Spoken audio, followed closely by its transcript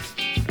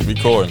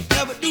Recording.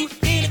 Never do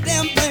any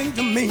damn thing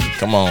to me.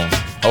 Come on.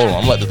 Hold on.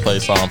 I'm gonna let the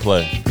song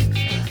play.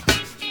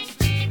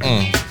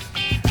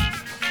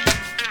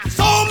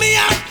 Sold me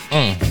out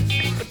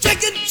for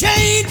chicken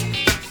change.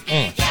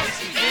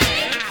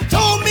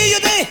 Told me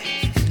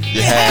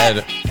You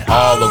had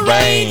all the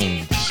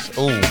range.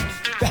 Ooh.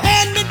 You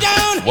had me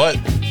down. What?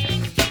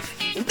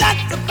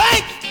 That's the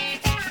bank.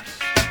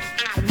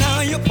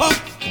 Now you're punk.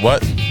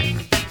 What?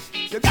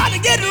 You gotta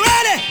get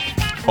ready.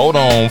 Hold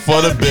on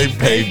for the big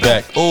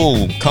payback.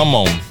 Ooh, come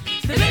on.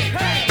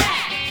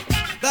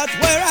 That's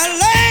where I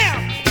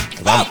land.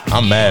 'Cause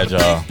I'm mad,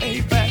 y'all.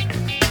 Payback.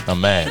 I'm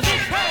mad.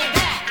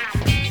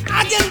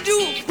 I can do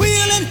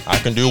wheeling. I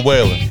can do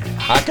wailing.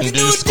 I can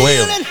do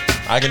squealing.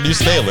 I can do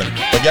sailing.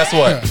 But guess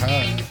what?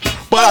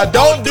 But I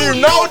don't do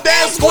no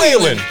damn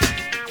squealing.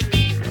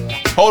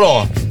 Hold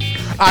on.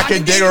 I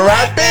can dig a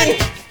rapping.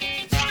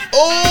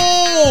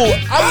 Ooh,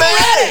 I'm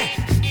mad.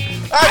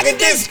 I can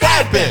get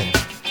scrapping.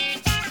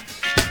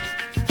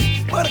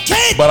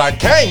 But I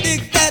can't.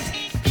 Dig that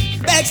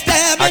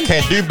backstabbing. I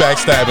can't do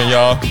backstabbing,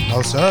 y'all.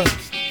 No, sir.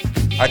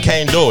 I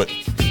can't do it.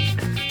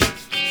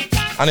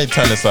 I need to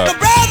turn this The up.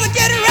 brother,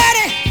 get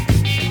ready.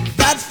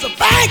 That's the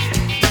bank.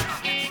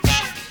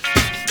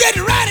 Get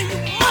ready, you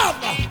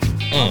mother.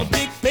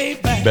 Big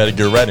payback. Better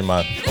get ready,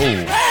 man.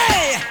 Ooh.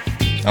 Hey,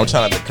 I'm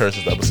trying not to curse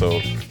this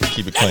episode.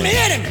 Keep it let me clean.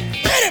 hit him.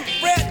 Hit him,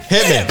 Fred.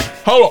 Hit me.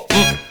 Hold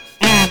on.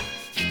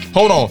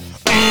 Hold on.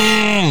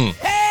 Hey,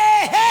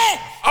 hey.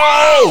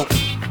 Oh!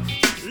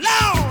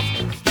 Loud.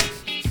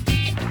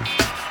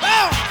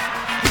 Loud.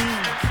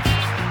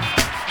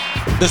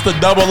 This the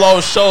Double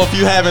O Show if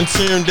you haven't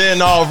tuned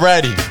in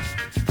already.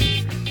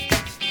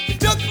 You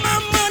took my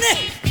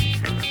money.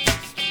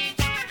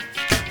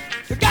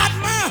 You got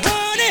my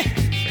honey.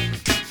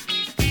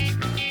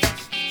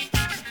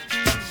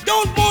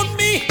 Don't want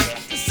me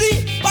to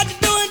see what you're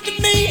doing to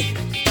me.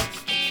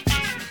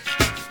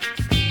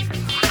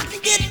 I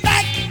can get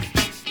back.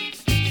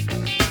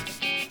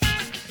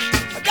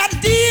 I gotta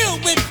deal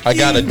with you. I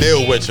gotta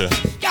deal with you.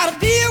 Gotta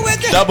deal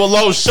with you. Double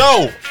O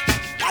Show.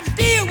 Gotta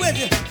deal with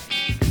you.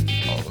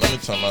 Oh, let me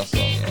turn my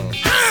song on.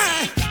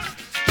 I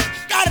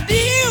gotta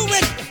deal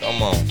with you.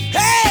 Come on.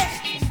 Hey,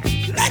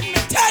 let me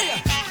tell you.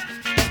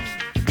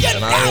 Get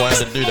And I ain't down wanted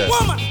to with do a that.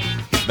 woman.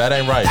 That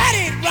ain't right. That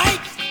ain't right.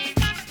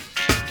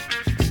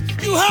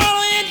 You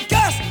holler and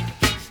cuss.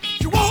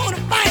 You wanna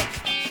fight.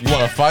 You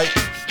wanna fight?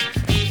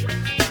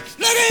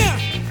 Look here.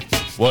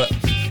 What?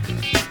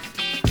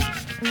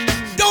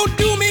 Don't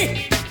do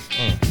me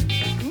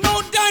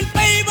no done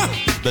favor.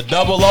 The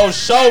Double O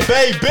Show,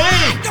 baby.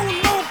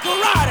 Don't know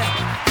karate.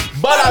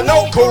 But I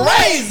know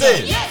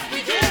crazy.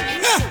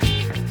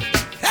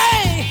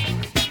 Hey,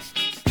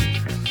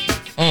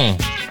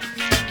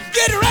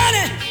 get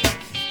ready.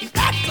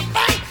 Got to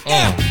fight.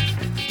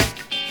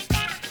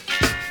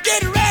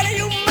 Get ready,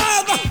 you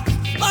mother.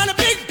 On a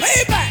big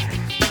payback.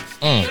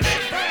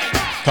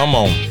 Come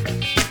on.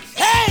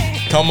 Hey,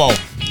 Come on.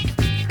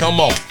 Come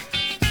on.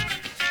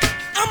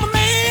 I'm a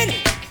man.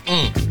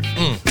 I'm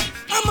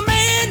a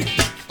man.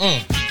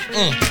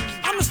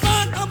 I'm the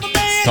son of a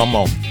man. Come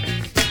on.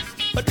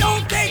 But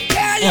don't take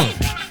care of you.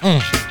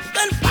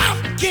 Then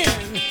pumpkin.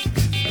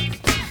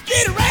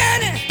 Get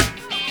ready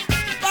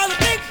for the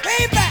big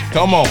payback.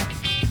 Come on.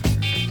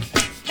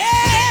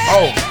 Hey,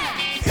 Oh.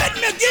 hit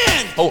me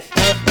again. Oh.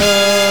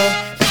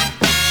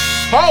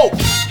 Oh.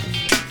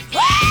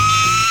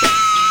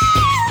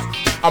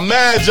 I'm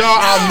mad, y'all.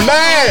 I'm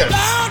mad.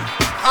 Down.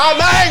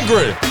 I'm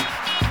angry.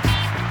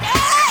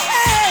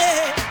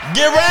 Hey,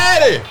 Get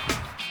ready.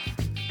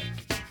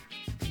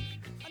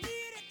 I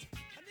need it.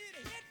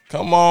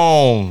 Come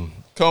on.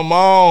 Come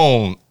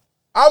on.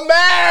 I'm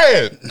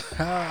mad.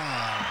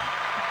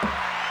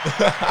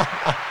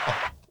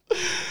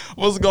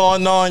 What's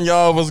going on,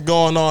 y'all? What's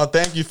going on?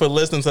 Thank you for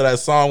listening to that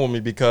song with me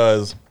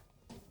because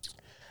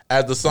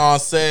as the song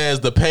says,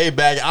 the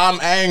payback, I'm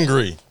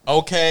angry.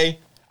 Okay?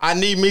 I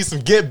need me some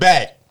get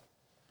back.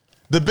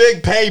 The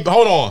big pay.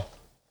 Hold on.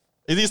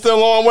 Is he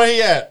still on? Where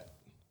he at?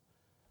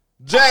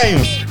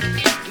 James.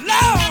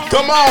 Lord.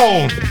 Come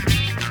on.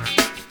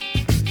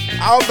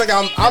 I don't think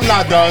I'm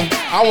not done.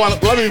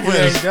 Let me You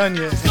finish. ain't done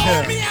yet.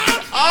 Hold me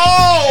out.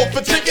 Oh,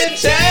 for chicken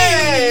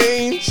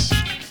change.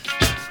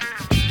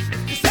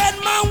 You said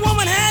my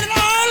woman had it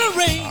all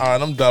arranged. All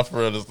right, I'm done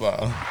for this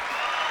song.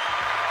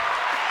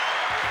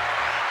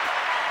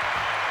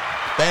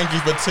 Thank you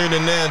for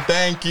tuning in.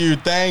 Thank you.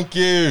 Thank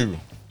you.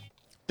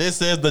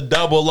 This is the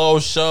Double O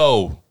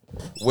Show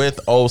with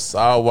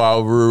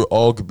Osawaru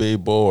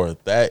Ogbibor.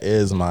 That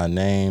is my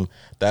name.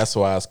 That's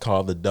why it's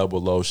called the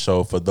Double O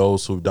Show. For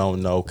those who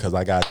don't know, because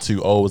I got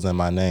 2 O's in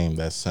my name.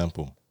 That's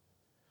simple.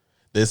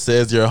 This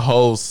is your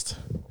host,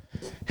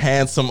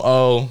 Handsome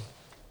O,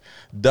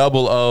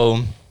 Double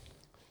O,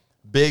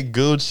 Big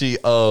Gucci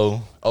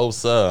O,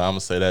 Osa. I'm going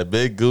to say that.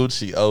 Big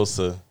Gucci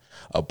Osa,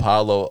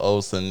 Apollo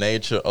Osa,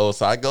 Nature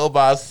Osa. I go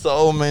by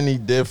so many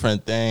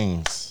different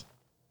things.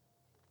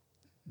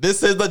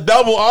 This is the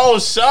Double O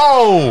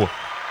Show.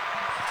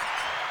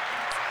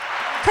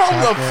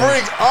 Come the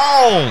freak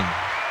on.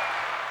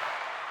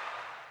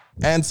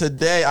 And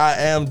today I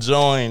am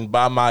joined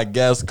by my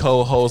guest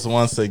co-host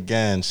once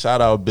again. Shout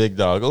out Big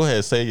Dog. Go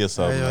ahead, say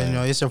yourself, man. You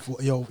know, it's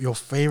your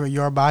favorite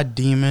Yoruba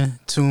demon,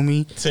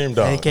 Toomey. Team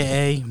Dog.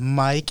 AKA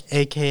Mike,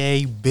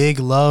 AKA Big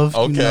Love.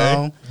 Okay. You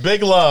know?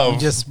 Big love. You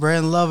just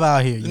spreading love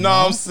out here. You know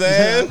what I'm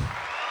saying?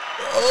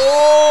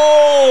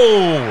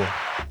 Oh!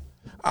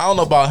 I don't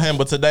know about him,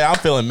 but today I'm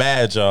feeling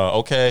mad, y'all,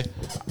 okay?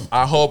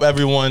 I hope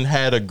everyone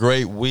had a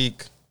great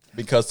week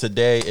because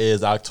today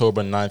is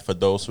October 9th for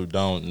those who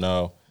don't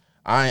know.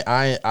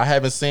 I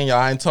haven't seen y'all.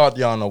 I ain't talked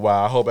to y'all in a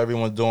while. I hope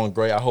everyone's doing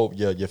great. I hope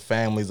your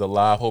family's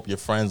alive. Hope your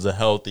friends are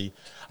healthy.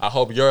 I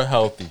hope you're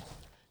healthy.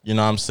 You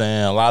know what I'm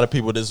saying? A lot of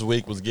people this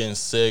week was getting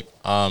sick.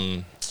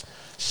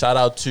 Shout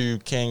out to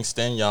King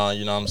Stenyon,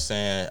 you know what I'm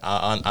saying?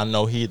 I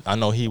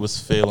know he was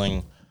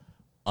feeling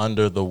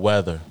under the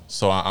weather.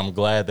 So I'm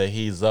glad that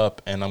he's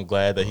up and I'm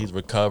glad that he's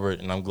recovered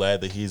and I'm glad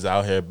that he's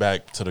out here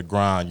back to the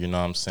grind, you know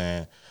what I'm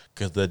saying?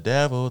 Because the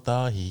devil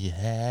thought he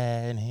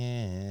had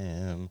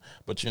him.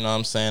 But you know what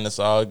I'm saying? It's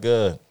all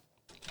good.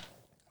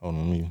 Hold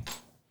on, let me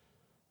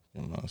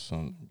get my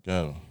son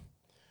together.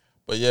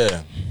 But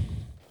yeah.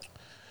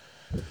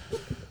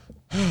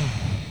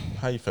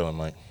 How you feeling,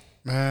 Mike?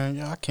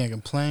 Man, I can't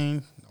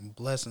complain. I'm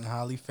blessed and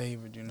highly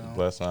favored, you know.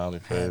 Blessed and highly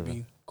favored.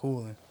 Happy,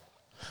 cooling.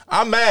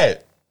 I'm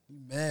mad. You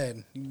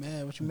mad? You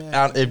mad? What you mad?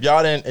 Now, if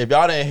y'all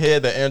didn't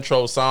hear the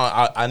intro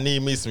song, I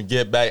need me some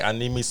Get Back. I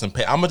need me some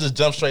pay. I'm gonna just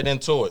jump straight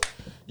into it.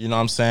 You know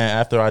what I'm saying?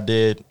 After I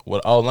did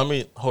what? Oh, let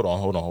me hold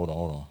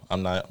on.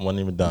 Wasn't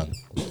even done.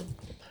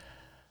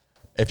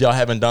 If y'all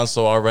haven't done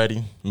so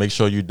already, make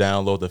sure you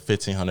download the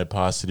 1500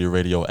 Pod City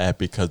Radio app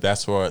because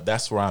that's where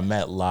I'm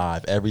at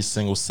live every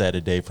single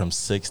Saturday from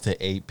 6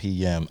 to 8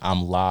 p.m.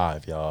 I'm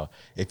live, y'all.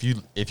 If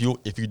you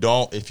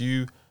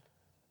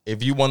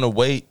want to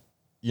wait,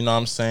 you know what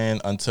I'm saying,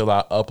 until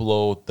I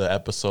upload the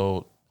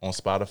episode on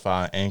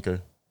Spotify and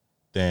Anchor,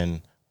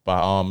 then by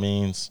all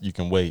means, you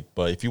can wait.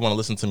 But if you want to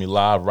listen to me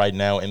live right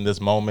now in this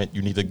moment,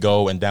 you need to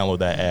go and download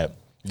that app.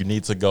 You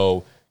need to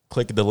go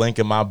click the link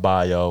in my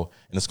bio,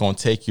 and it's going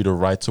to take you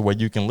right to where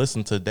you can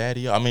listen to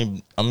Daddy. I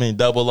mean,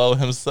 Double O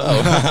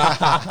himself.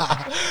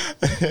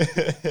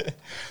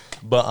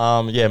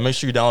 But yeah, make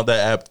sure you download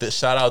that app.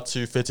 Shout out to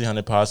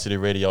 1500 Pod City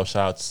Radio.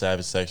 Shout out to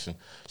Savage Section.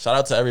 Shout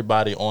out to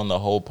everybody on the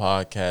whole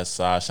podcast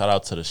side. Shout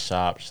out to the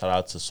shop. Shout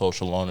out to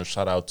Social Owners.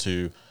 Shout out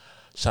to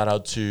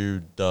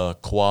the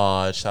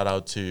Quad. Shout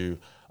out to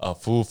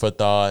Food for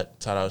Thought.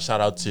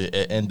 Shout out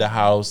to In the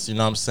House. You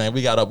know what I'm saying?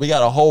 We got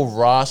a whole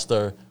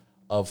roster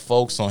of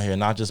folks on here,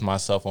 not just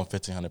myself on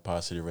 1500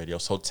 Pod City Radio.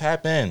 So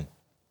tap in.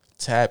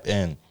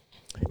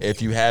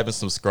 If you haven't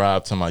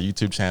subscribed to my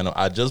YouTube channel,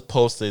 I just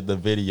posted the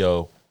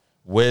video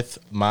with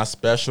my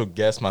special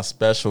guest, my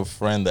special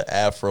friend, the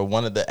Afro,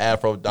 one of the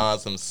Afro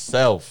Dons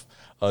himself,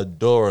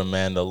 Adora,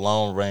 man, the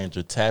Lone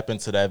Ranger. Tap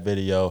into that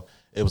video.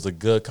 It was a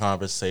good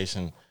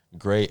conversation,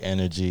 great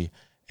energy,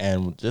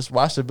 and just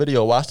watch the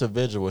video, watch the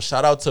visual.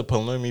 Shout out to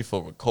Palumi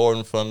for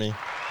recording for me,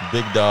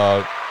 Big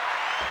Dog.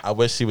 I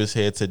wish he was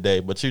here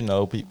today, but you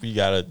know, you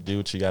gotta do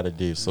what you gotta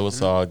do, so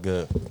it's all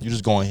good. You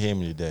just gonna hear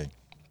me today.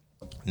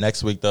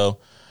 Next week, though,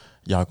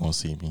 y'all gonna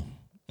see me.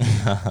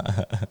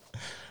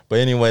 But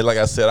anyway, like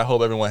I said, I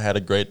hope everyone had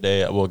a great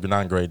day. Well,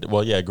 not great.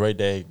 Well, yeah, great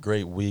day,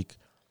 great week.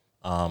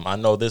 I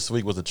know this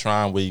week was a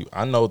trying week.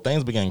 I know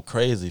things been getting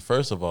crazy.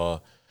 First of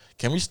all,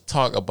 can we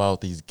talk about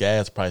these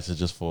gas prices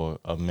just for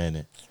a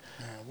minute?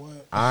 Man,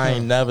 what? I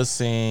ain't never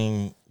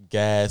seen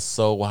gas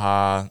so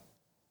high,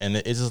 and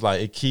it's just like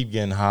it keep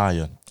getting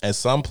higher. And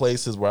some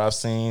places where I've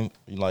seen,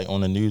 like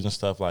on the news and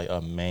stuff, like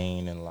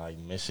Maine and like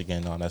Michigan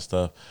and all that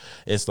stuff,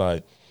 it's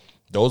like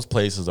those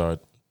places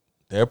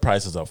their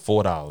prices are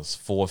 $4,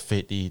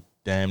 $4.50,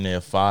 damn near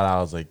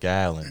 $5 a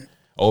gallon.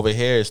 Over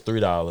here it's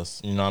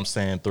 $3. You know what I'm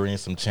saying? 3 and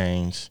some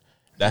change.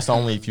 That's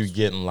only if you're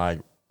getting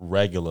like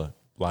regular,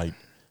 like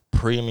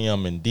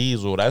premium and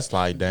diesel. That's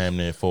like damn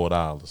near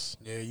 $4.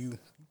 Yeah, you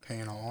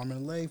paying an arm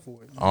and a leg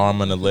for it. Arm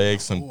and a leg,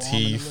 some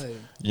teeth.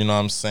 You know what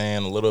I'm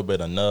saying? A little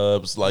bit of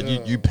nubs. Like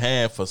you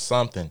paying for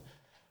something.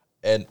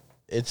 And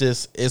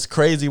it's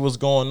crazy what's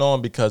going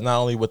on because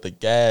not only with the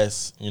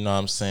gas, you know what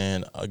I'm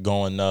saying,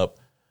 going up,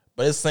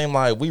 but it seemed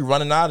like we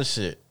running out of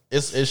shit.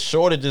 It's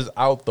shortages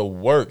out the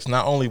works,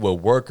 not only with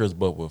workers,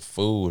 but with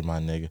food, my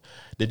nigga.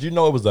 Did you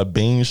know it was a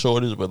bean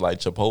shortage with like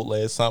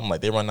Chipotle or something?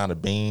 Like they run out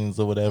of beans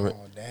or whatever.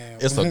 Oh,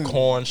 damn. It's a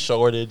corn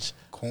shortage.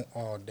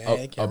 Oh,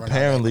 damn.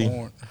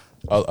 Apparently,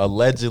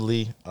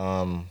 allegedly,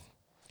 I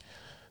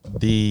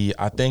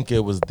think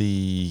it was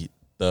the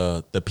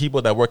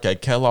people that work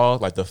at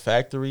Kellogg, like the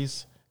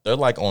factories, they're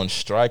like on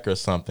strike or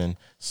something.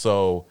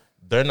 So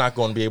they're not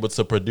going to be able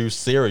to produce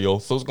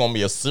cereal. So it's going to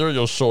be a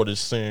cereal shortage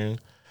soon.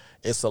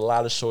 It's a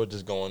lot of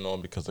shortages going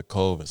on because of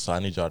COVID. So I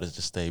need y'all to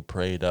just stay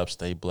prayed up,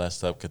 stay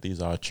blessed up, because these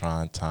are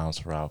trying times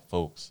for our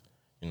folks.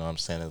 You know what I'm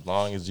saying? As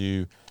long as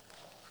you,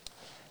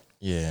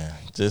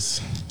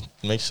 just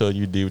make sure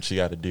you do what you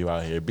got to do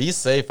out here. Be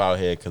safe out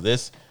here,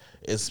 because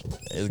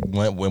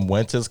when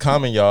winter's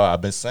coming, y'all.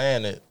 I've been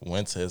saying it.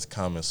 Winter is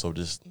coming, so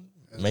just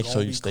make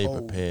sure you stay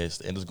prepared.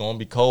 And it's going to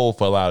be cold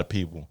for a lot of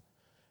people.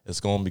 It's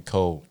going to be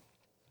cold.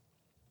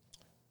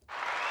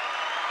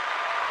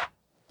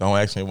 Don't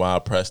ask me why I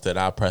pressed it.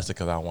 I pressed it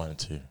because I wanted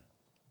to.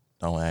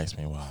 Don't ask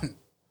me why.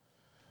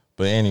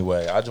 But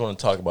anyway, I just want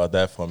to talk about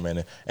that for a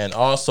minute, and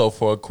also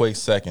for a quick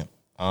second,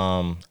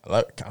 I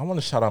want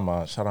to shout out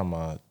my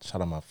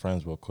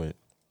friends real quick.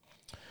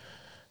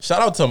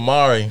 Shout out to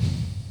Mari.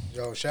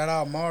 Yo, shout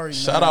out Mari.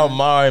 Shout out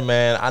Mari,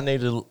 man. I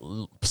need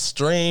to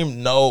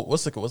stream.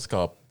 What's it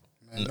called?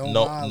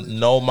 Man,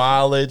 no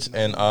mileage,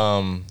 and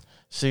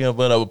she gonna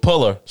put a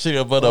puller.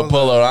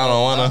 I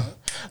don't wanna.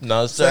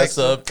 No sex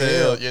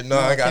appeal. You know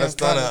I got a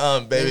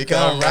stunner. Baby,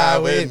 come ride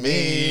with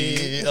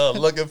me.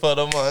 Looking for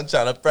the one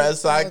trying to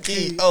press our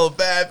key. Oh,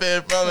 bad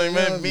bitch running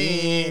with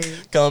me.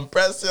 Come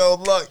press your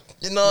luck.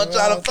 You know I'm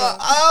trying to fuck.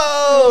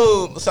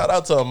 Oh, shout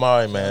out to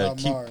Amari, man.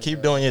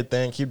 Keep doing your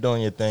thing. Keep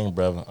doing your thing,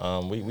 brother.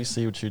 We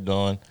see what you're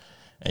doing.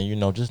 And, you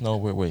know, just know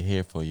we're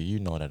here for you. You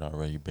know that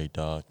already, big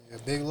dog. Yeah,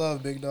 big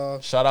love, big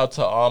dog. Shout out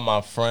to all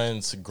my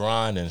friends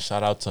grinding.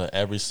 Shout out to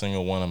every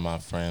single one of my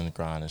friends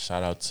grinding.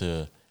 Shout out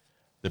to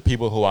the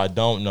people who I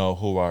don't know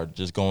who are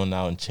just going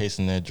out and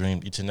chasing their dream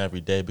each and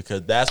every day,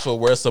 because that's what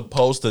we're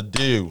supposed to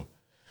do.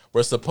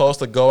 We're supposed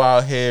to go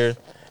out here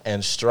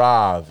and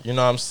strive. You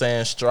know what I'm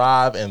saying?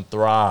 Strive and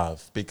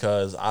thrive,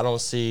 because I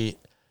don't see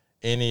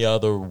any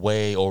other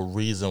way or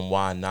reason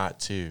why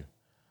not to.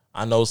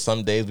 I know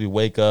some days we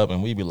wake up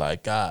and we be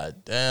like,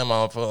 God damn, I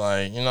don't feel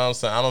like, you know what I'm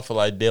saying? I don't feel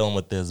like dealing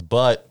with this,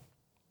 but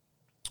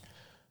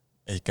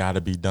it got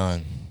to be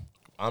done.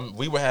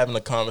 We were having a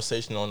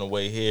conversation on the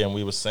way here, and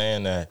we were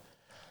saying that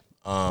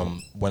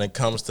when it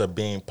comes to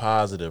being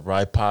positive,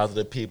 right?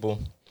 Positive people.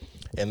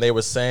 And people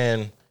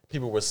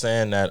were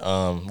saying that,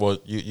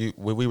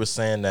 we were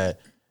saying that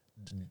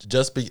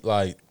just be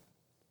like,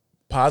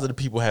 positive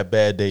people have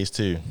bad days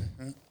too.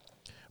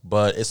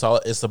 But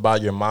it's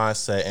about your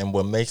mindset, and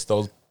what makes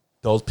those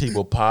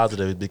people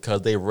positive is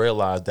because they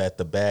realize that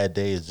the bad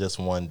day is just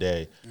one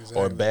day,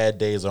 or bad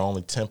days are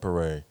only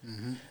temporary.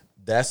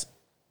 That's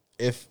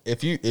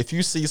if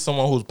you see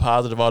someone who's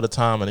positive all the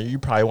time, and you're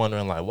probably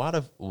wondering why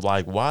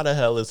the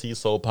hell is he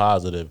so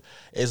positive?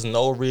 It's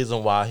no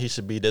reason why he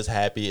should be this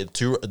happy at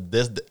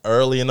this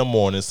early in the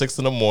morning, 6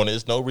 in the morning.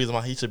 There's no reason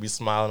why he should be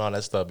smiling, all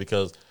that stuff,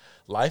 because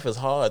life is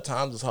hard.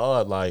 Times is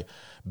hard. Like,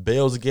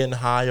 bills are getting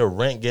higher,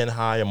 rent getting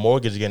higher,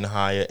 mortgage getting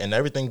higher, and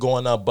everything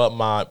going up but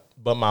my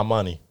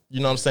money. You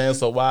know what I'm saying?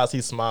 So why is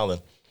he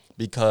smiling?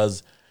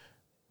 Because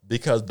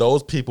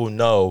those people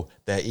know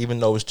that even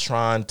though it's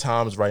trying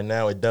times right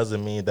now, it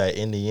doesn't mean that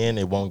in the end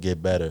it won't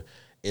get better.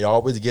 It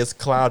always gets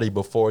cloudy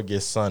before it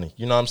gets sunny.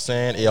 You know what I'm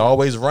saying? It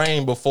always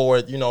rains before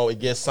it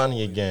gets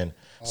sunny again.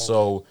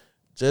 So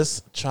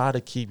just try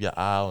to keep your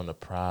eye on the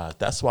prize.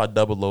 That's why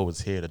Double O is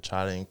here, to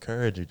try to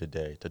encourage you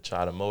today, to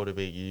try to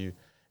motivate you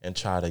and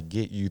try to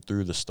get you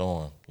through the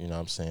storm. You know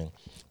what I'm saying?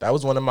 That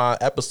was one of my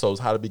episodes,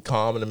 how to be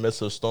calm in the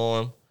midst of a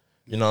storm.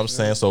 You know what I'm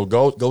saying? So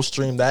go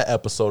stream that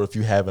episode if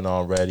you haven't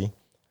already,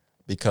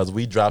 because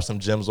we dropped some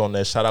gems on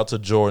there. Shout out to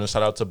Jordan.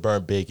 Shout out to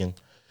Burnt Bacon.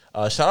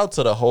 Shout out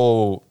to the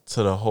whole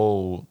clan,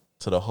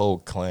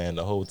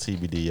 the whole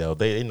TBDL.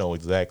 They know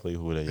exactly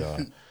who they are.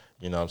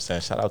 You know what I'm saying?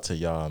 Shout out to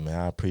y'all, man.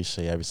 I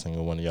appreciate every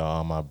single one of y'all,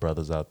 all my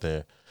brothers out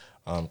there.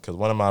 Because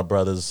one of my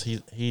brothers, we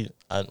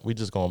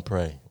just gonna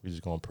pray. We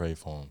just gonna pray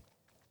for him.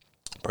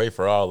 Pray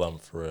for all of them,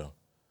 for real.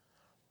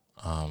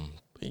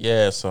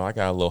 Yeah, so I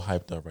got a little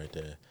hyped up right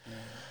there.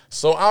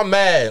 So I'm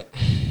mad.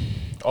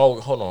 Oh,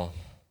 hold on.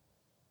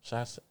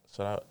 Should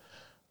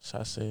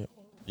I say it?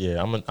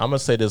 Yeah, I'm gonna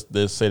say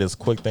this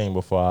quick thing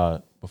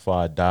before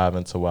I dive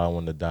into what I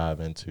want to dive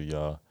into,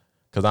 y'all.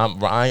 Cause I'm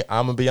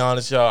gonna be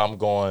honest,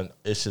 y'all.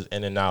 It's just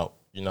in and out.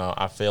 You know,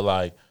 I feel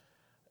like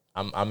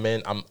I'm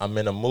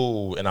in a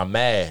mood and I'm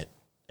mad,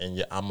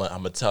 and I'm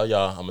gonna tell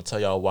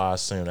y'all why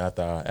soon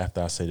after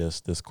I say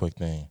this quick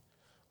thing.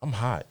 I'm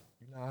hot.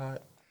 You know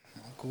hot.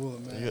 Cool,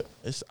 man. Yeah,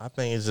 I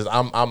think it's just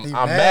I'm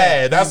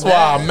mad. That's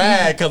why I'm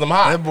mad, because I'm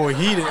hot. That boy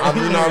heated. You know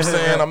what I'm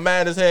saying? I'm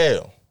mad as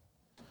hell.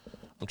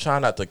 I'm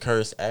trying not to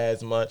curse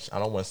as much. I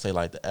don't want to say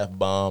like the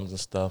F-bombs and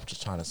stuff.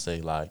 Just trying to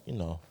say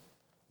the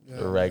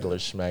regular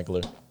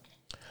schmegler.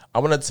 I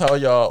want to tell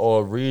y'all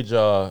or read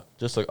y'all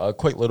just a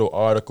quick little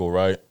article,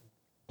 right?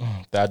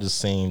 That I just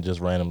seen just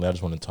randomly. I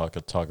just want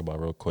to talk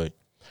about real quick.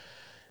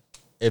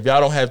 If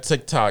y'all don't have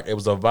TikTok, it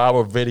was a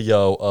viral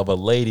video of a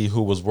lady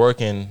who was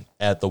working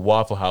at the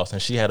Waffle House,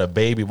 and she had a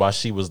baby while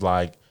she was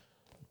like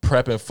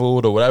prepping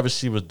food or whatever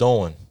she was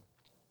doing.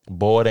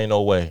 Boy, it ain't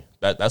no way.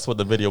 That's what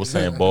the video was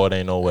saying. Boy, it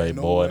ain't no way.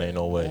 Boy, it ain't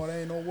no way. Boy,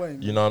 it ain't no way.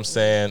 You know what I'm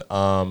saying?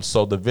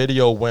 So the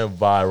video went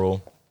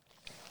viral,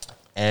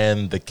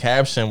 and the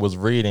caption was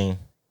reading,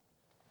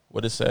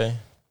 what did it say?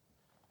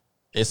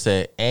 It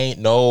said, ain't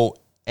no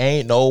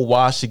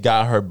why she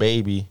got her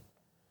baby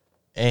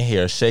in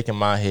here shaking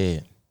my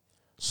head.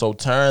 So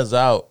turns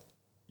out,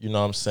 you know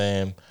what I'm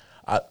saying,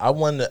 I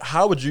wonder,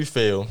 how would you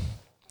feel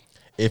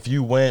if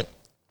you went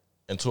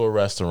into a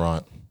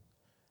restaurant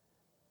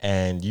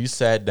and you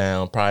sat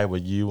down probably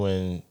with you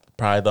and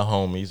probably the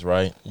homies,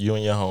 right? You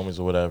and your homies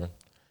or whatever.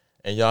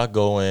 And y'all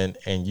go in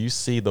and you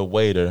see the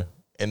waiter,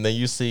 and then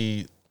you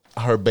see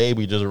her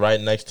baby just right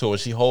next to her.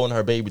 She holding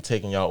her baby,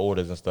 taking y'all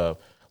orders and stuff.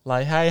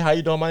 like, hey, how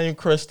you doing? My name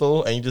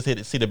Crystal, and you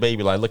just see the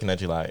baby like looking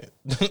at you like,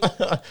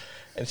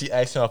 and she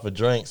asking her for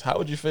drinks. How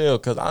would you feel?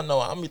 Because I know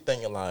I'm be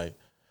thinking like,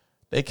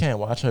 they can't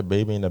watch her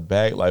baby in the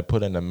back, like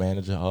put in the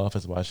manager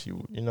office while she,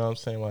 you know what I'm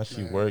saying, while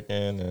she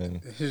working,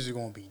 and It's just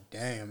gonna be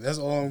damn. That's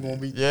all I'm gonna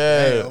be.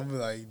 Yeah. Damn. I'm be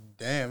like,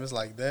 damn. It's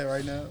like that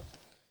right now.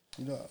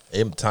 You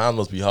know. time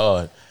must be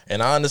hard.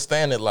 And I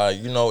understand it.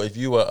 Like, you know, if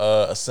you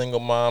are a single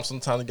mom,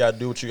 sometimes you gotta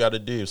do what you gotta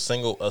do.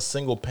 A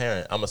single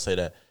parent. I'm gonna say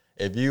that.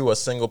 If you a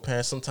single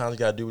parent, sometimes you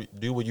gotta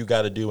do what you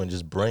gotta do and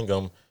just bring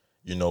them,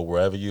 you know,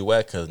 wherever you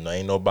at, cause there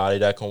ain't nobody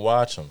that can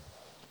watch them.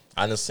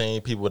 I done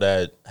seen people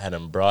that had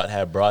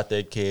brought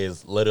their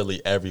kids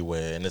literally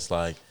everywhere, and it's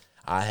like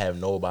I have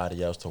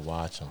nobody else to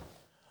watch them.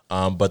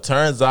 But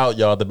turns out,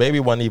 y'all, the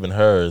baby wasn't even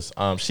hers.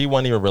 She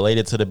wasn't even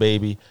related to the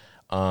baby.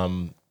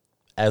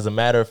 As a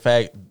matter of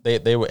fact,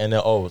 they were in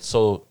there. Oh,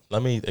 so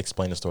let me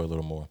explain the story a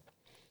little more.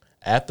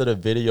 After the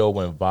video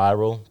went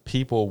viral,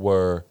 people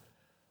were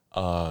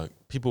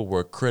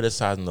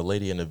criticizing the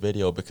lady in the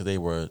video because they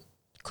were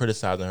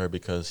criticizing her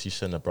because she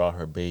shouldn't have brought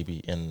her baby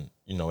in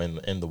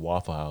the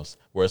Waffle House,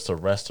 where it's a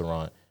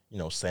restaurant, you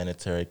know,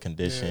 sanitary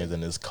conditions,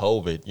 and it's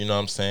COVID. You know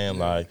what I'm saying?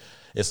 Like,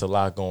 it's a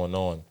lot going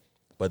on.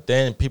 But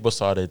then people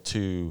started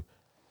to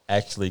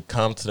actually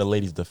come to the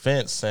lady's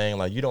defense, saying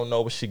like, you don't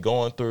know what she's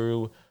going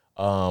through.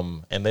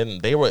 And then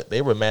they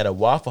were mad at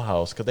Waffle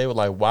House because they were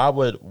like, why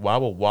would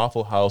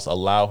Waffle House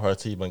allow her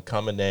to even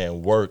come in there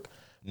and work,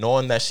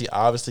 knowing that she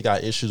obviously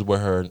got issues with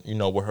her, you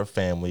know, with her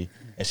family,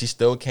 and she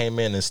still came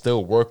in and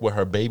still worked with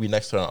her baby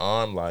next to her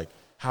arm. Like,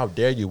 how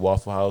dare you,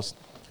 Waffle House?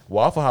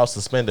 Waffle House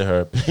suspended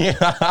her.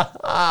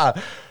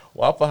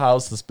 Waffle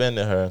House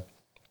suspended her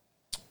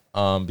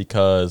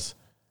because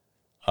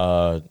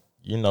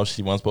you know,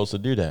 she wasn't supposed to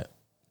do that.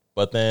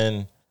 But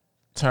then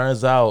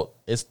turns out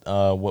it's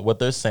what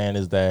they're saying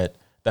is that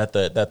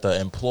the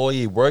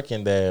employee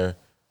working there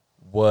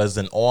was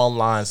an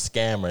online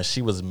scammer.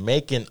 She was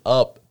making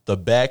up the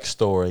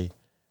backstory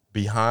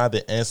behind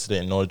the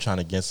incident in order trying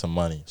to get some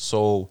money.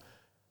 So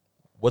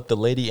what the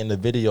lady in the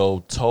video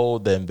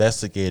told the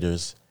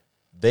investigators,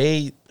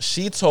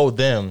 she told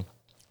them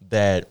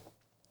that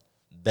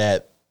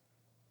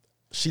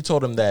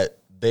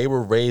they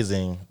were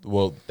raising,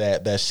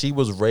 that she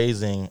was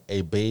raising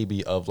a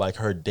baby of like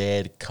her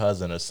dead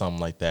cousin or something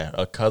like that,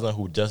 a cousin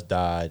who just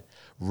died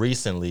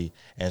recently,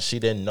 and she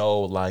didn't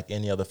know like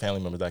any other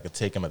family members that could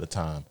take him at the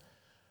time.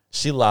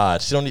 She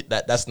lied. She don't need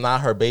that. That's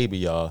not her baby,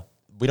 y'all.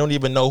 We don't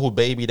even know who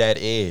baby that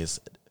is.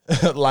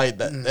 Like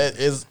that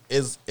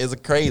is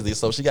crazy.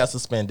 So she got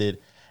suspended,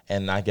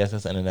 and I guess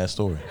that's the end of that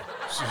story.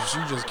 She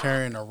just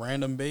carrying a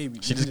random baby.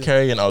 She just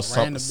carrying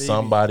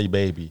somebody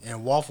baby.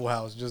 And Waffle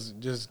House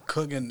just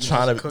cooking,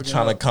 trying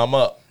to come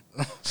up.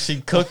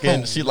 She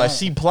cooking. She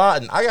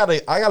plotting. I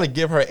gotta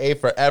give her A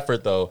for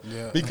effort though,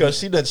 because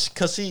she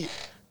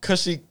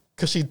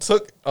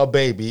took a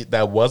baby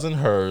that wasn't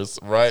hers,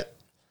 right?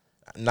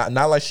 Not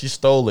like she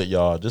stole it,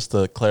 y'all. Just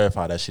to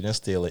clarify that she didn't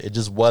steal it. It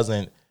just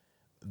wasn't.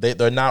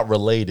 They're not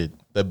related.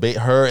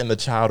 Her and the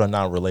child are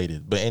not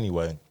related. But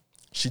anyway,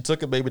 she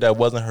took a baby that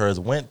wasn't hers,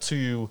 went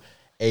to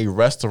a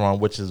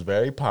restaurant which is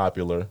very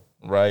popular,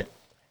 right?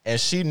 And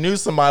she knew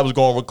somebody was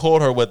going to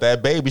record her with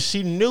that baby.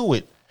 She knew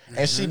it.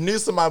 And she knew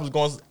somebody was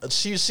going to,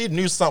 she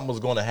knew something was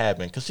going to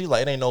happen. Because she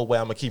like, it ain't no way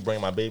I'm going to keep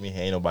bringing my baby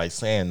here. Ain't nobody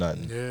saying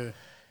nothing. Yeah.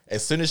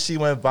 As soon as she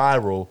went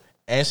viral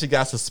and she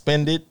got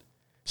suspended,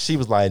 she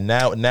was like,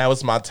 now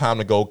it's my time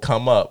to go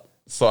come up.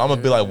 So I'm going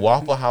to be like,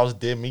 Waffle House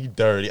did me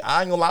dirty.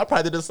 I ain't going to lie, I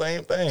probably did the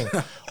same thing.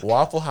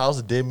 Waffle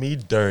House did me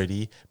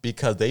dirty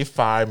because they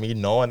fired me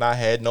knowing I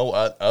had no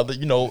other,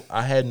 you know,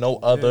 I had no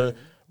other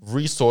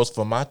resource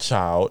for my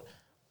child.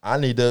 I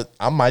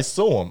might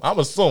sue him. I'm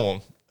going to sue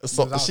him.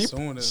 So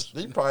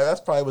that's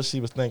probably what she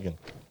was thinking.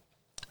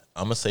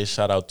 I'm going to say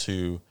shout out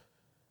to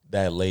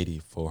that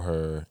lady for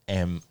her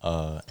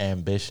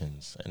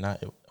ambitions. Is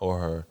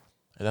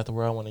that the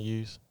word I want to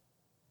use?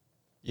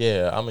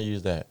 Yeah, I'm going to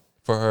use that.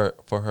 For her,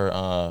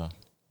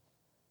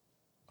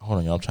 hold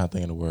on, y'all. I'm trying to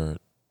think of the word.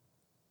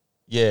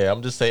 Yeah,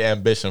 I'm just saying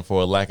ambition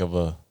for a lack of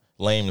a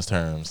layman's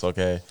terms,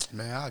 okay?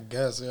 Man, I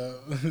guess,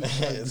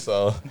 yeah.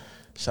 So,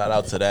 shout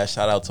out to that.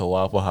 Shout out to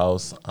Waffle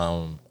House.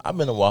 I've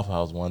been to Waffle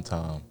House one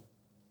time.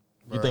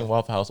 You think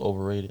Waffle House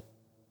overrated?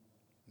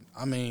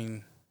 I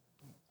mean,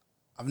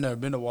 I've never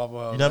been to Waffle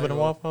House. You never been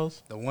to Waffle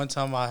House? The one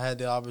time I had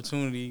the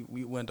opportunity,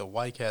 we went to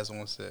White Castle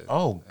instead.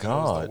 Oh, God.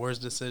 It was the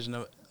worst decision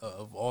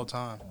of all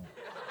time.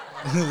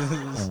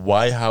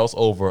 White House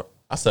over.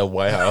 I said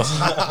White House.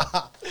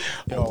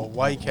 Yo,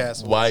 White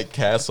Castle. White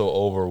Castle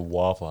over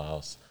Waffle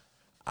House.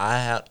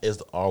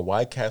 Are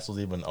White Castles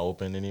even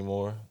open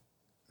anymore?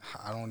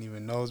 I don't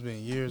even know. It's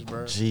been years,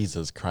 bro.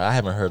 Jesus Christ. I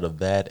haven't heard of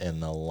that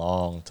in a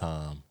long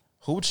time.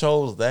 Who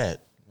chose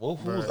that?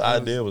 Whose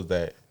idea was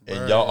that?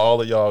 And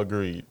all of y'all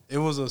agreed. It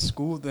was a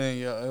school thing,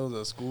 yeah. It was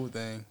a school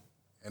thing.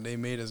 And they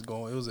made us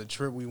go. It was a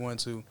trip we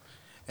went to.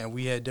 And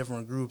we had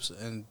different groups.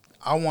 And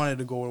I wanted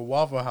to go to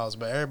Waffle House,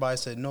 but everybody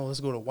said, no, let's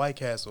go to White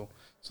Castle.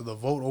 So the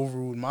vote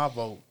overruled my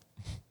vote.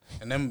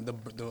 And then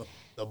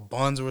the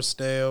buns were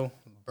stale.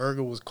 The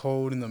burger was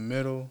cold in the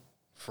middle.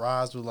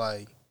 fries were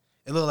like,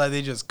 it looked like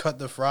they just cut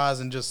the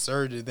fries and just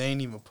served it. They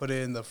ain't even put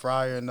it in the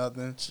fryer or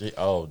nothing.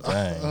 Oh,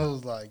 dang. I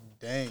was like,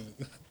 dang.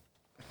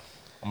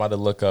 I'm about to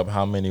look up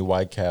how many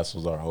White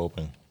Castles are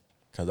open,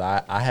 because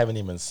I haven't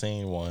even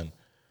seen one.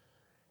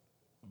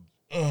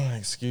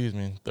 Excuse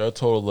me. There are a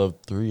total of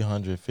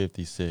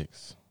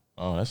 356.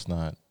 Oh, that's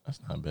not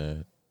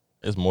bad.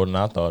 It's more than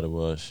I thought it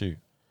was. Shoot.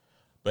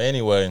 But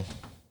anyway,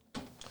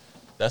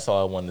 that's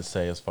all I wanted to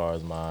say as far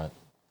as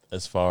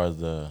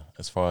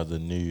the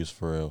news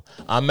for real.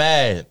 I'm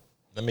mad.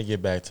 Let me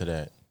get back to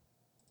that.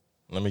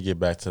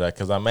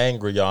 Because I'm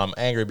angry, y'all. I'm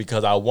angry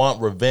because I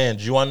want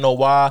revenge. You want to know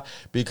why?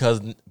 Because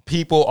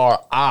people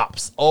are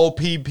ops.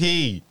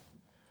 OPP.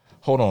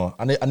 Hold on.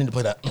 I need to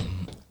play that.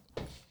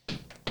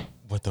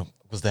 What the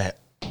was that?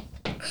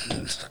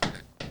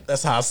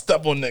 That's how I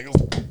step on niggas.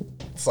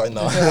 It's like,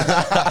 no.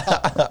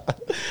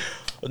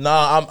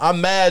 Nah, I'm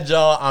mad,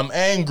 y'all. I'm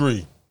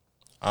angry.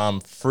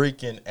 I'm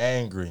freaking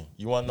angry.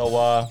 You want to know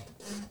why?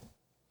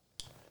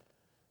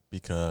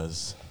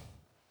 Because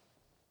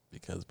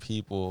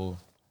people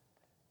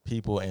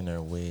in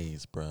their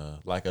ways, bruh.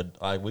 Like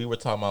we were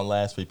talking about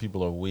last week,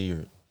 people are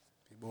weird.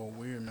 People are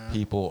weird, man.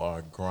 People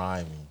are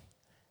grimy.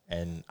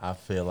 And I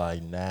feel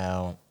like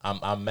now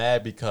I'm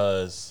mad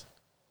because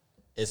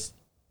it's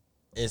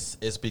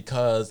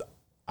because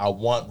I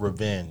want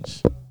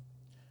revenge.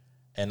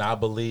 And I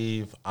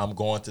believe I'm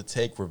going to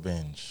take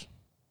revenge.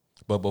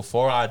 But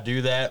before I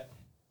do that,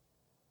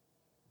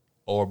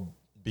 or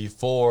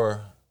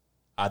before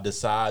I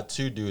decide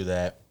to do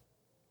that,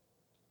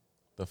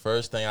 the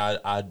first thing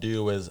I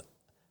do is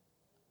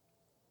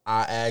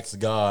I ask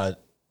God,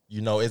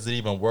 is it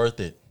even worth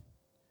it?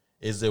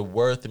 Is it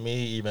worth me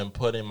even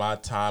putting my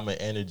time and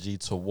energy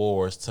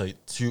towards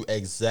to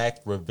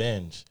exact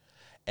revenge?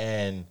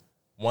 And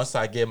once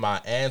I get my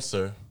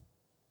answer,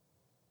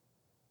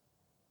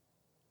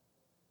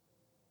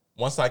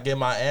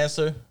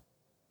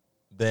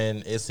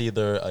 then it's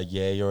either a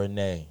yay or a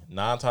nay.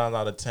 9 times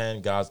out of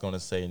 10, God's going to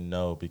say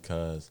no,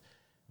 because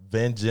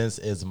vengeance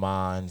is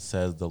mine,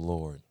 says the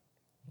Lord.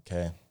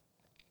 Okay?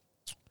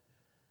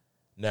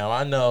 Now,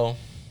 I know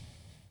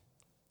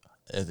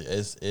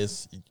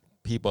it's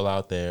people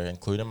out there,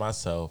 including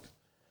myself,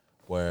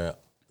 where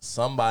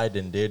somebody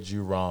done did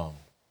you wrong.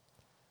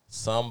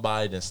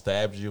 Somebody done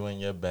stabbed you in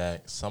your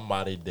back.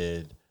 Somebody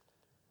did.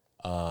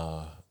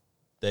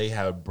 They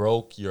have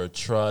broke your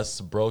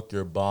trust, broke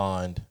your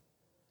bond,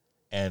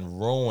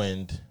 and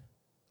ruined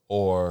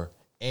or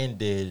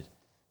ended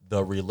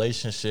the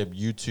relationship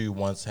you two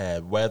once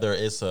had. Whether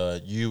it's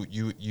you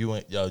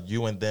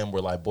and them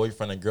were like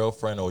boyfriend and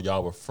girlfriend, or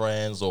y'all were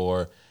friends,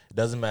 or it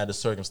doesn't matter the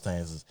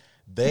circumstances.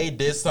 They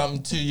did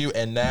something to you,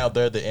 and now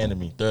they're the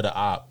enemy. They're the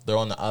op. They're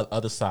on the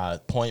other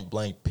side, point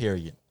blank,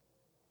 period.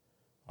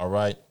 All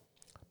right?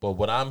 But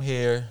what I'm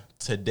here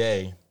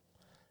today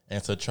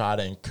and to try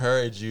to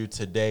encourage you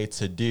today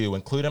to do,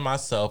 including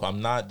myself,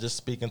 I'm not just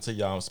speaking to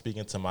y'all, I'm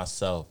speaking to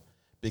myself,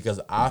 because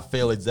I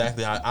feel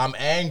exactly how I'm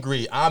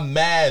angry. I'm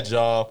mad,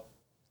 y'all.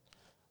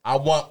 I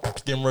want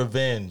fucking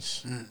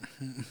revenge.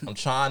 I'm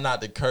trying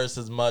not to curse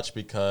as much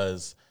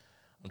because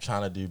I'm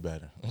trying to do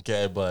better.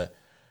 Okay, but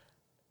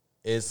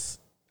it's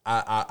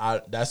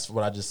I that's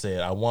what I just said.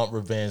 I want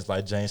revenge,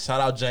 like James.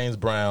 Shout out James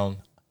Brown.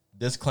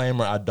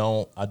 Disclaimer: I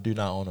do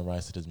not own the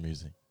rights to this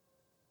music.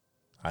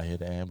 I hear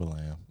the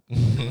ambulance.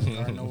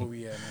 I know where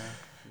we at,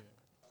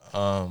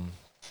 man.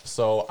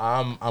 So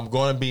I'm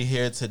going to be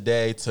here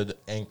today to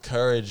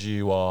encourage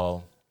you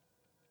all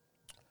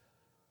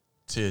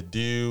to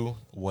do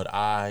what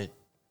I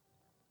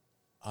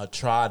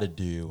try to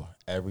do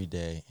every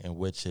day, and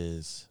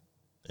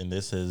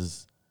this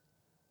is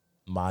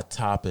my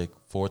topic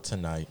for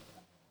tonight.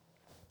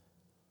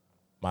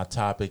 My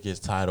topic is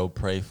titled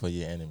 "Pray for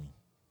Your Enemy,"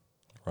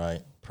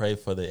 right? Pray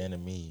for the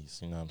enemies.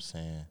 You know what I'm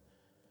saying?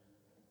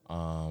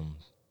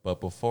 But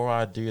before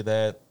I do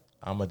that,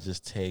 I'm going to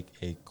just take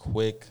a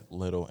quick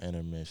little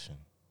intermission,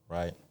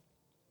 right?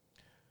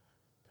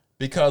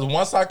 Because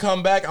once I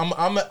come back, I'm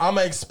going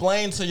to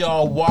explain to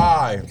y'all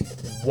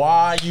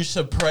why you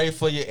should pray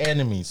for your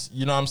enemies.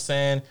 You know what I'm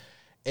saying?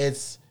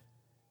 It's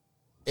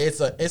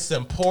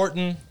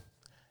important,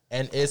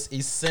 and it's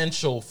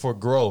essential for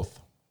growth.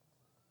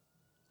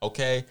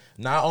 Okay?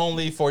 Not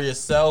only for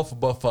yourself,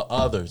 but for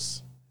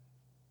others.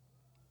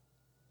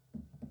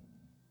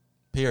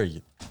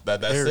 Period.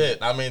 That's it.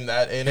 I mean,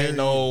 it ain't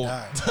no. You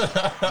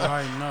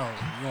already know.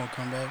 You gonna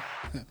come back?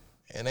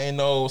 It ain't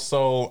no.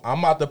 So I'm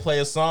about to play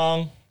a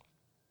song,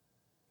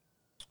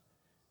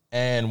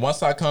 and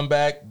once I come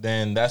back,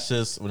 then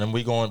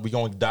we going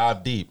to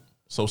dive deep.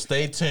 So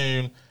stay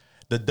tuned.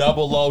 The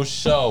Double O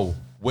Show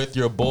with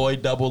your boy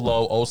Double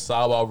O,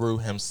 Osawa Rue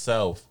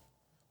himself,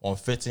 on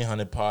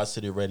 1500 Pod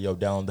City Radio.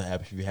 Download the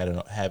app if you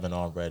haven't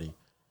already.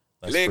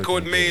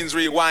 Liquid means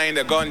rewind,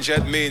 a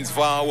gunshot means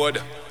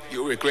forward.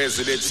 You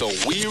requested it, so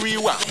we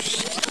rewound.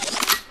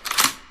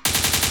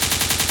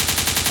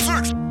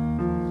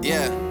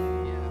 Yeah.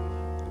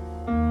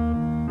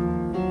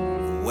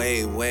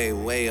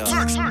 Way up.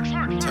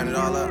 Turn it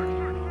all up.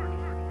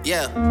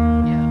 Yeah.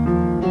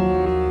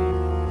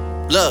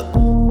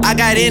 Look. I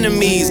got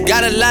enemies,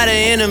 got a lot of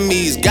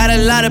enemies. Got a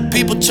lot of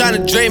people trying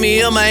to drain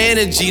me of my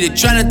energy. They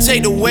trying to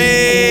take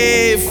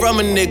away from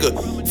a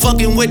nigga.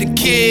 Fucking with the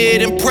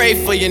kid and pray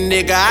for your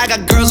nigga. I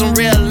got girls in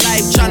real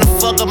life trying to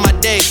fuck up my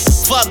day.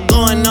 Fuck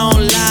going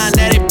online,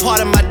 that ain't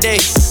part of my day.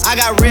 I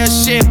got real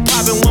shit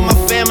poppin' with my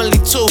family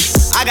too.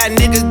 I got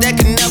niggas that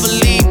can never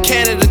leave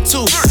Canada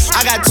too.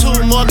 I got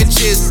 2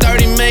 mortgages,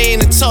 30 million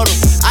in total.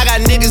 I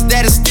got niggas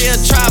that'll still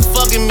try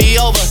fucking me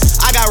over.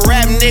 I got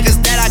rap niggas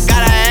that I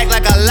gotta act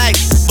like I like,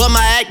 but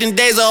my acting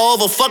days are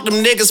over. Fuck them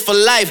niggas for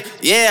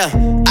life, yeah.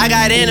 I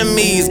got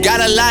enemies,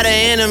 got a lot of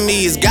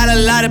enemies. Got a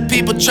lot of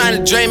people trying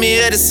to drain me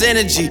of this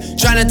energy.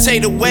 Trying to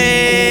take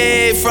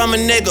away from a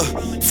nigga.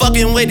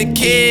 Fucking with the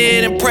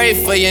kid and pray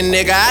for your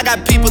nigga. I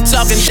got people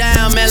talking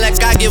down, man, like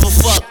I give a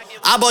fuck.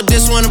 I bought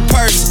this one a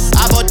purse,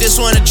 I bought this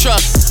one a truck,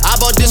 I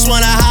bought this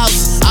one a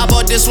house, I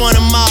bought this one a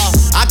mall.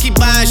 I keep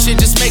buying shit,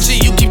 just make sure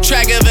you keep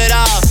track of it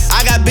all.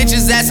 I got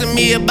bitches asking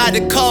me about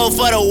the code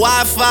for the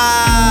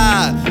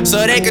Wi-Fi,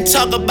 so they can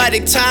talk about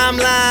their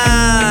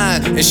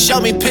timeline and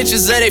show me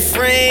pictures of their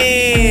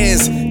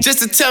friends, just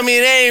to tell me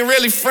they ain't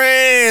really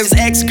friends.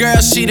 Ex-girl,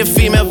 she the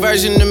female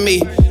version of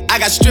me. I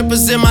got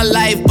strippers in my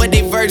life, but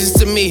they virgins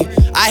to me.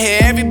 I hear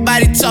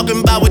everybody talking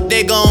about what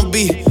they gon'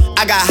 be.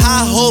 I got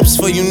high hopes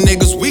for you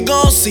niggas, we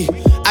gon' see.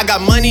 I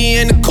got money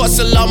in the course,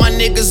 so all my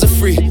niggas are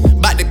free.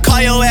 Bout to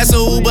call your ass a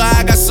Uber,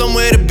 I got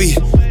somewhere to be.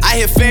 I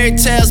hear fairy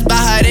tales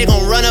about how they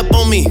gon' run up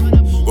on me.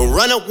 Well,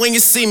 run up when you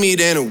see me,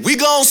 then we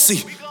gon'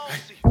 see.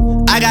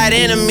 I got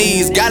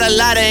enemies, got a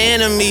lot of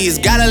enemies.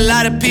 Got a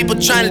lot of people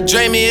trying to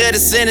drain me of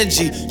this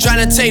energy.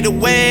 Trying to take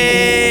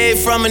away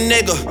from a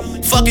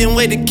nigga. Fucking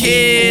with the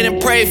kid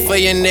and pray for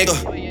your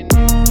nigga.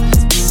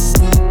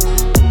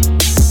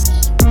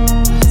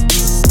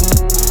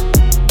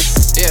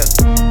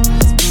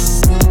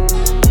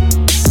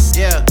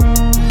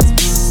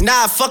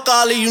 Nah, fuck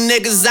all of you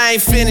niggas, I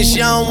ain't finished.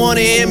 Y'all don't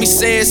wanna hear me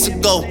say it's a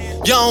go.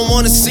 Y'all don't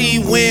wanna see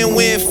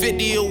win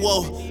 50 or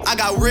woe. I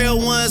got real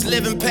ones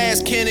living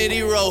past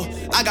Kennedy Road.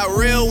 I got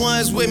real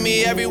ones with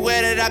me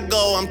everywhere that I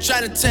go. I'm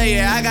trying to tell you,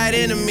 I got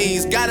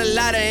enemies, got a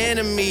lot of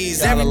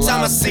enemies. Every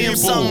time I see them,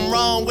 something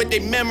wrong with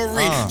their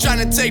memory.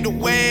 Trying to take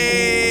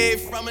away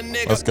from a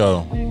nigga. Let's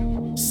go.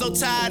 So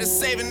tired of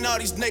saving all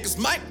these niggas,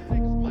 Mike.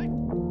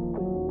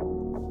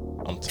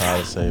 I'm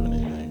tired of saving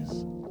these niggas.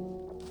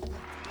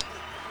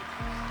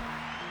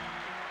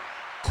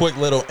 Quick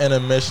little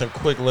intermission,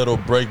 quick little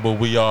break, but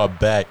we are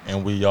back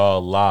and we are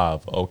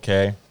live,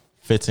 okay?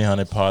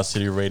 1500 Pod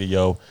City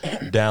Radio.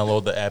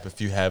 Download the app if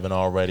you haven't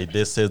already.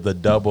 This is the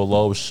Double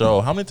O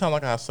Show. How many times I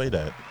gotta say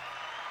that?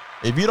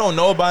 If you don't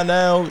know by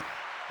now,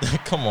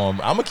 come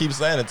on. I'm gonna keep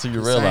saying it till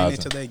you realize Saying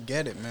it till they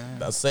get it,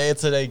 man. I say it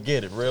till they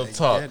get it. Real They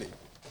talk. get it.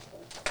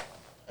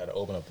 Had to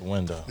open up the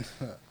window.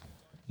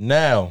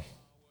 Now,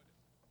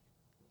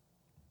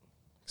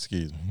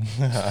 excuse me.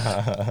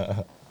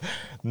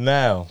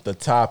 Now, the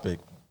topic.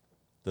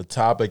 The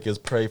topic is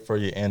pray for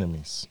your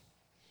enemies.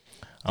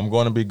 I'm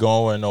going to be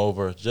going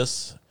over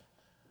just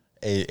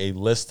a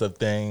list of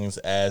things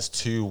as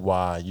to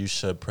why you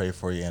should pray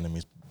for your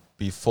enemies.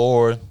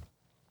 Before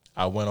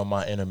I went on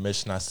my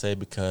intermission, I said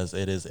because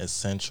it is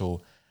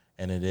essential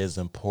and it is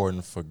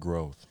important for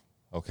growth.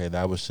 Okay,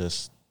 that was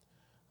just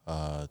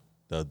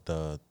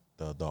the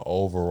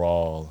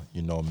overall,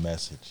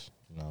 message.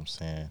 You know what I'm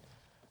saying?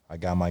 I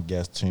got my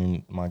guest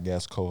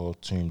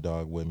co-host Team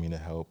Dog with me to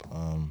help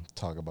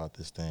talk about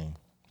this thing.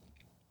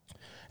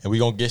 And we're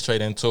going to get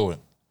straight into it.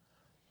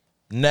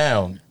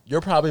 Now,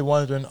 you're probably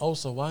wondering,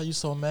 so why are you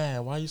so mad?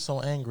 Why are you so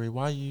angry?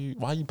 Why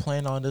you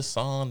playing on this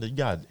song? You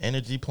got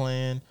Energy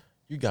playing.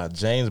 You got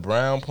James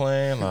Brown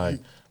playing. Like,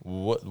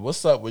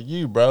 what's up with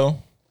you, bro?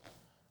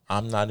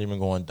 I'm not even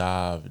going to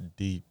dive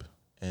deep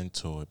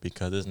into it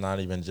because it's not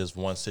even just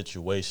one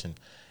situation.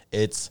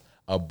 It's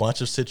a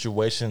bunch of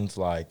situations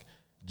like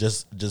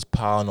just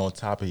piling on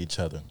top of each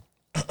other.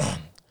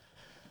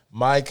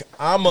 Mike,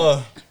 I'm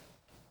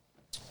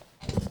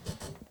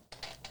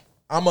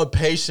a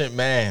patient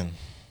man.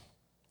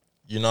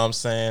 You know what I'm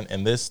saying?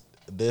 And this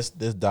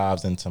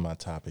dives into my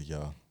topic,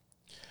 y'all.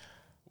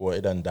 Well,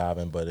 it doesn't dive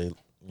in, but it,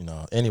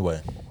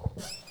 anyway.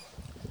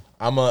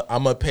 I'm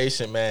a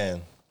patient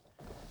man.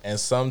 And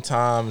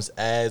sometimes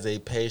as a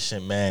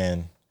patient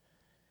man,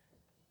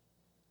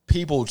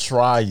 people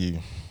try you.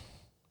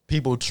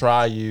 People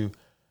try you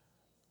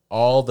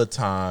all the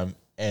time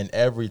and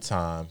every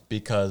time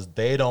because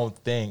they don't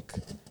think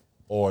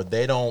or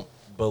they don't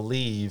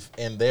believe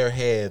in their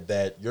head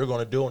that you're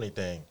going to do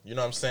anything. You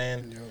know what I'm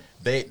saying?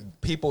 Yep.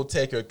 People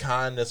take your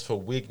kindness for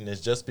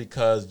weakness just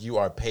because you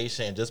are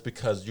patient and just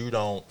because you're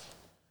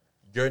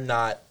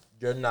not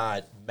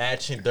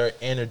matching their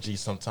energy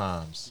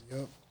sometimes.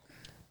 Yep.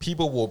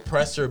 People will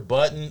press your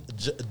button.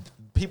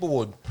 People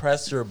will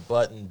press your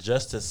button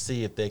just to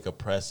see if they could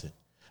press it.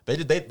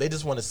 They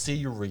just want to see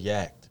you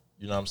react.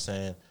 You know what I'm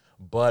saying?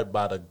 But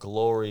by the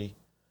glory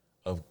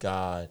of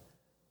God,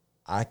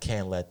 I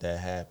can't let that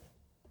happen.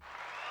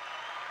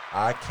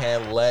 I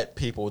can't let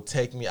people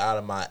take me out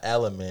of my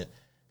element,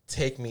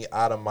 take me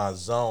out of my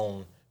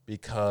zone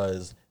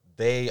because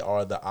they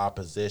are the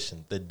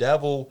opposition. The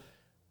devil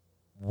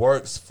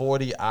works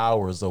 40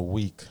 hours a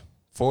week.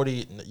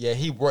 40, yeah,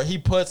 he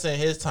puts in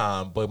his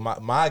time, but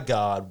my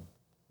God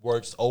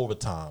works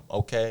overtime,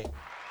 okay?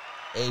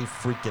 A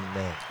freaking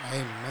man.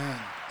 Amen.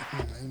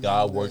 Amen.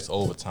 God works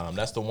overtime.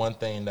 That's the one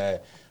thing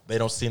that they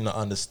don't seem to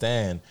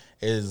understand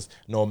is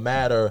no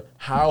matter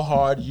how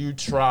hard you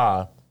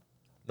try,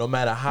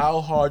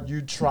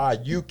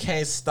 you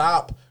can't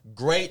stop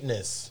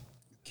greatness.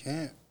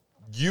 Can't.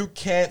 You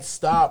can't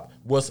stop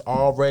what's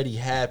already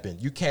happened.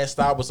 You can't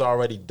stop what's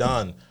already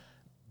done.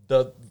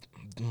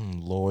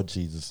 Lord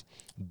Jesus,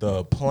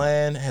 the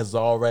plan has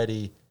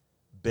already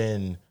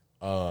been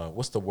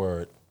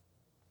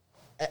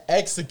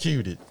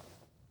executed.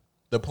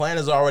 The plan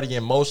is already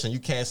in motion. You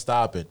can't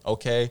stop it.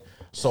 Okay.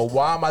 So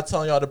why am I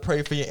telling y'all to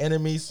pray for your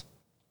enemies?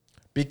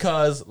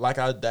 Because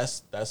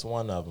that's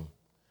one of them.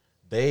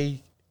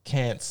 They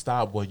can't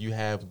stop what you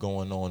have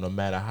going on, no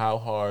matter how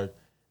hard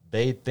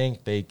they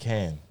think they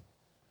can.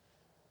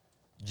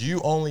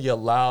 You only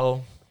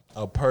allow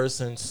a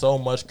person so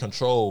much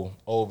control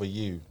over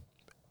you.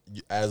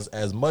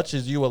 As much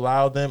as you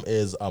allow them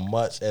is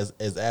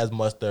as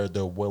much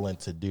they're willing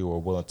to do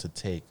or willing to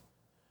take.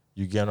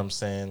 You get what I'm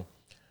saying?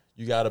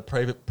 You gotta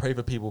pray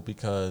for people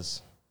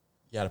because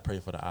you gotta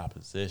pray for the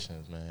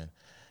oppositions, man.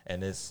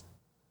 And it's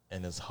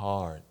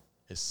hard.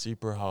 It's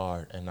super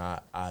hard, and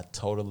I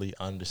totally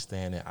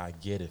understand it. I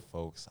get it,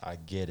 folks. I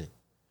get it.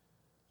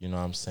 You know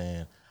what I'm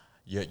saying?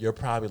 You're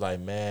probably like,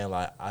 man,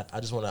 like I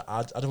just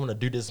wanna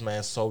do this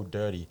man so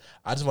dirty.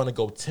 I just wanna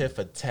go tit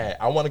for tat.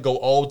 I wanna go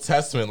Old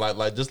Testament,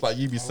 like just like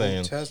you be saying.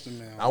 Old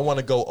Testament. I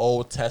wanna go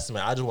Old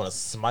Testament. I just wanna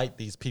smite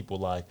these people.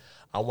 Like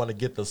I wanna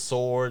get the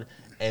sword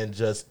and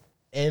just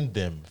end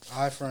them.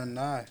 Eye for an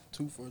eye,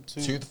 tooth for a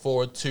tooth. Tooth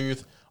for a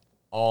tooth,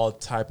 all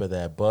type of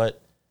that.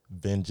 But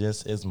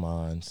vengeance is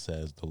mine,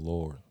 says the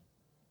Lord.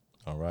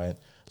 All right.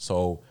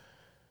 So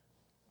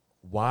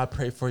why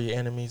pray for your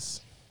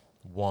enemies?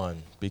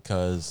 One,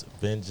 because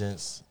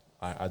vengeance,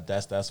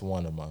 that's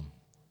one of them.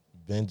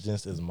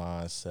 Vengeance is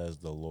mine, says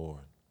the Lord.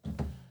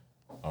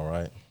 All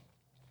right.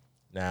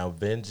 Now,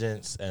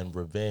 vengeance and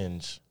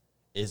revenge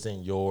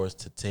isn't yours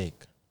to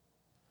take.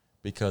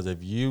 Because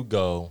if you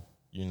go,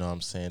 you know what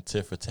I'm saying,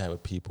 tit for tat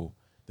with people,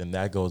 then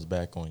that goes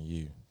back on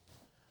you.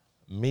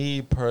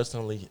 Me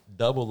personally,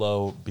 Double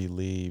O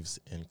believes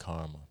in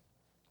karma.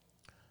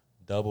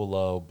 Double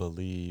O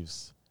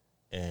believes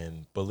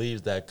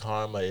that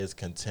karma is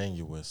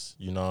continuous.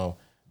 You know,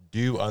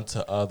 do unto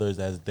others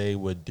as they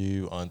would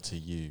do unto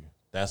you.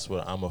 That's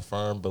what I'm a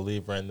firm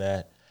believer in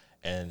that,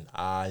 and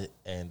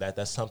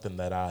that's something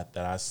that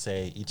I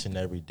say each and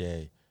every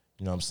day.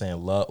 You know what I'm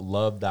saying?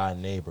 Love thy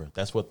neighbor.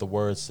 That's what the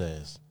word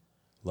says.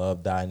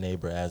 Love thy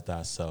neighbor as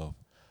thyself.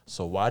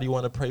 So why do you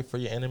want to pray for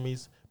your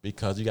enemies?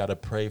 Because you got to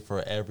pray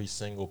for every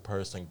single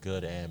person,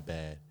 good and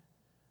bad.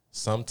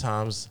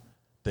 Sometimes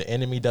the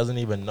enemy doesn't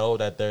even know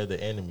that they're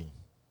the enemy.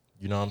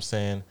 You know what I'm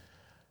saying?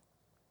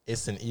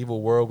 It's an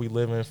evil world we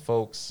live in,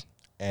 folks.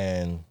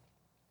 And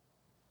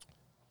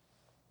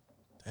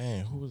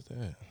dang, who was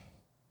that?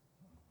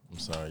 I'm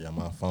sorry, y'all.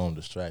 My phone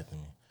distracted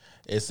me.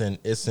 It's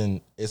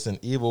an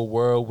evil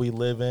world we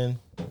live in,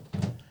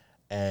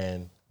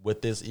 and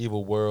with this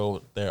evil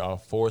world, there are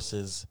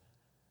forces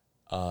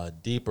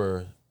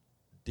deeper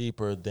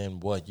than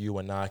what you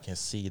and I can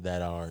see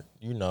that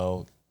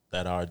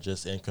are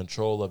just in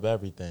control of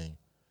everything.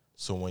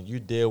 So when you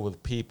deal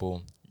with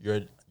people,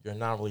 you're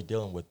not really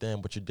dealing with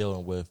them, but you're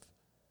dealing with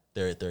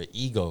their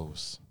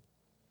egos.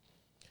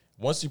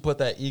 Once you put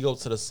that ego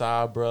to the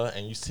side, bruh,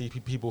 and you see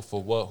people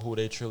for who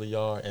they truly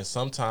are, and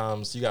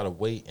sometimes you gotta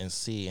wait and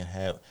see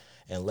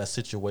and let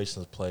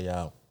situations play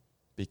out,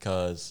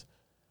 because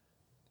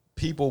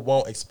people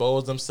won't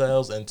expose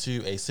themselves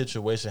until a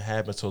situation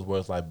happens to us where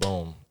it's like,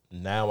 boom,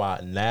 now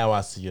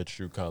I see your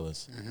true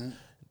colors.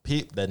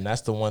 Mm-hmm.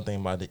 That's the one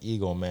thing about the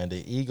ego, man.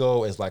 The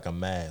ego is like a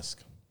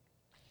mask.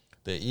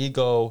 The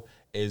ego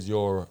is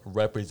your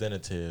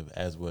representative,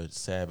 as what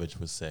Savage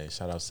would say.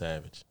 Shout out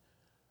Savage.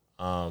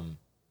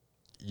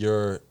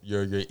 Your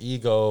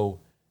ego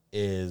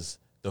is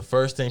the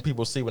first thing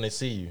people see when they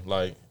see you.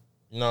 Like,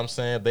 you know what I'm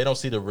saying? They don't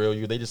see the real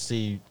you. They just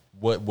see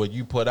what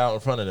you put out in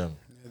front of them.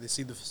 Yeah, they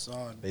see the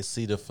facade. They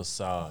see the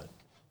facade.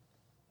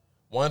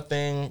 One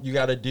thing you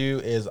got to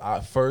do is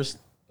I'm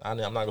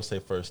not gonna say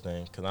first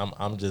thing because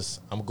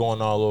I'm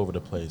going all over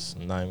the place.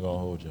 I'm not even gonna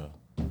hold y'all.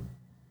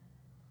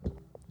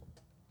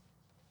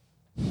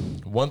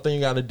 One thing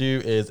you got to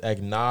do is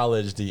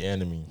acknowledge the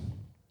enemy.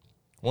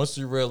 Once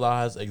you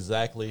realize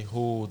exactly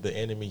who the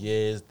enemy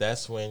is,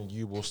 that's when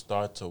you will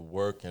start to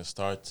work and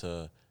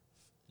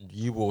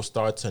you will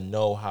start to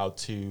know how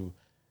to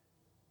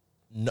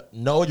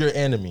know your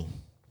enemy.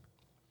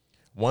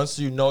 Once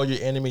you know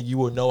your enemy, you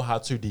will know how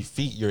to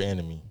defeat your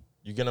enemy.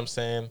 You get what I'm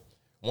saying?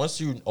 Once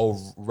you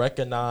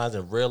recognize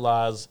and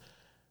realize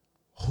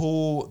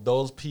who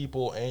those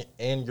people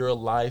in your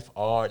life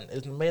are,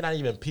 it may not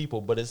even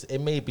people, but it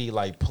may be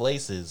like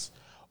places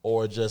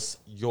or just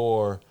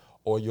your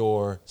or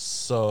your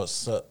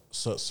surroundings.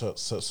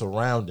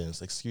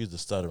 Excuse the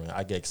stuttering.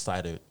 I get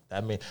excited.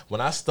 That means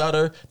when I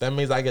stutter, that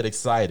means I get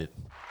excited.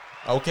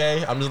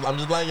 Okay, I'm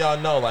just letting y'all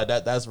know, like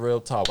that's real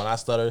talk. When I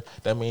stutter,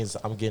 that means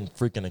I'm getting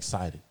freaking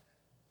excited.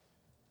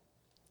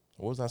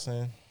 What was I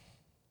saying?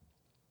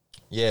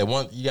 Yeah,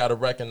 you got to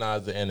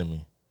recognize the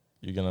enemy.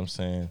 You get what I'm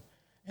saying?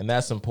 And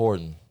that's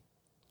important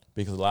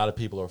because a lot of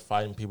people are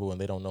fighting people and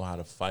they don't know how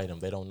to fight them.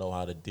 They don't know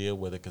how to deal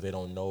with it because they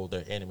don't know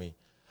their enemy.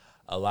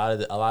 A lot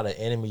of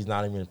enemies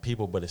not even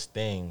people, but it's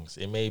things.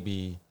 It may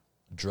be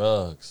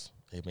drugs.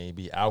 It may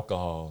be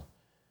alcohol.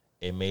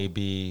 It may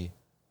be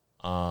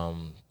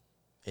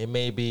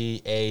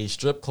a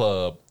strip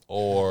club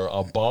or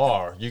a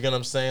bar. You get what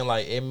I'm saying?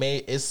 Like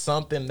it's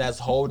something that's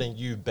holding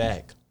you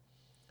back.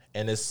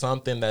 And it's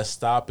something that's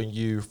stopping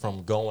you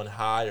from going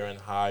higher and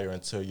higher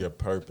until your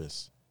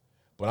purpose.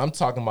 But I'm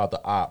talking about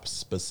the ops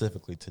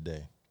specifically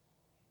today.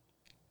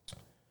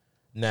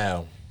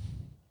 Now,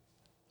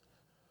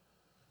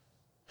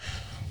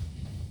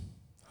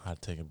 I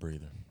take a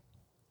breather.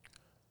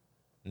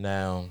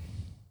 Now,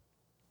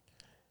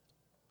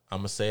 I'm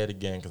going to say it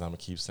again because I'm going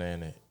to keep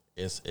saying it.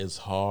 It's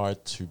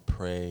hard to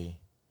pray,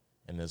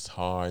 and it's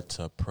hard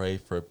to pray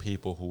for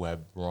people who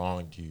have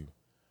wronged you,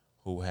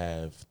 who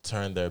have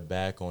turned their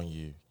back on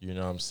you. You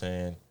know what I'm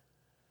saying?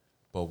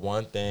 But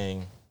one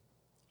thing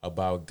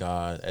about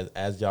God,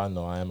 as y'all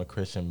know, I am a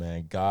Christian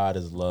man. God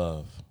is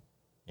love.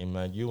 And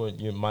man,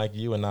 Mike,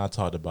 you and I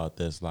talked about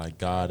this. Like,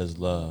 God is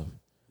love.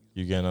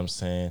 You get what I'm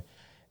saying?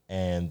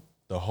 And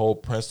the whole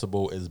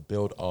principle is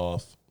built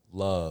off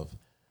love.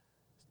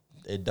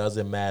 It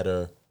doesn't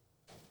matter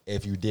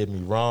if you did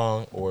me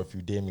wrong or if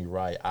you did me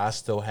right. I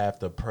still have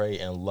to pray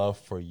and love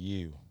for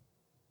you.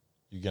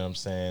 You get what I'm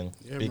saying?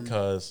 Yeah,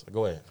 because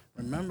go ahead.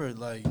 Remember,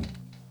 like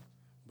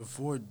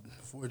before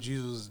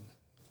Jesus,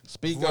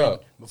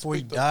 before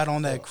he died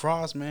on that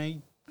cross,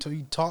 man.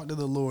 He talked to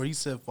the Lord. He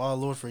said, "Father,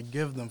 Lord,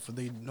 forgive them, for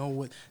they don't know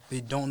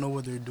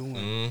what they're doing.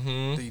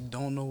 Mm-hmm. They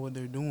don't know what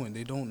they're doing.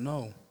 They don't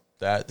know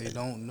that they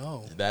don't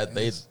know that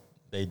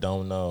they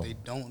don't know. They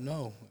don't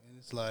know. And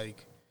it's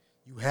like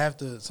you have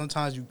to.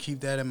 Sometimes you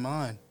keep that in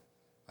mind.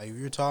 Like if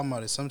you're talking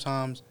about it,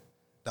 sometimes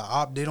the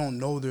op they don't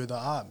know they're the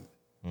op.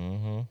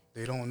 Mm-hmm.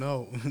 They don't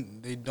know.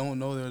 They don't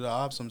know they're the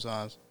op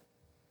sometimes.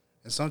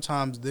 And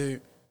sometimes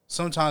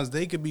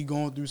they could be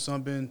going through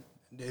something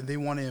and they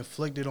want to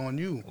inflict it on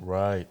you.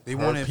 Right. They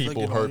want to inflict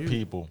it on you. Hurt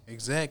people.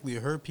 Exactly.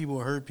 Hurt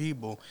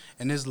people.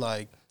 And it's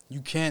like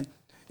you can't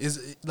it's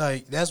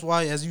like that's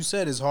why, as you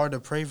said, it's hard to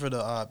pray for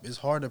the op. It's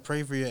hard to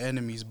pray for your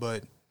enemies,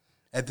 but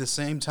at the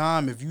same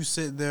time, if you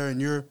sit there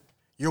and you're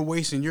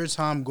wasting your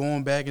time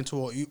going back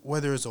into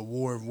whether it's a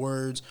war of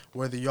words,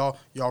 whether y'all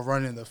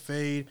running the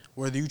fade,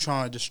 whether you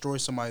trying to destroy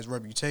somebody's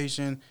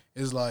reputation,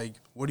 is like,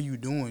 what are you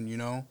doing? You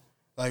know,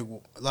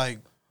 like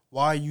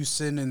why are you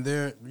sitting in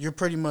there? You're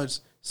pretty much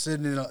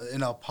sitting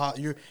in a pile.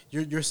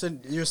 You're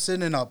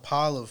sitting in a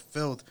pile of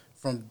filth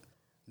from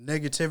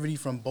negativity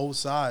from both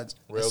sides.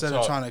 Real instead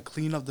talk. of trying to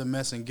clean up the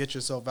mess and get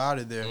yourself out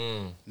of there.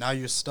 Now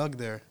you're stuck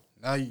there.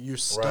 Now you're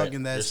stuck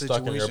in that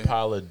situation. You're stuck in your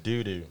pile of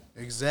doo-doo.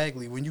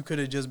 Exactly. When you could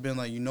have just been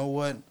like, you know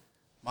what?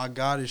 My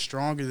God is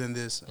stronger than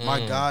this.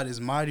 My God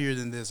is mightier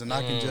than this. And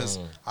I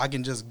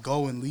can just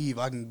go and leave.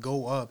 I can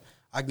go up.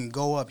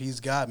 He's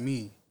got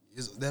me.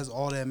 That's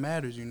all that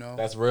matters, you know?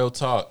 That's real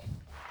talk.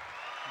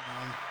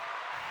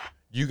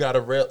 You got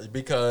to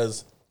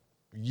because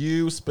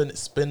you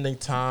spending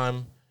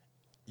time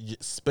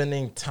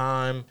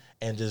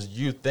and just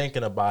you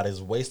thinking about it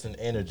is wasting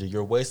energy.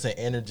 You're wasting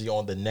energy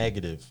on the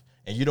negative.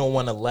 And you don't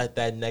want to let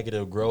that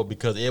negative grow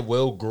because it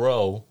will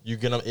grow.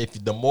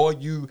 If the more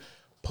you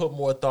put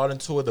more thought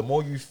into it, the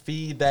more you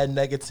feed that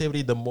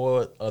negativity, the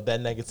more of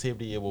that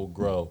negativity it will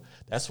grow.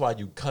 That's why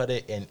you cut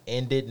it and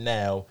end it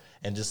now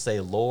and just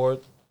say, Lord,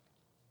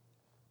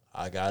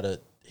 I gotta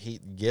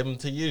give them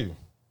to you.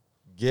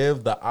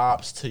 Give the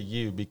ops to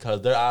you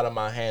because they're out of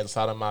my hands, it's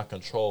out of my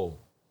control.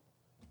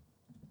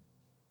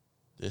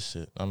 This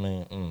shit, I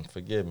mean,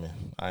 forgive me.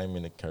 I ain't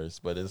mean to curse,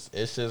 but it's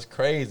just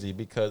crazy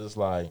because it's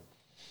like,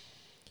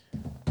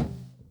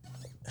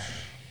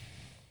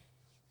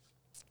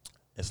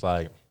 it's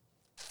like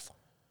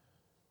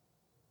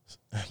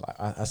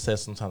I said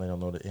sometimes they don't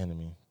know the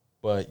enemy,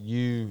 but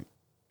you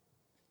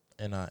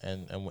and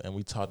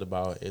we talked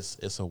about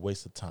it's a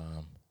waste of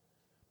time.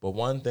 But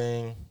one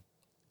thing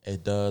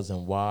it does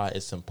and why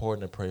it's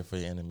important to pray for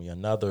your enemy.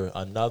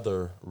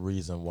 Another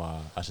reason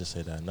why I should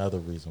say that. Another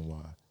reason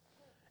why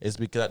is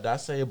because did I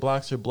say it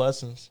blocks your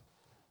blessings?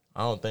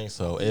 I don't think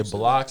so. It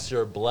blocks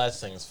your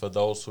blessings for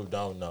those who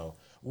don't know.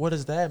 What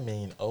does that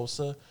mean,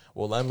 Osa?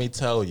 Well, let me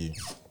tell you.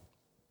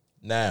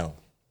 Now,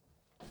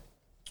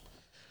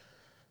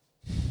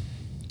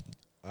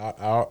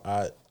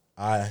 I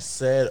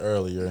said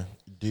earlier,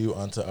 do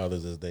unto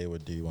others as they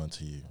would do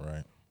unto you,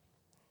 right?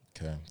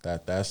 Okay,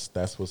 that's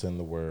what's in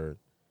the word,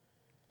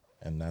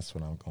 and that's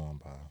what I'm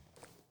going by.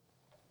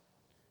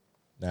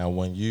 Now,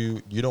 when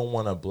you don't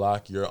want to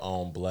block your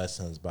own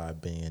blessings by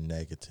being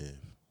negative,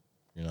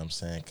 you know what I'm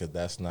saying? Because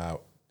that's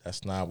not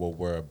what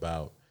we're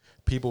about.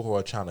 People who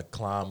are trying to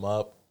climb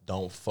up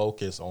don't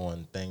focus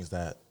on things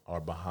that are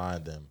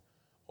behind them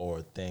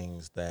or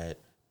things that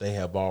they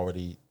have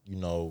already,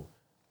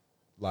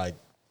 like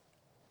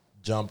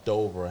jumped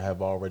over,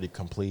 have already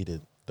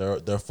completed.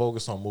 They're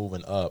focused on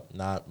moving up,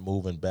 not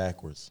moving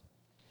backwards.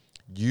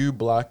 You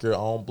block your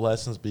own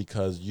blessings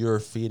because you're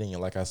feeding,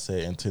 like I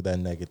said, into that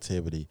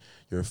negativity.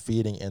 You're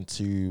feeding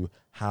into,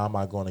 how am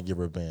I going to get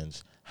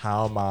revenge?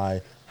 How am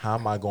I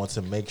going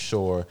to make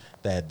sure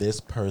that this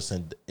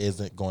person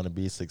isn't going to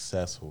be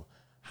successful?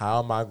 How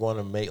am I going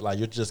to make, like,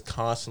 you're just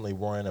constantly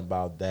worrying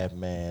about that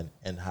man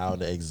and how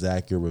to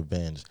exact your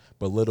revenge.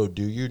 But little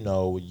do you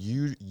know,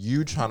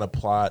 you trying to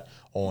plot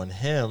on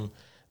him,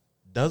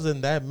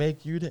 doesn't that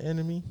make you the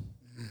enemy?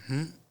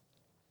 Mm-hmm.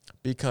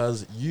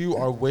 Because you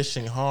are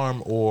wishing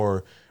harm,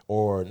 or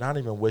not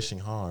even wishing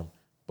harm,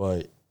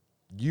 but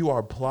you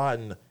are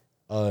plotting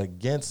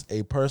against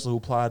a person who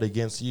plotted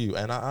against you.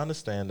 And I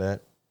understand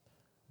that,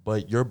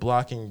 but you're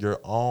blocking your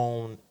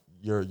own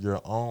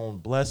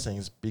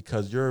blessings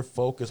because you're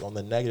focused on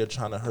the negative,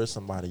 trying to hurt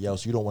somebody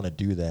else. You don't want to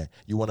do that.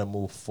 You want to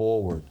move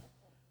forward.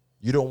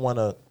 You don't want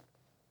to.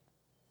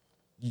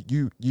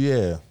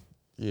 Yeah.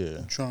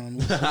 I'm trying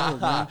to move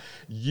forward, man.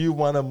 You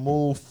want to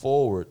move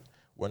forward.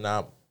 We're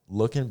not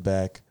looking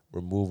back.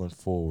 We're moving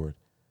forward.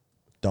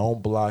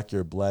 Don't block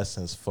your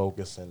blessings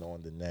focusing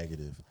on the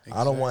negative. Exactly.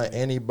 I don't want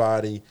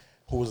anybody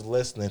who's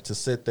listening to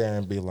sit there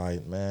and be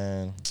like,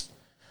 man,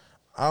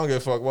 I don't give a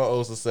fuck what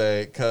Osa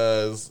say,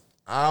 because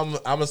I'm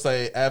gonna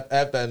say F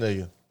that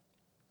nigga.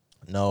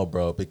 No,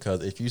 bro,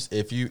 because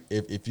if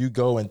you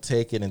go and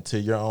take it into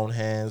your own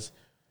hands,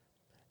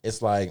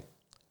 it's like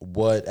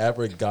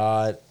whatever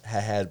God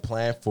had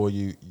planned for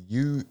you,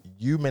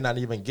 you may not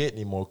even get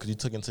anymore because you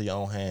took it into your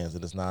own hands,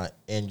 and it's not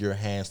in your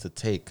hands to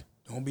take.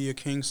 Don't be a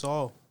King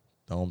Saul.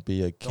 Don't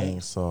be a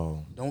King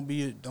Saul. Don't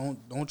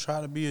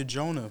try to be a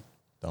Jonah.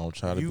 Don't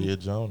try to be a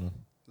Jonah.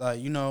 Like,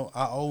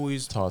 I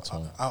always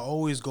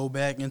go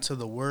back into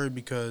the word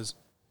because,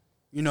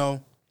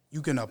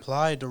 you can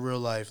apply it to real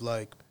life.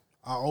 Like,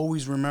 I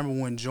always remember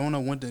when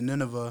Jonah went to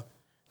Nineveh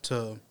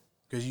because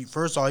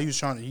first of all,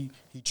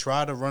 he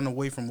tried to run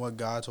away from what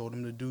God told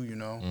him to do,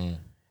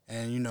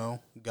 And,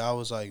 God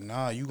was like,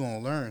 nah, you gonna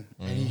learn.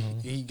 Mm-hmm.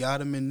 And he got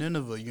him in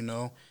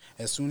Nineveh,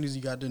 As soon as he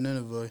got to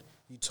Nineveh,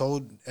 he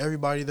told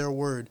everybody their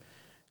word.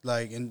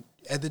 Like, and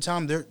at the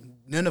time,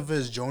 Nineveh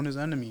is Jonah's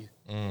enemy.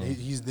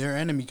 He's their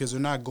enemy because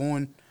they're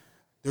going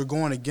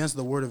against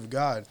the word of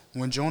God.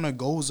 When Jonah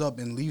goes up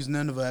and leaves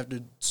Nineveh after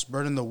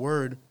spreading the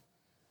word,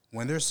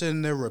 when they're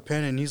sitting there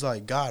repenting, he's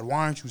like, God,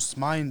 why aren't you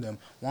smiting them?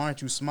 Why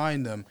aren't you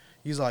smiting them?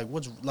 He's like,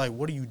 what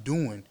are you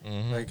doing?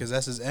 Mm-hmm. Right? Because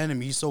that's his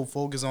enemy. He's so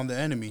focused on the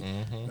enemy.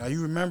 Mm-hmm. Now,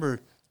 you remember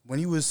when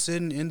he was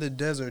sitting in the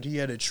desert, he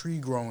had a tree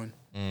growing.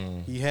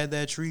 Mm. He had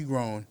that tree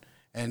growing,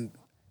 and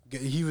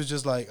he was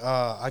just like,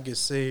 I could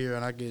sit here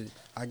and I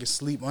could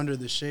sleep under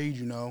the shade,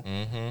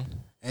 Mm-hmm.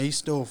 And he's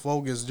still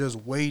focused, just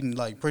waiting,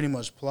 like pretty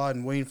much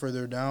plotting, waiting for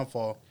their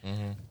downfall.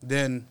 Mm-hmm.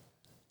 Then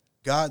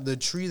the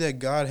tree that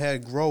God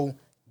had grow,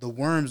 the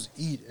worms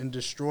eat and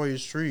destroy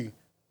his tree,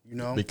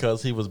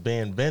 Because he was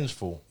being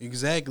vengeful.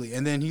 Exactly.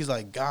 And then he's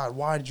like, God,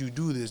 why did you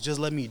do this? Just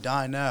let me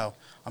die now.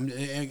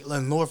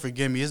 And Lord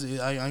forgive me.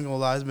 I ain't gonna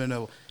lie, it's been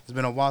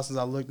a while since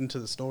I looked into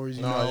the stories,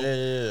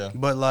 Yeah.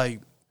 But like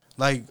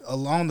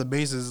along the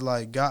basis,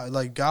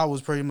 God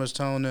was pretty much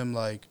telling them,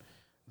 like,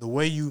 the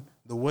way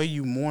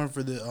you mourn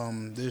for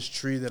this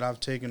tree that I've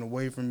taken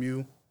away from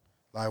you,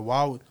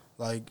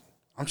 like,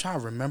 I'm trying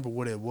to remember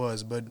what it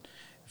was, but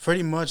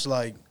pretty much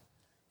like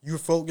you're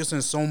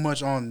focusing so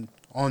much on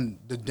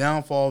the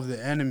downfall of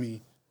the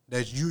enemy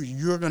that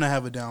you're gonna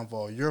have a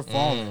downfall. You're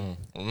falling.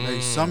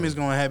 Like, something's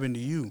gonna happen to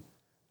you.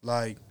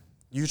 Like,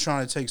 you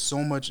trying to take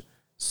so much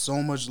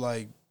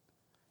like.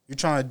 You're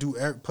trying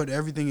to put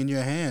everything in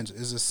your hands.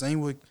 It's the same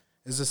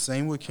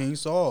with King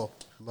Saul.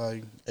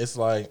 Like, it's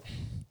like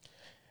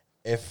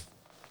if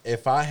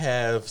I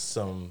have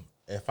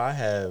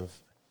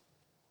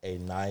a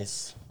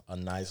nice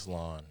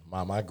lawn,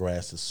 my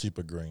grass is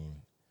super green,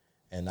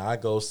 and I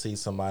go see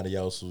somebody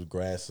else whose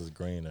grass is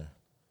greener,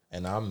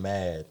 and I'm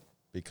mad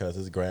because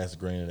his grass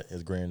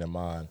is greener than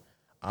mine.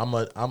 I'm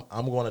going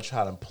to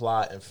try to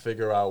plot and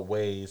figure out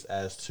ways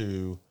as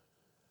to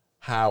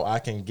how I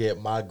can get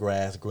my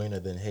grass greener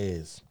than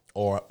his,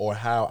 or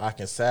how I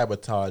can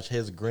sabotage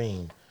his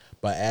green.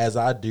 But as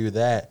I do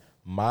that,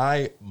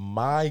 my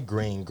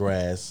green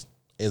grass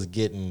is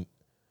getting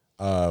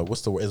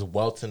is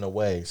welting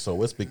away.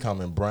 So it's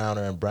becoming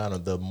browner and browner.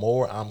 The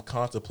more I'm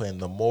contemplating,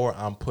 the more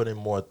I'm putting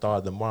more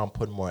thought, the more I'm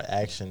putting more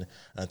action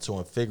into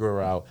and figure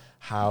out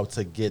how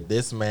to get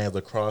this man's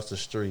across the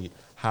street,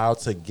 how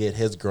to get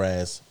his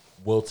grass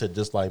wilted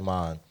just like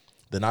mine.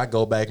 Then I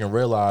go back and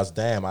realize,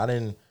 damn,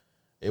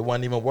 it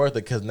wasn't even worth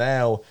it because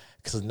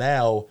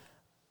now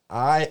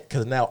I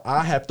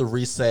have to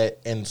reset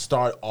and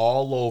start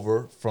all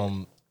over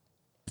from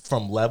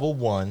level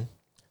 1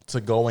 to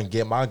go and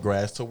get my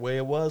grass to where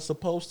it was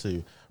supposed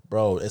to.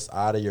 Bro, it's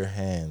out of your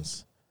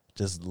hands.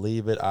 Just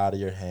leave it out of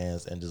your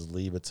hands and just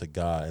leave it to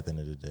God at the end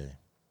of the day.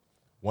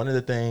 One of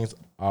the things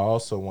I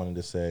also wanted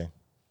to say,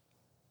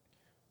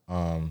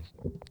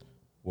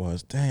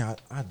 was, dang,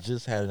 I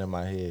just had it in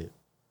my head.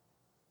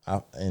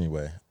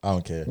 Anyway, I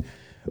don't care.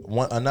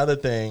 Another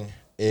thing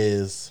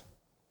is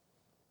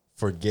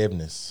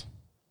forgiveness.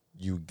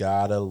 You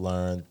gotta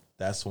learn.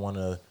 That's one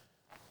of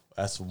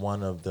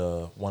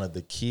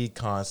the key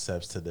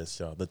concepts to this,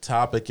 y'all. The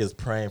topic is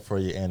praying for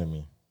your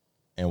enemy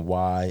and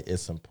why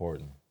it's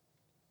important.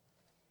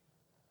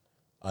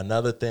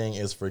 Another thing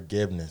is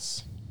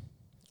forgiveness.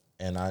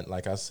 And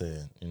like I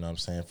said, you know what I'm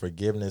saying?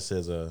 Forgiveness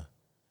is a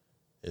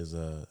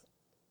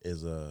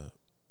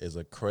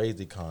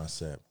crazy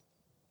concept,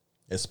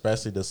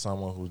 especially to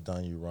someone who's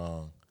done you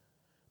wrong.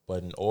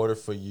 But in order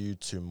for you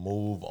to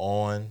move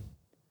on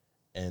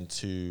in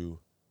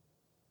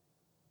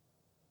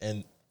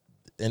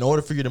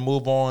order for you to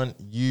move on,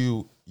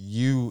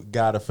 you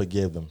gotta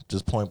forgive them.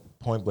 Just point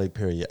blank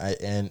period.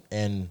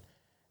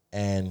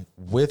 And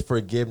with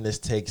forgiveness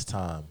takes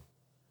time.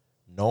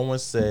 No one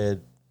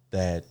said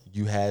that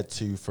you had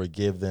to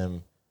forgive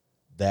them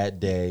that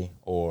day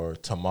or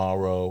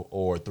tomorrow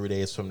or 3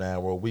 days from now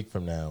or a week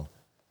from now.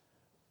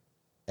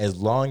 As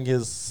long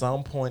as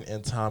some point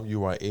in time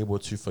you are able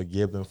to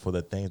forgive them for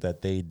the things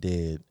that they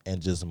did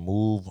and just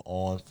move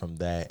on from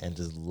that and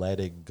just let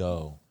it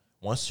go.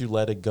 Once you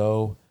let it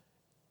go,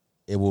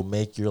 it will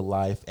make your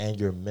life and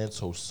your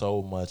mental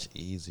so much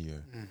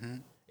easier. Mm-hmm.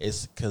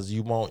 It's because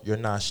you're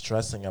not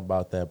stressing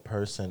about that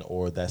person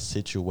or that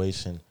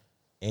situation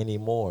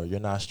anymore. You're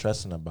not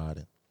stressing about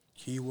it.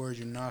 Keywords,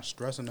 you're not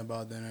stressing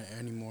about that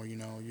anymore. You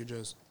know, you're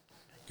just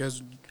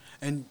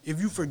and if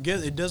you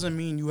forget, it doesn't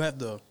mean you have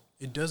to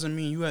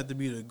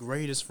be the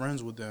greatest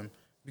friends with them,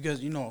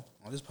 because, you know,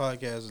 on this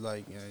podcast,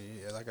 like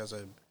I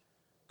said,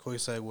 quick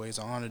segue, it's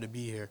an honor to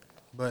be here.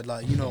 But,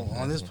 like, you know,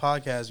 on this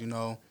podcast, you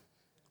know,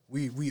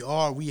 we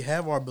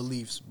have our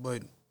beliefs,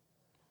 but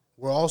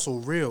we're also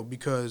real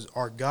because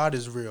our God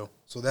is real.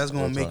 So that's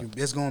gonna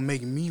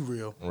make me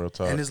real. Real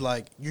talk. And it's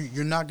like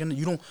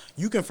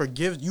you can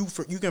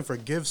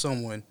forgive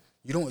someone.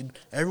 You don't.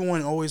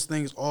 Everyone always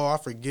thinks, oh, I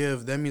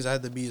forgive, that means I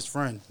have to be his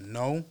friend.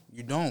 No,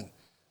 you don't.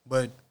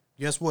 But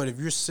guess what? If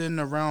you're sitting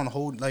around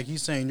like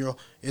he's saying,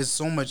 it's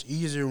so much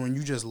easier when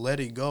you just let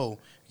it go,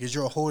 because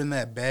you're holding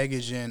that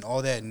baggage and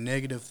all that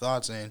negative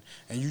thoughts in,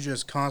 and you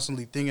just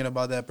constantly thinking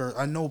about that person.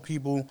 I know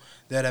people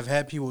that have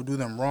had people do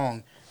them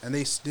wrong, and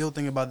they still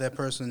think about that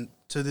person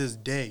to this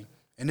day,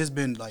 and it's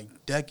been like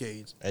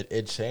decades.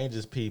 It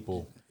changes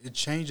people. It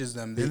changes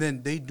them, and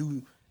then they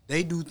do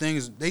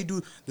things. They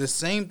do the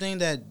same thing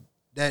that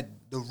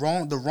the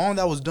wrong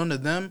that was done to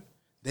them.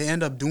 They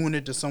end up doing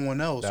it to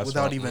someone else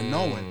without even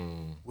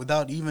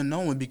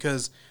knowing,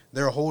 because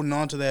they're holding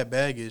on to that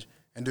baggage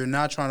and they're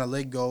not trying to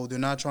let go. They're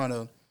not trying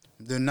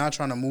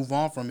to move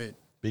on from it.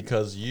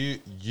 Because I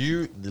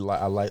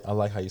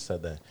like how you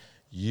said that.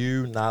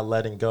 You not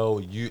letting go.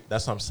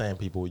 That's what I'm saying,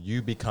 people.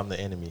 You become the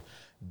enemy.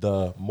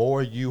 The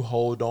more you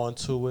hold on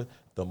to it,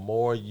 the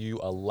more you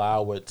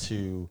allow it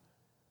to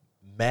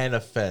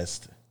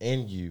manifest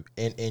in you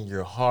and in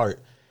your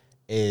heart,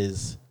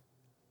 is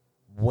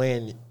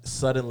when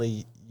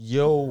suddenly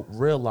you'll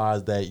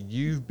realize that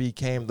you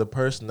became the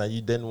person that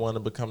you didn't want to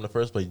become in the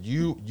first place.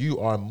 You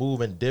are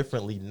moving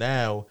differently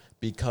now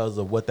because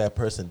of what that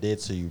person did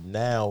to you.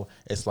 Now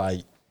it's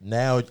like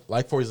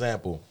for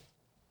example,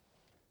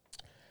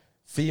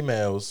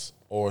 females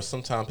or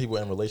sometimes people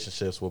in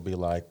relationships will be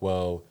like,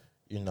 well,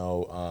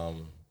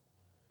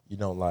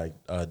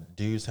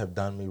 dudes have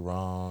done me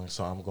wrong,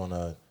 so I'm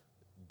gonna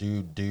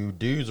do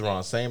dudes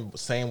wrong,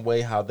 same way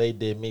how they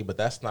did me. But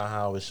that's not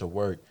how it should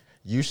work.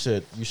 You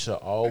should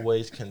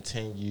always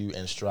continue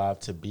and strive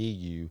to be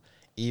you,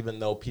 even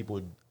though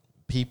people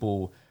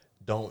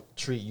don't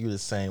treat you the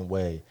same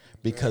way,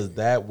 because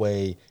that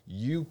way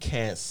you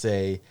can't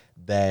say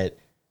that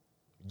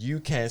you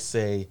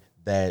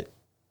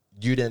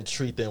didn't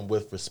treat them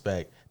with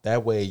respect.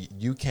 That way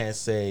you can't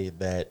say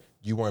that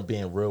you weren't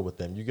being real with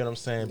them. You get what I'm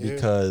saying? Yeah.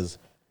 Because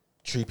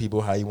treat people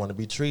how you want to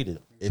be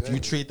treated. Exactly. If you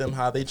treat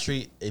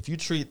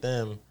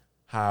them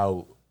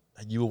how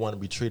you would want to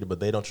be treated, but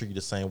they don't treat you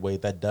the same way,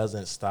 that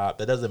doesn't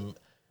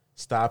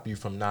stop you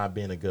from not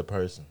being a good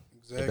person.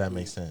 Exactly. If that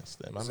makes sense.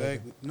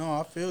 Exactly. No,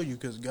 I feel you,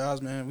 because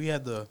guys, man, we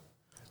have to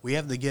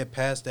get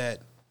past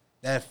that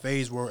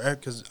phase where,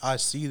 because I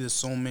see this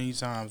so many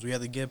times, we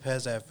have to get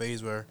past that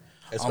phase where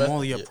I'm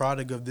only a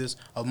product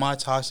of my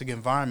toxic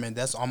environment.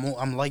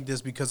 I'm like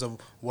this because of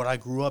what I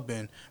grew up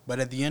in. But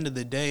at the end of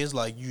the day, it's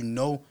like,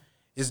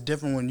 it's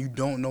different when you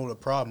don't know the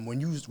problem.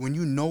 When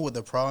you know what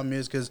the problem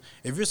is, because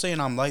if you're saying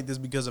I'm like this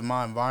because of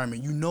my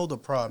environment, you know the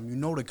problem, you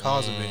know the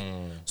cause of it.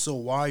 So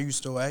why are you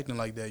still acting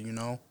like that? You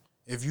know,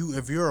 if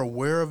you're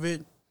aware of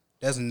it,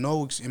 that's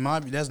no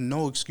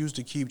excuse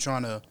to keep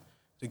trying to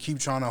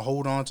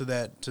hold on to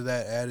that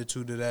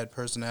attitude, to that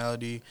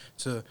personality,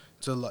 to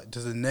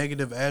the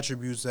negative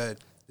attributes that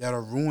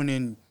are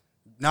ruining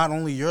not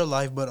only your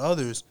life but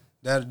others,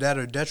 that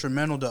are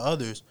detrimental to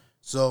others.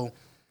 So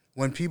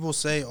when people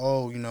say,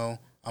 "Oh,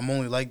 I'm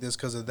only like this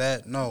because of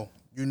that," no,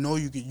 you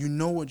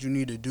know what you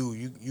need to do.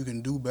 You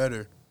can do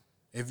better.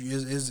 If you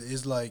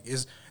is like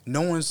is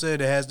no one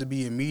said it has to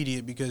be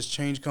immediate because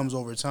change comes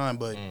over time,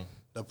 but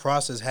the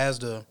process has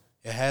to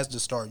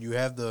start.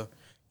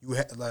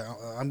 Like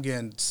I'm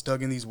getting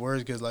stuck in these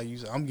words because like you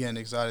said, I'm getting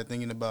excited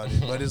thinking about it.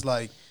 But it's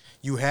like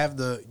you have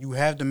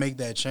to make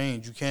that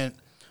change. You can't.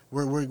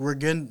 We're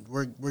getting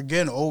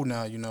old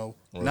now. You know,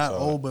 not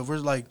old, but we're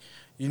like,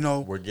 you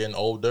know, we're getting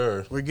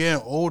older. We're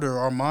getting older.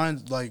 Our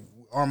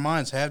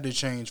minds have to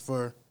change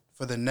for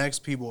the next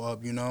people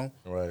up. You know,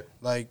 right?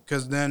 Like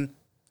because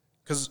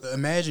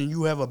imagine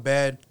you had a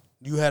bad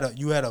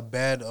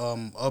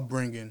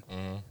upbringing.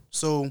 Mm-hmm.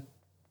 So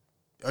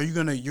you're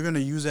gonna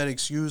use that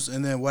excuse,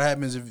 and then what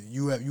happens if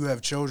you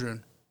have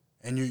children,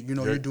 and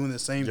you're doing the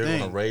same thing? You're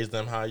gonna raise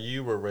them how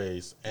you were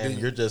raised, and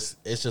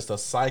it's just a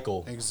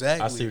cycle.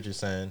 Exactly. I see what you're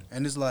saying,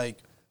 and it's like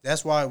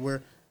that's why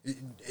when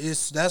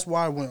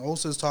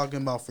Osa's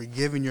talking about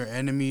forgiving your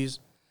enemies,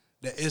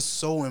 that is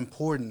so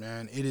important,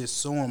 man. It is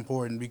so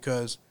important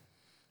because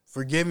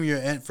forgiving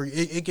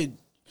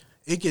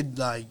it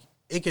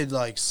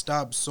could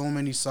stop so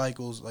many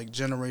cycles, like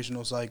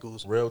generational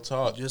cycles. Real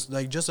talk.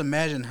 Just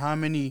imagine how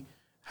many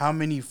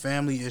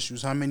family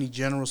issues, how many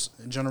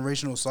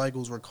generational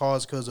cycles were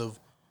caused because of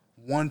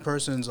one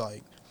person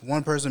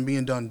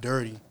being done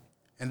dirty,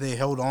 and they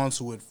held on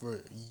to it for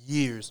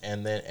years.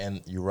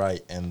 And you're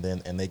right, and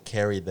they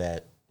carried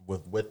that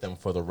with them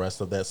for the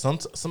rest of that.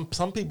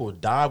 Some people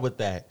die with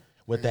that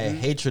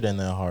hatred in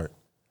their heart.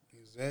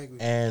 Exactly.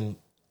 And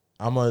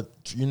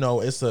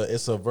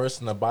it's a verse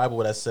in the Bible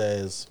that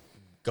says,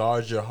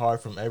 guard your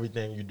heart from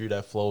everything you do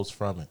that flows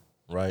from it,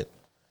 right?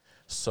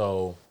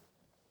 So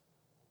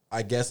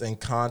I guess in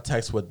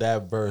context with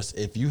that verse,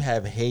 if you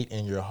have hate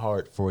in your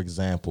heart, for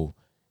example,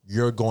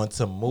 you're going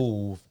to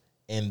move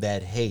in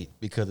that hate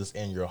because it's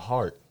in your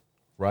heart,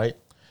 right?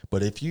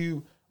 But if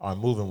you are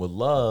moving with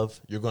love,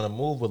 you're going to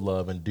move with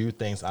love and do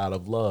things out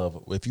of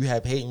love. If you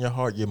have hate in your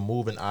heart, you're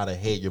moving out of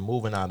hate. You're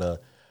moving out of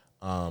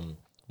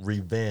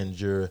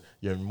revenge. You're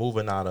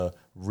moving out of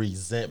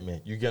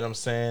resentment. You get what I'm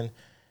saying?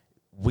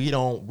 We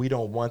don't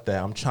want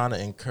that. I'm trying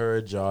to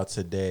encourage y'all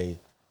today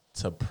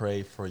to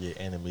pray for your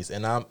enemies.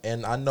 And I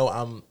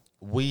know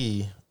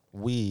we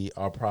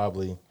are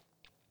probably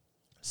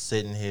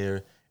sitting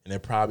here and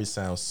it probably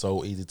sounds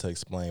so easy to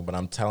explain, but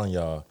I'm telling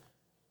y'all,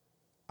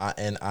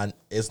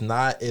 it's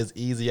not as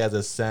easy as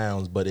it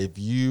sounds, but if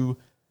you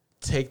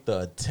take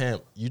the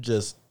attempt,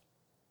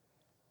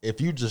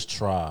 if you just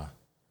try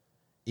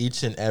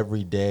each and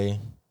every day,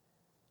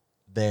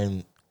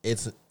 then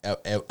it's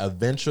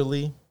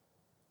eventually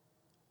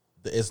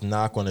it's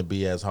not going to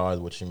be as hard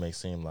as what you may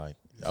seem like.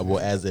 Well,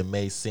 as it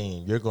may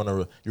seem, you're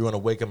gonna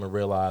wake up and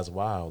realize,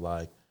 wow,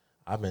 like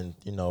I've been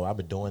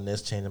doing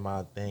this, changing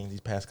my thing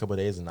these past couple of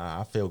days, and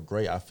I feel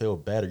great. I feel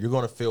better. You're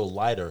gonna feel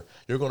lighter.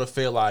 You're gonna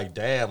feel like,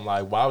 damn,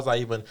 like why was I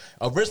even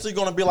originally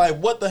gonna be like,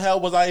 what the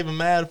hell was I even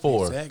mad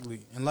for?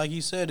 Exactly. And like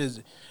he said, it's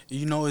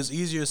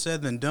easier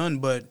said than done,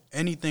 but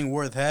anything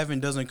worth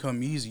having doesn't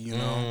come easy, you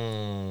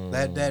know.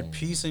 That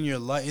peace in your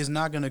life is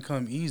not gonna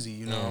come easy,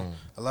 you know.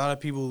 A lot of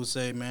people will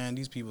say, man,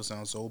 these people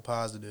sound so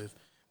positive.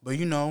 But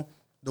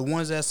the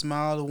ones that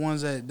smile, the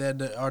ones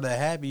that are the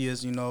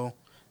happiest,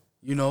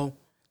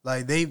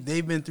 like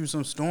they've been through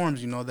some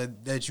storms, that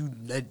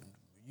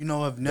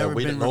have never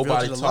been revealed to the light.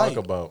 Nobody talk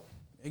about.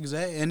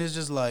 Exactly, and it's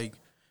just like,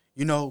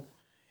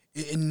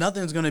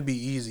 nothing's gonna be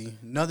easy.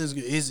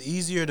 It's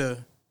easier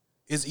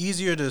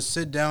to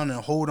sit down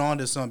and hold on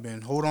to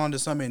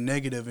something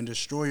negative and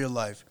destroy your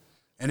life,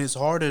 and it's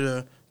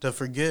harder to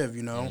forgive,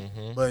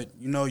 Mm-hmm. But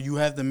you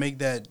have to make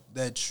that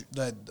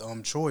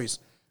choice,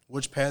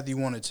 which path you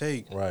want to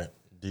take. Right.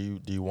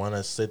 Do you want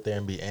to sit there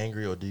and be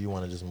angry, or do you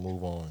want to just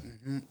move on?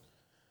 Mm-hmm.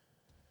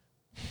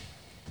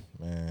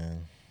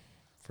 Man,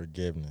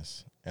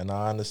 forgiveness. And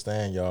I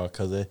understand, y'all,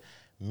 because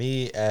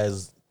me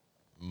as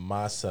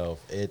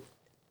myself,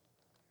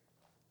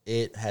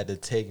 it had to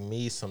take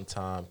me some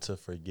time to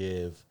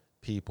forgive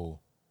people.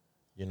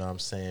 You know what I'm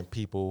saying?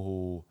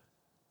 People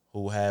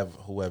who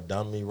have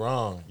done me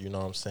wrong, you know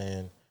what I'm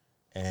saying?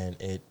 And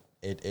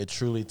it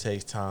truly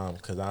takes time,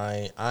 because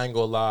I ain't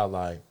gonna lie,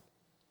 like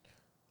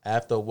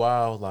after a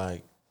while,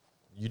 like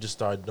you just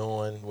start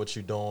doing what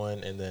you're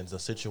doing, and then the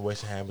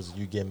situation happens,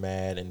 you get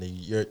mad, and then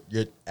you're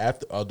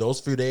after those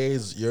few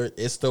days,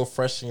 it's still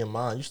fresh in your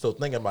mind. You're still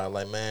thinking about it,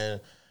 like,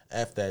 man,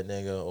 F that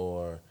nigga,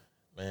 or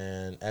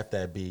man, F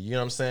that B. You know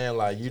what I'm saying?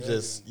 Like you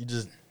just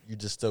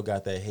still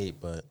got that hate,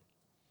 but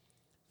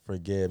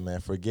forgive, man.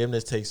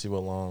 Forgiveness takes you a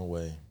long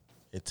way.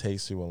 It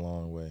takes you a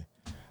long way.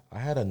 I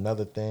had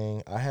another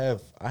thing. I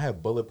have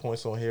bullet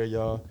points on here,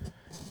 y'all,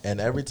 and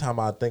every time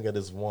I think of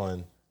this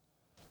one,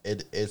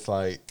 it's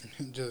like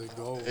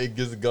it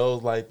just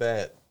goes like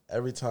that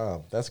every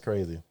time. That's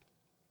crazy.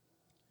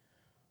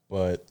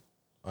 But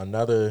I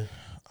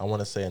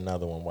want to say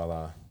another one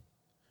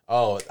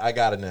I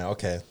got it now.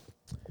 Okay.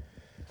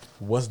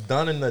 What's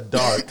done in the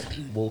dark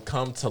will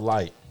come to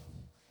light.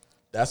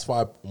 That's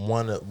why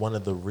one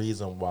of the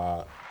reason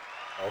why.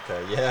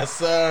 Okay, yes,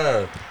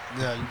 sir.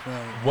 Yeah, you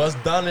can. What's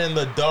done in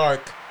the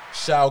dark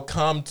shall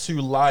come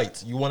to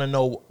light. You want to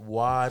know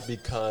why?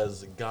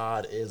 Because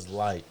God is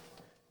light.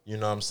 You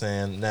know what I'm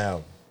saying?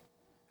 Now,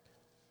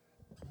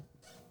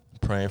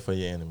 praying for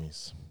your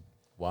enemies.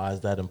 Why is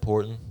that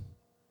important?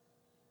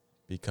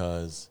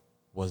 Because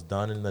what's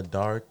done in the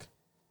dark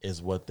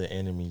is what the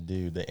enemy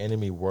do. The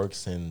enemy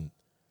works in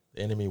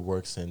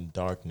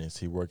darkness.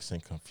 He works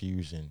in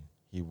confusion.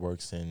 He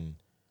works in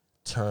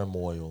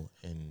turmoil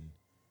and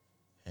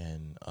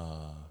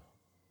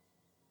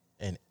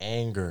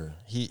anger.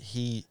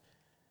 He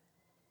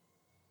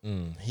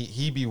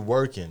be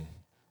working.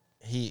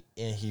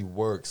 He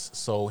works.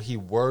 So he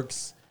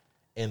works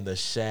in the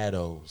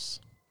shadows.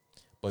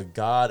 But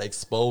God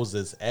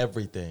exposes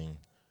everything.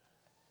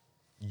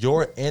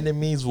 Your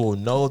enemies will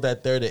know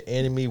that they're the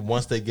enemy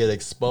once they get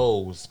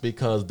exposed,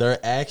 because their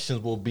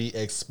actions will be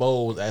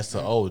exposed as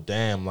to, oh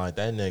damn, like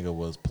that nigga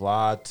was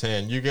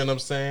plotting. You get what I'm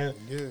saying?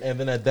 Yeah. And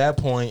then at that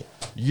point,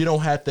 you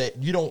don't have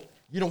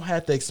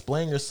to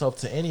explain yourself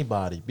to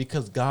anybody,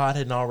 because God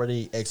had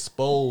already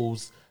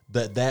exposed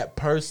that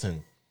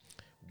person.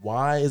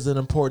 Why is it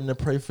important to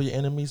pray for your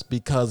enemies?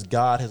 Because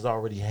God has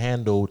already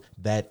handled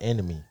that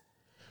enemy.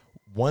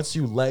 Once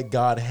you let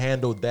God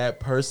handle that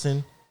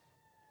person,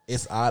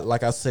 it's out.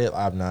 Like I said,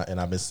 I've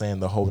been saying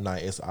the whole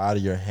night, it's out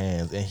of your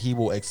hands, and He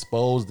will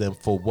expose them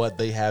for what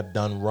they have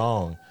done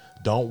wrong.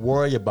 Don't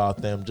worry about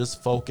them.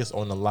 Just focus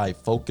on the light.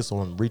 Focus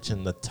on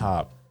reaching the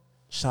top.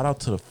 Shout out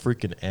to the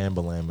freaking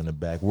Amberlam in the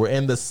back. We're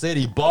in the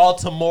city,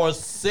 Baltimore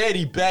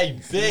City,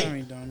 baby.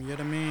 You know what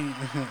I mean?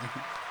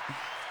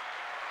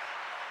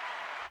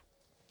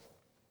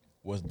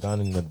 What's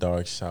done in the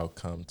dark shall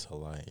come to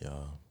light,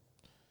 y'all.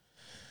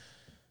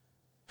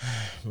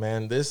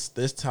 Man, this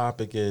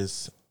topic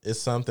is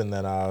something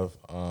that I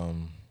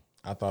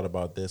thought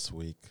about this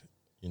week,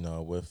 you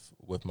know,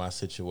 with my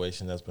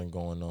situation that's been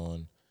going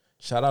on.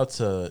 Shout out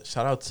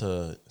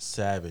to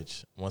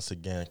Savage once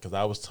again, because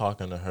I was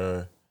talking to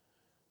her.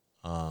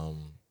 I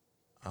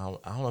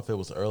don't know if it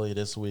was earlier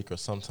this week or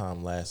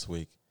sometime last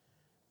week,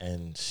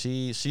 and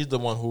she's the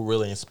one who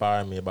really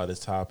inspired me about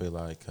this topic,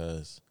 like,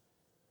 because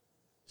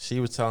she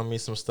was telling me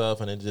some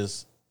stuff, and it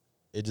just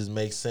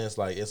makes sense.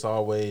 Like, it's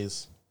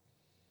always.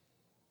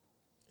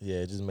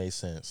 Yeah, it just made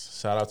sense.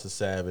 Shout out to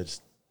Savage.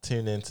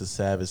 Tune in to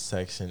Savage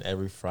Section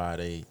every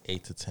Friday,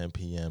 8 to 10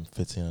 p.m.,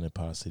 1500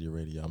 Pod City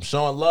Radio. I'm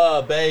showing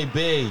love,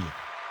 baby.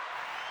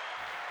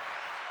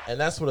 And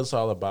that's what it's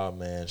all about,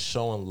 man.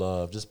 Showing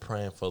love. Just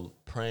praying for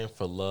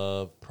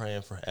love,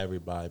 praying for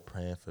everybody,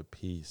 praying for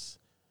peace.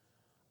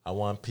 I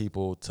want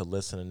people to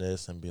listen to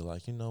this and be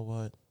like, you know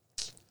what?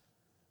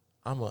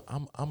 I'm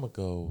gonna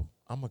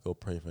go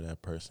pray for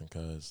that person,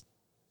 because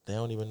they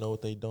don't even know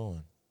what they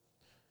doing.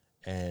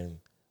 And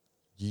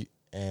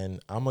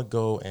I'm gonna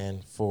go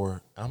and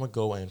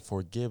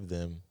forgive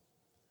them,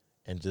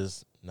 and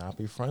just not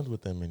be friends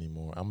with them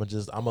anymore. I'm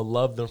gonna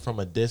love them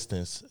from a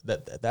distance.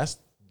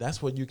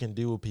 That's what you can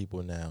do with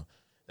people now,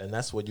 and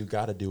that's what you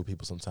got to do with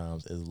people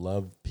sometimes, is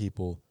love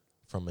people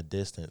from a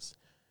distance.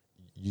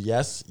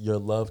 Yes, your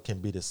love can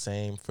be the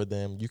same for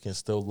them. You can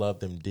still love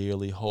them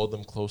dearly, hold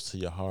them close to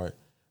your heart,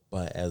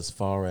 but as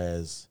far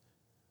as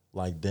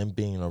like them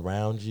being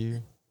around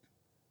you,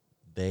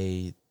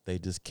 they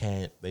just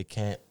can't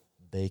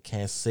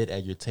sit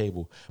at your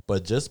table.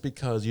 But just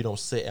because you don't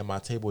sit at my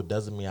table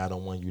doesn't mean I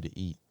don't want you to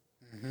eat.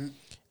 Mm-hmm.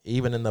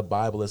 Even in the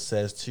Bible, it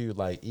says too,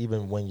 like,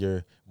 even when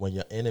your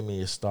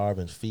enemy is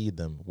starving, feed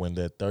them. When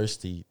they're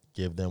thirsty,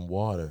 give them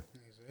water.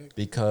 Exactly.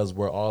 Because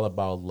we're all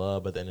about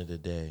love at the end of the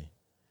day.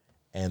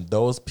 And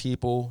those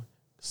people,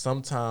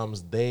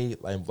 sometimes they,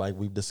 like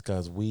we've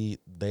discussed,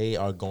 they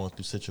are going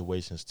through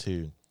situations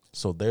too.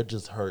 So they're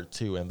just hurt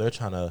too, and they're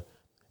trying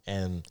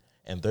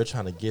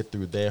to get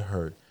through their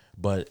hurt.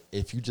 But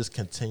if you just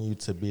continue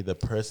to be the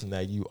person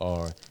that you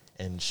are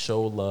and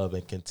show love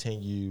and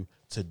continue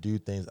to do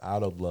things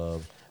out of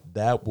love,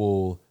 that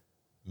will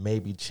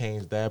maybe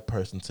change that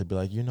person to be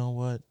like, you know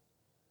what?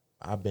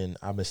 I've been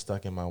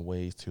stuck in my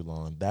ways too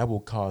long. That will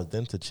cause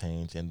them to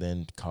change, and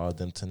then cause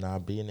them to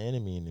not be an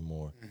enemy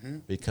anymore. Mm-hmm.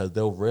 Because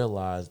they'll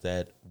realize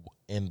that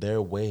in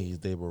their ways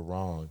they were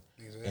wrong.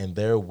 Exactly. In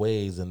their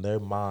ways, in their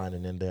mind,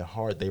 and in their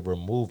heart, they were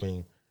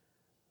moving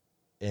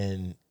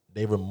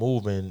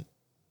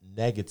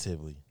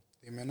negatively.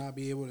 They may not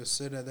be able to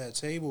sit at that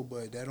table,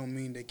 but that don't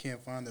mean they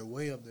can't find their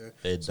way up there.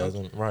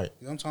 Right.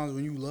 Sometimes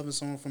when you loving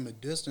someone from a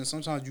distance,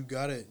 sometimes you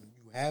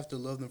have to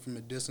love them from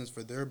a distance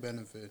for their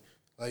benefit.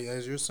 Like,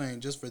 as you're saying,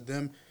 just for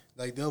them,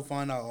 like, they'll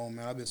find out, oh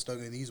man, I've been stuck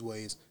in these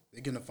ways.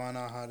 They're gonna find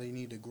out how they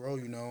need to grow,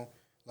 you know.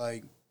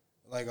 Like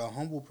a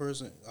humble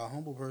person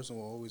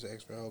will always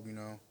ask for help, you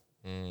know.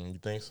 You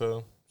think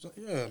so? So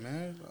yeah,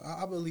 man.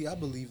 I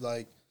believe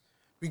like,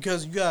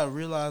 because you gotta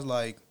realize,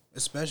 like,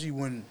 especially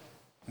when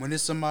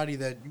it's somebody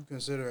that you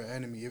consider an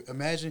enemy.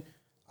 Imagine,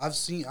 I've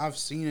seen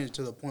it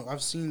to the point.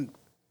 I've seen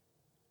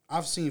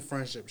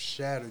friendships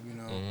shattered. You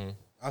know, mm-hmm.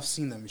 I've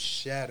seen them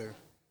shatter,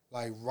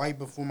 like, right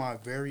before my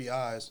very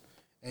eyes.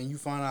 And you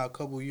find out a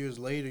couple of years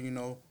later, you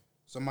know,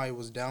 somebody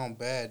was down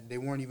bad. They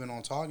weren't even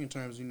on talking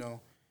terms, you know,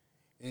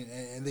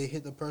 and they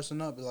hit the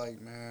person up like,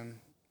 man,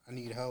 I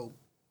need help.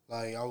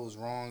 like I was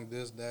wrong,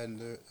 this, that,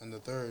 and the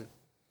third,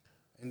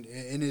 and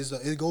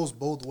it goes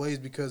both ways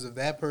because if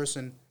that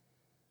person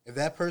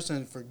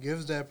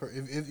forgives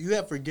if you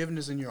have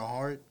forgiveness in your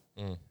heart,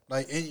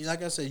 like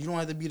I said, you don't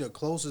have to be the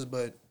closest,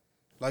 but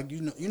like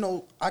you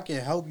know, I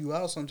can help you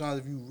out sometimes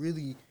if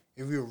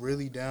you're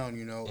really down,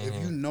 you know, if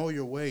you know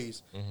your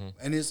ways,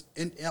 and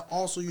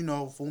also you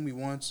know, fool me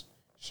once,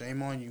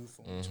 shame on you,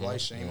 fool me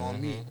twice, shame on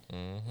me.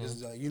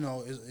 It's like, you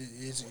know,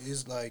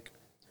 it's like.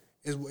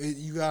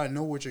 You gotta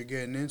know what you're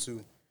getting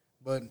into,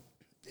 but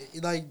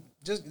like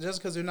just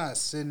because they're not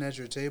sitting at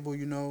your table,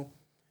 you know,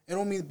 it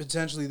don't mean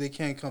potentially they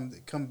can't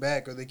come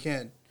back or they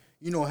can't,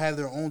 you know, have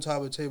their own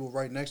type of table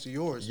right next to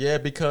yours. Yeah,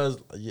 because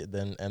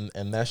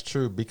and that's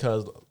true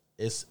because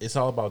it's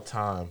all about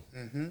time.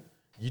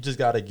 You just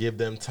got to give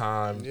them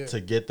time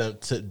to get them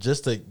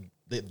to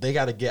they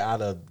got to get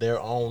out of their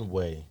own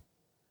way.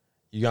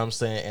 You know what I'm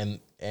saying?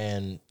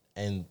 And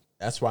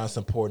that's why it's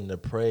important to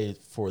pray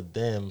for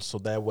them so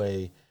that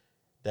way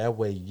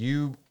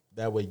you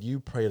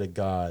pray to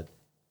God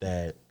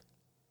that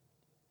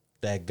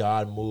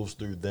God moves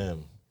through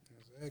them.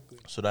 Exactly.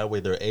 So that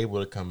way they're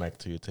able to come back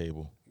to your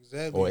table.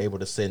 Exactly. Or able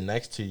to sit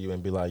next to you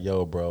and be like,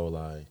 yo, bro,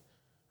 like,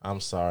 I'm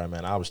sorry,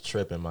 man. I was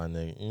tripping, my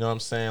nigga. You know what I'm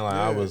saying? Like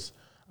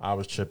I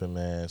was tripping,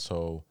 man.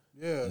 So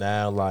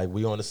now like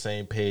we on the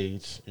same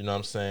page, you know what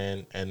I'm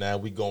saying? And now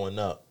we going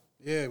up.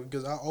 Yeah,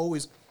 because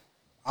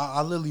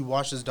I literally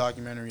watch this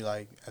documentary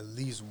like at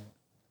least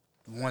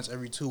once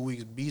every 2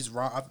 weeks.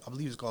 I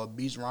believe it's called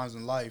Beats, Rhymes,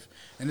 and Life,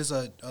 and it's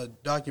a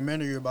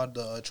documentary about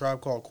the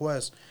Tribe Called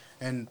Quest,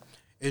 and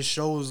it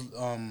shows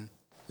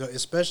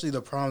especially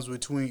the problems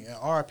between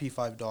R.I.P.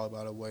 5 Dog,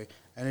 by the way,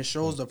 and it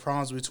shows the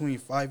problems between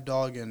 5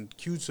 Dog and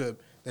Q-Tip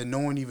that no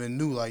one even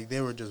knew. Like they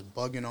were just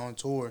bugging on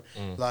tour.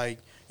 Like,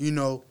 you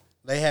know,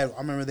 I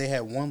remember they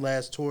had one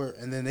last tour,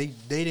 and then they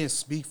didn't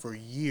speak for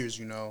years,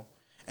 you know,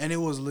 and it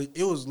was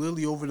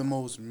literally over the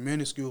most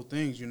minuscule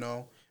things, you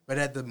know. But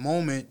at the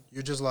moment,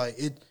 you're just like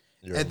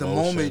your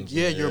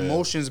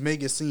emotions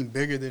make it seem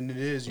bigger than it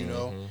is, you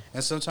know.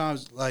 And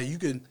sometimes, like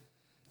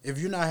if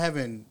you're not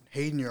having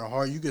hate in your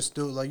heart, you can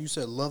still, like you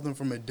said, love them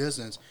from a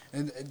distance.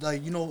 And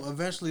like, you know,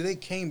 eventually they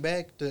came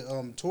back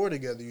to tour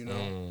together, you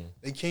know.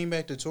 They came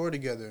back to tour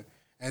together,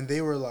 and they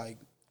were like,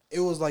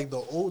 it was like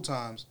the old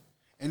times.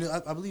 And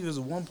I believe there's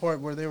one part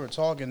where they were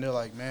talking. They're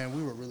like, man,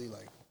 we were really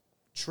like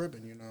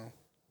tripping, you know.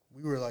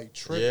 We were like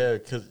tripping. Yeah,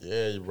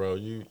 cause bro,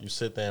 you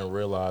sit there and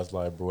realize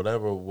like, bro,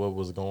 what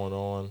was going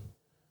on,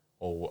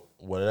 or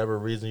whatever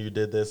reason you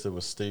did this, it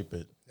was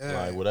stupid.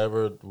 Yeah. Like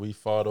whatever we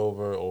fought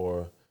over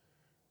or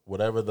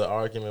whatever the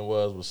argument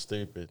was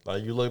stupid.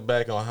 Like you look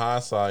back on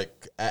hindsight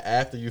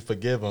after you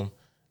forgive them,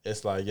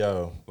 it's like,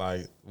 yo,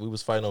 like we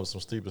was fighting over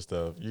some stupid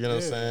stuff. You know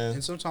what I'm saying?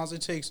 And sometimes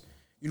it takes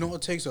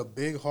a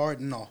big heart.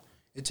 No,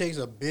 it takes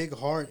a big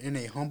heart and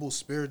a humble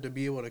spirit to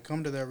be able to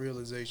come to that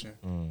realization,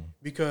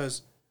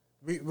 because.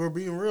 We're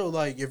being real.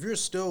 Like, if you're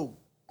still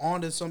on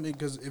to something,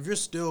 because if you're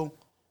still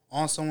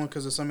on someone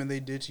because of something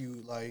they did to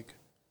you, like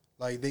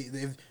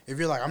if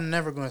you're like, I'm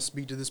never gonna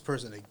speak to this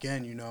person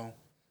again, you know,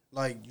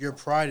 like your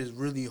pride is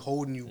really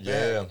holding you back.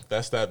 Yeah,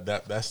 that's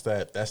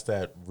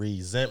that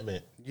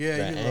resentment. Yeah,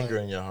 that anger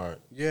in your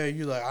heart. Yeah,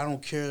 you're like, I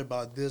don't care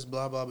about this,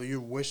 blah blah, but you're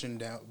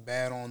wishing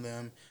bad on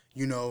them.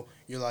 You know,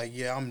 you're like,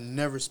 yeah, I'm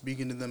never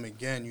speaking to them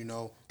again. You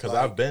know, because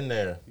like, I've been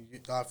there.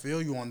 I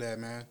feel you on that,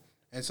 man.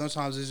 And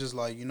sometimes it's just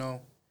like, you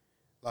know.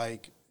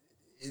 Like,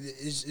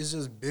 it's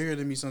just bigger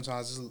than me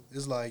sometimes.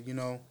 It's like, you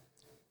know,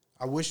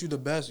 I wish you the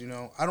best, you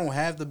know. I don't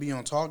have to be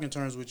on talking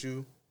terms with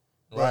you.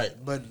 Right.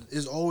 But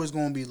it's always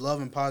going to be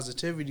love and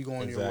positivity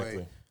going your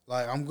way.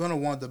 Like, I'm going to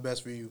want the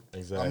best for you.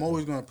 Exactly. I'm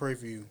always going to pray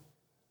for you.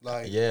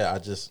 Like, yeah,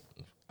 it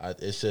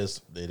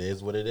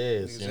is what it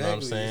is. Exactly. You know what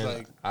I'm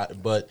saying?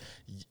 Like, but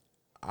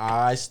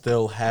I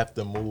still have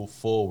to move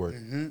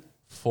forward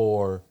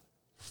for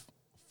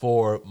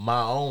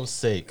my own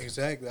sake.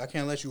 Exactly. I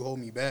can't let you hold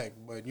me back.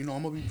 But, you know,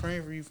 I'm going to be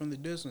praying for you from the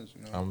distance.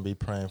 You know? I'm going to be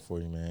praying for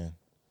you, man.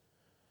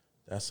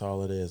 That's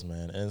all it is,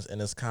 man.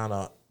 And it's kind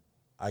of,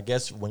 I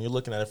guess, when you're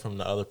looking at it from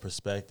the other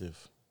perspective,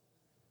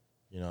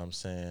 you know what I'm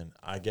saying?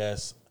 I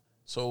guess,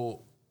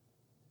 so,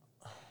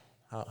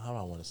 how do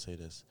I want to say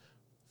this?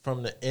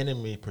 From the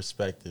enemy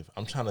perspective,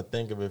 I'm trying to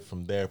think of it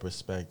from their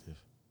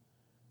perspective.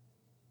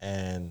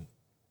 And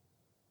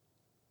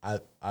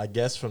I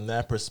guess from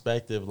that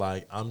perspective,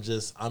 like I'm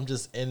just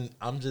in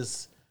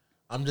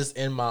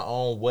my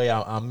own way.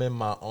 I'm in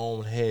my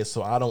own head,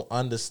 so I don't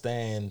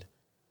understand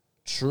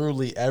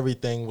truly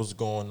everything was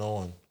going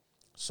on.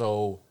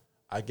 So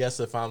I guess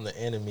if I'm the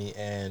enemy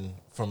and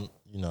from,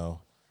 you know,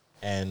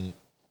 and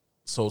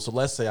so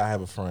let's say I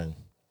have a friend,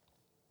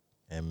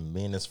 and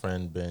me and this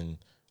friend been,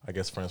 I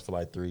guess, friends for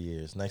like 3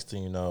 years. Next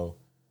thing you know,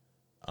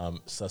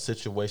 so a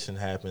situation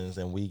happens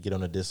and we get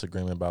on a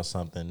disagreement about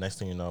something. Next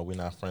thing you know, we're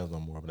not friends no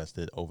more, but that's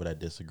over that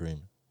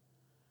disagreement.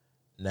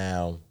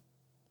 Now,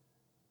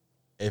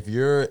 it's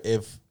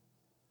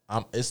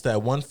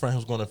that one friend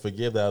who's going to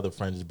forgive the other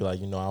friend, just be like,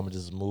 you know, I'm going to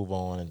just move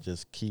on and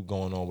just keep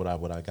going on what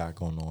I got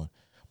going on.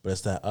 But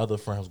it's that other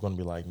friend who's going to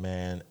be like,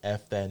 man,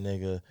 F that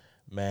nigga,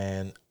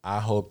 man, I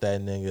hope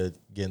that nigga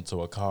get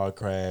into a car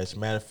crash.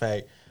 Matter of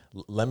fact,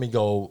 let me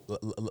go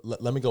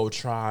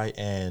try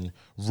and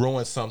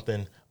ruin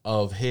something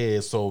of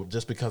his. So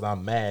just because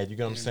I'm mad, you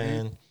get what I'm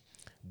saying?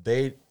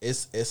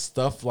 It's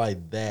stuff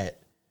like that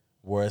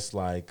where it's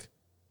like,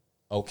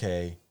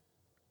 okay,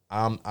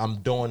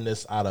 I'm doing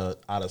this out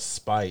of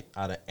spite,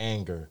 out of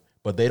anger,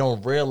 but they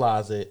don't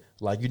realize it.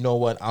 Like, you know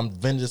what? I'm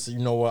vengeance. You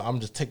know what? I'm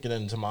just taking it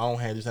into my own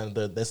hands.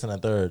 This and the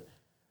third.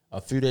 A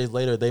few days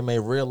later, they may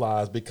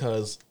realize,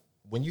 because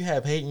when you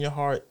have hate in your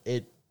heart,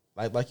 it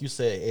like you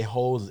said,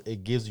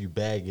 it gives you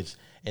baggage,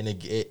 and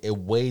it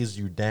weighs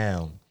you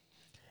down,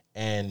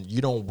 and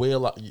you don't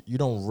realize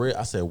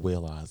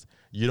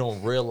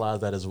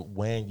that it's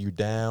weighing you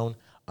down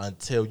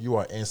until you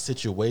are in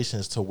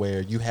situations to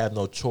where you have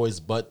no choice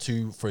but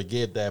to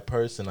forgive that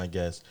person, I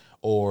guess,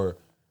 or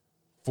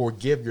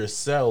forgive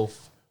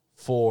yourself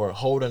for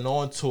holding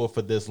on to it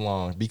for this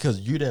long because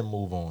you didn't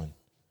move on.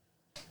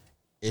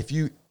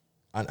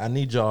 I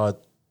need y'all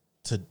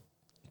to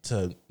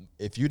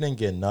if you didn't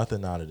get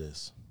nothing out of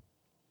this,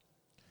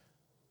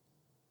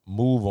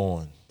 move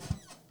on.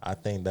 I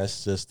think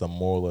that's just the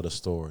moral of the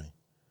story.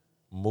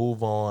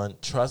 Move on,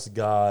 trust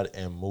God,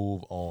 and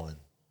move on,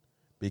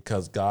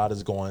 because God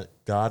is going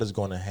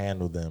to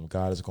handle them.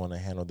 God is going to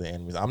handle the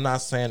enemies. I'm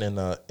not saying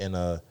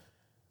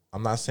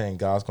I'm not saying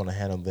God's going to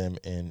handle them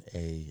in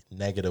a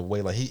negative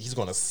way, like he's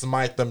going to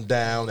smite them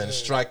down and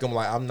strike them.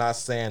 Like, I'm not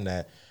saying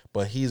that,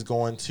 but he's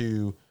going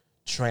to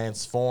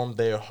transform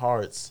their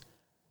hearts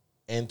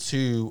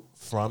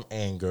from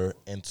anger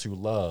into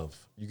love.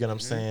 You get what I'm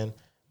saying?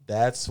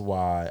 That's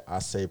why I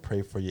say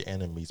pray for your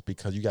enemies,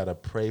 because you got to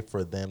pray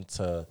for them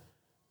to,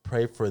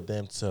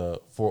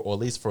 or at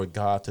least for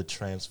God to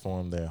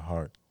transform their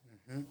heart.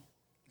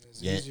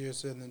 It's easier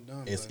said than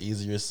done. It's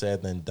easier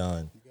said than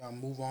done. You gotta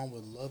move on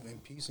with love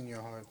and peace in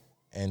your heart.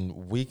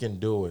 And we can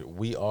do it.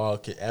 We all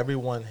can.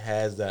 Everyone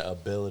has that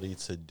ability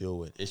to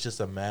do it. It's just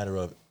a matter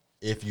of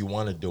if you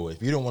want to do it.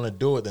 If you don't want to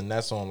do it, then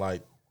that's on,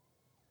 like,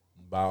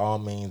 by all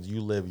means, you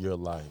live your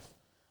life.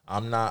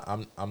 I'm not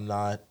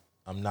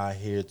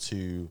here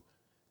to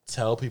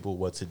tell people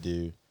what to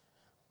do,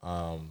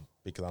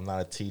 because I'm not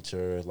a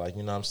teacher. Like,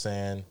 you know what I'm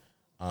saying?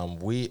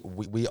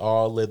 We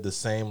all live the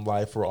same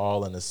life. We're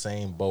all in the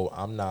same boat.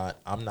 I'm not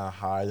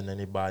higher than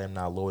anybody. I'm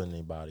not lower than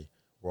anybody.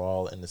 We're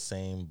all in the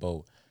same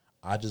boat.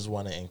 I just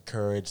want to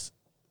encourage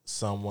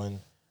someone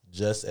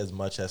just as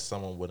much as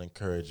someone would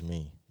encourage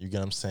me. You get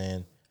what I'm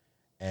saying?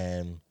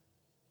 And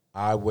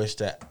I wish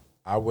that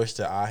I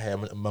had,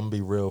 I'm gonna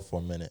be real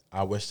for a minute.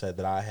 I wish that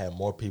I had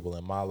more people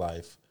in my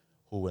life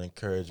who would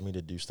encourage me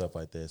to do stuff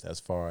like this, as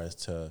far as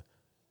to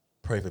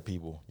pray for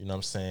people. You know what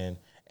I'm saying?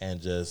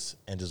 And just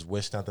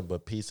wish nothing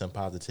but peace and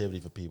positivity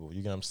for people.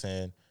 You get what I'm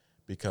saying?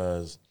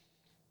 Because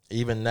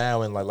even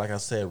now, and like I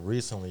said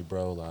recently,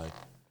 bro, like,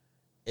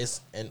 it's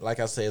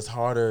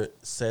harder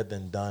said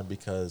than done,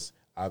 because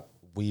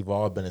we've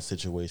all been in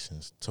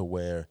situations to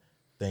where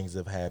things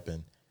have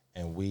happened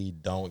and we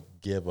don't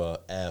give a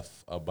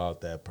F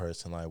about that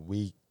person. Like,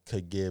 we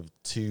could give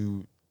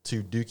two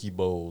Dookie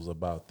Bowls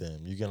about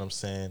them. You get what I'm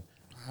saying?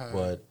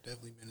 I've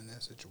definitely been in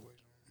that situation.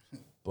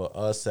 But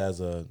us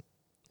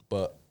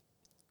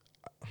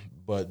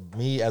but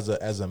me as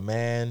a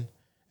man,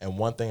 and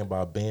one thing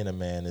about being a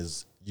man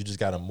is you just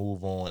gotta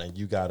move on, and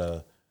you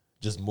gotta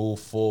just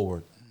move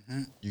forward.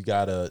 You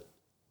gotta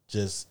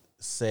just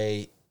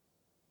say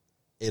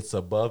it's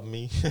above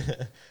me,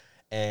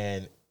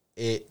 and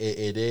it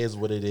is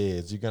what it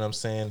is. You get what I'm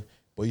saying?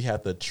 But you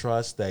have to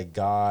trust that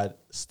God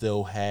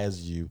still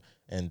has you,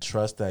 and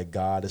trust that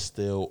God is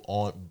still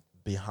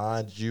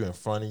behind you, in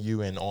front of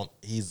you, and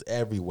He's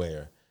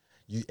everywhere.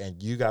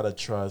 You gotta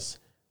trust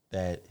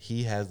that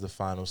He has the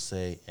final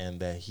say, and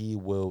that He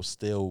will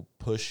still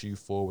push you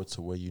forward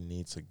to where you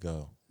need to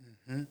go.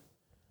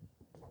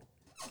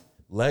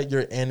 Let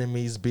your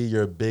enemies be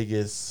your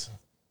biggest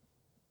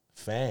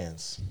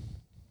fans.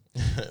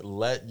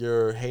 Let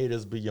your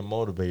haters be your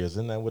motivators.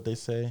 Isn't that what they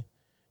say?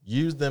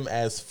 Use them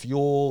as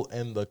fuel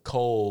in the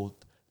cold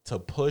to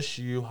push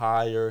you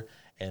higher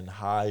and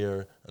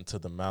higher into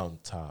the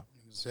mountaintop.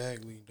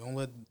 Exactly. Don't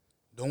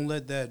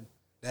let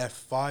that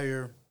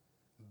fire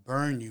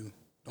burn you.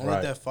 Don't Right.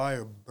 let that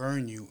fire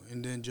burn you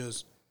and then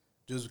just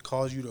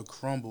cause you to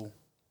crumble.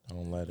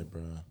 Don't let it,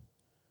 bro.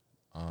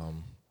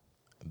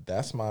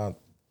 That's my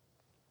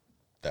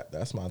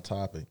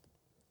topic.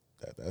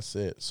 That's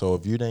it. So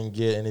if you didn't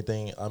get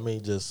anything, I'm gonna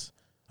just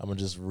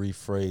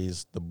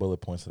rephrase the bullet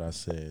points that I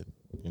said.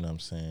 You know what I'm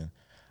saying?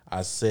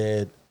 I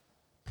said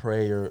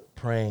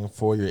praying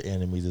for your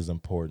enemies is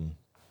important,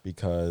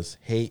 because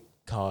hate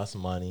costs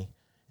money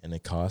and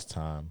it costs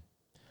time.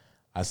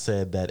 I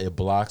said that it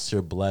blocks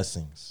your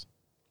blessings.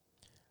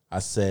 I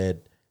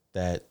said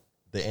that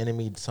the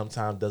enemy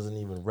sometimes doesn't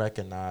even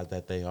recognize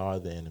that they are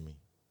the enemy.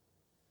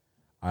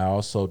 I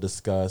also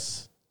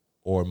discussed,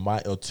 or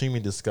Toomey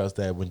discussed,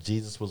 that when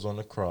Jesus was on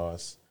the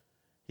cross,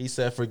 He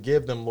said,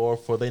 "Forgive them, Lord,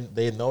 for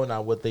they know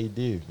not what they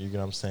do." You get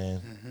what I'm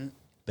saying?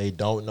 They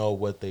don't know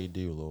what they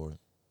do, Lord.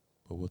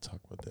 But we'll talk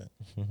about that.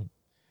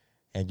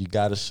 And you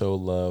got to show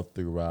love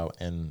throughout.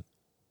 And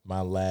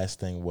my last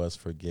thing was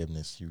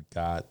forgiveness. You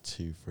got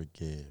to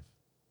forgive.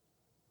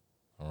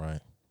 All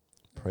right?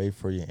 Pray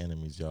for your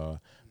enemies,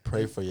 y'all.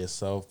 Pray for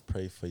yourself.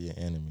 Pray for your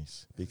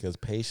enemies. Because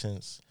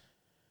patience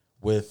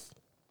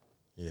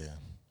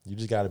you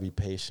just got to be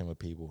patient with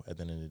people at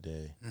the end of the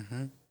day.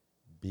 Mm-hmm.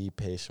 Be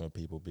patient with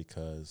people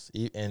because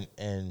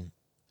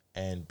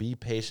and be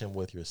patient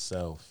with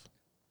yourself.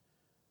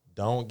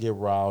 Don't get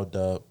riled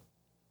up.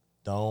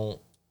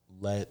 Don't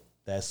let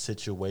that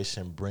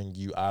situation bring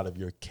you out of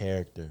your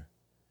character.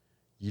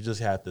 You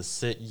just have to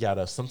sit.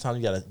 Sometimes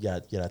you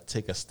gotta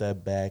take a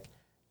step back,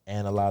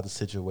 analyze the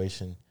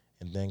situation,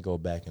 and then go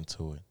back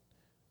into it.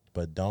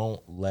 But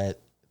don't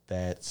let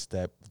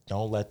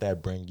that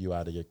bring you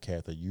out of your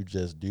character. You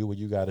just do what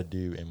you gotta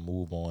do and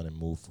move on and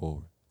move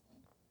forward.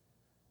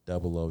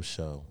 Double O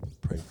Show.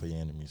 Pray for your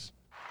enemies.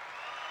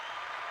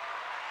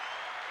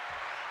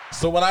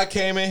 So when I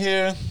came in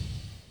here,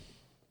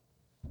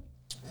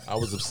 I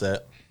was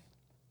upset.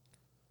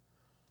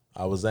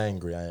 I was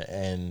angry,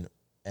 and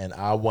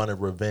I wanted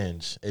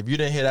revenge. If you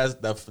didn't hear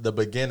that the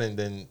beginning,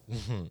 then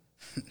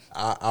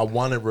I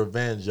wanted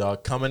revenge, y'all.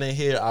 Coming in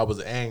here, I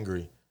was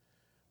angry,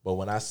 but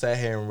when I sat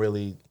here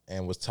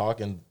and was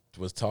talking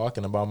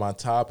about my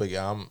topic,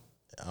 I'm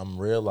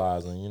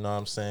realizing, you know what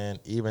I'm saying,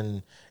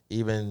 even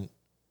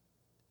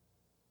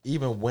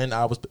when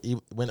I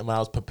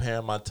was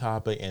preparing my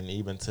topic, and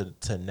even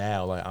to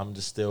now, like I'm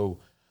just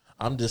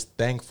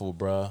thankful,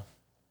 bruh.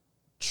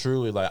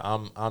 Truly, like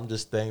I'm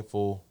just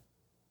thankful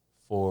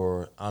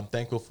for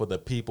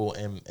the people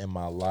in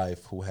my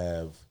life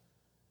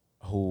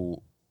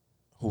who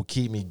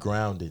keep me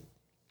grounded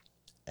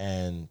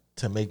and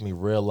to make me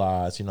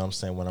realize, you know what I'm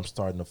saying, when I'm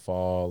starting to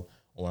fall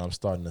or when I'm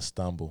starting to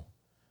stumble.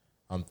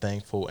 I'm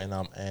thankful, and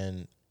I'm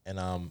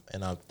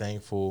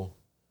thankful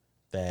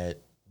that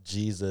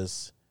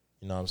Jesus,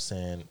 you know what I'm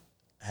saying,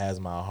 has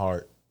my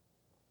heart,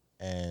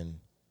 and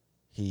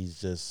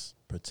he's just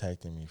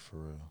protecting me for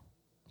real.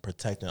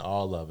 Protecting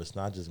all of us,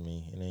 not just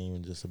me. It ain't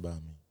even just about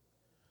me.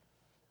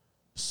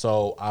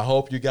 So I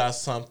hope you got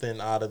something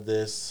out of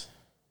this.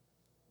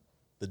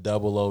 The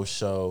Double O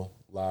Show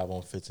live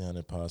on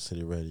 1500 Pod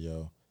City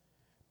Radio,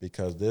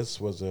 because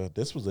this was a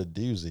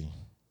doozy.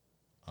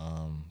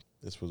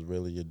 This was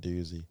really a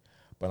doozy,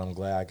 but I'm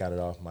glad I got it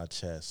off my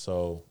chest.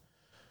 So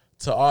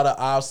to all the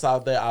ops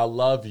out there, I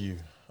love you.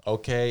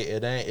 Okay,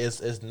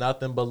 it's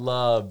nothing but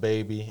love,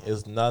 baby.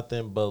 It's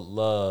nothing but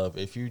love.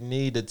 If you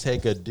need to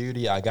take a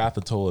duty, I got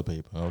the toilet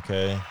paper,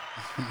 okay?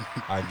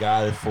 I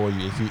got it for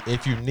you.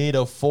 If you need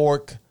a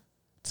fork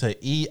to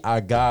eat,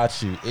 I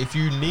got you. If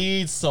you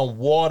need some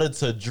water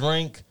to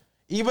drink,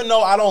 even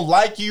though I don't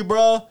like you,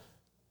 bro,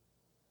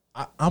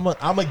 I'm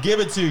gonna give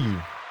it to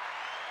you.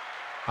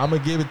 I'm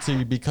gonna give it to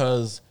you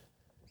because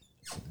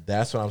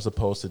that's what I'm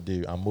supposed to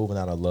do. I'm moving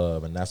out of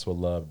love, and that's what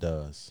love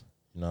does.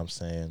 You know what I'm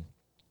saying?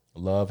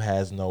 Love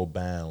has no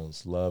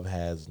bounds. Love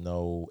has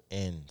no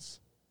ends.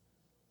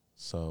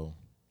 So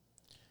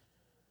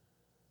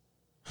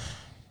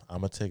I'm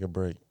going to take a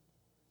break.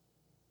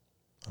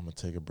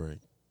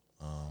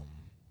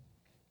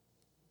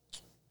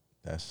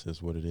 That's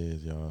just what it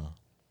is, y'all.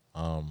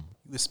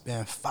 You was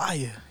spitting fire.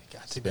 You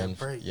got to take a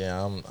break.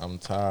 Yeah, I'm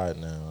tired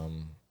now.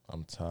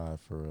 I'm tired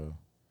for real.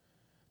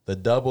 The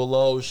Double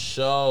O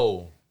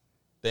Show.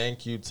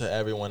 Thank you to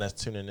everyone that's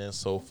tuning in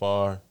so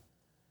far.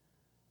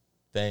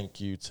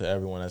 Thank you to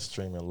everyone that's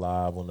streaming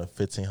live on the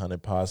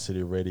 1500 Pod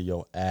City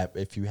Radio app.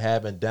 If you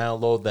haven't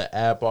downloaded the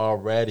app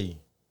already,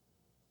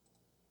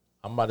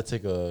 I'm about to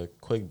take a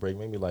quick break,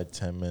 maybe like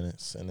 10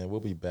 minutes, and then we'll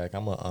be back.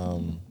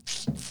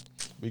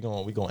 We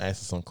gonna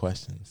answer some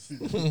questions.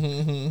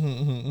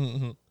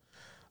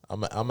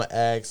 I'm gonna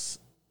ask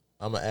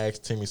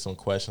Timmy some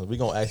questions. We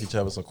gonna ask each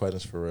other some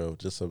questions for real,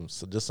 just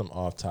some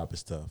off topic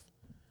stuff.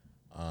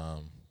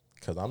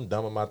 Because I'm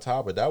done with my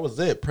topic. That was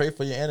it. Pray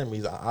for your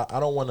enemies. I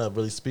don't want to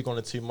really speak on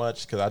it too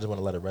much because I just want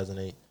to let it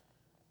resonate.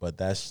 But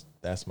that's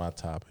my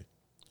topic.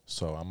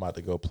 So I'm about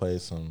to go play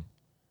some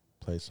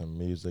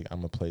music. I'm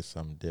going to play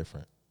something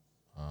different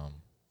on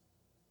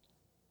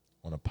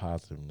a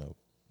positive note.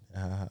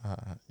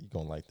 You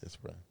going to like this,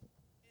 bro.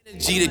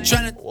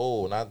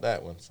 Whoa, not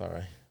that one.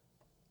 Sorry.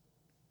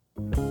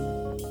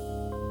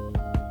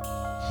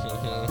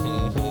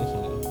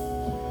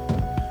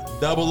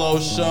 Double O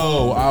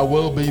Show. I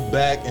will be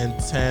back in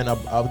 10.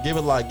 I'll give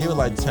it like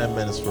 10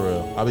 minutes for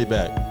real. I'll be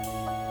back.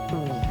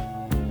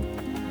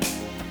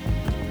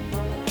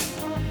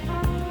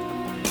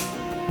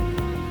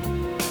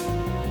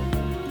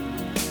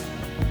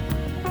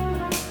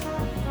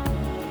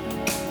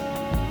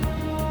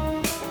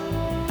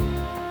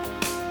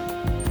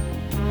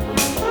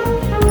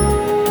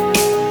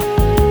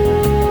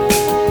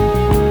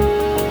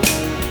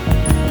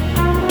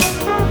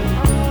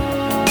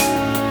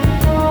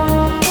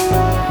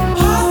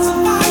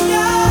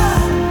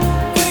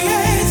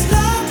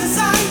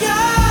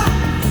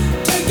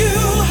 Take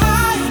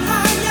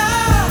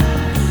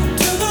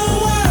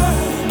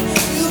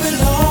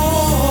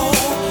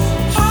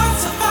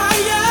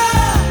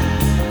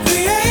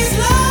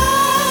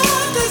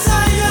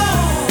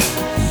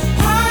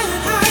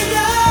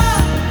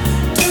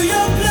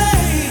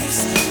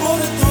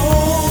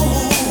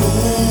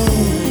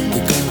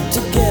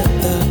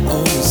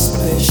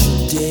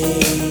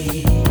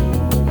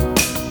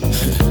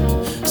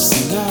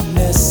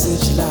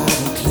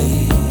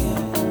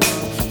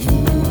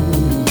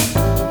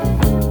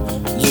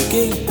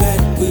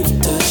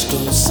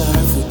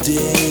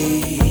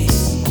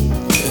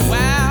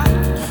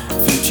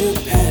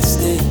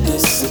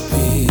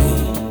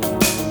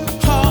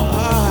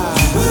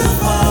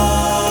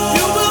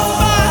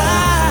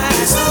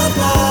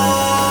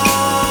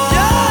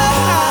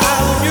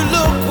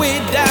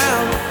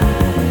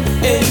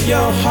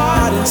your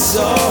heart and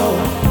soul.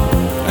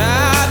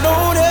 I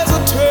don't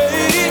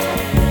hesitate,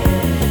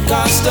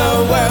 'cause the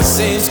world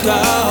seems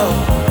cold.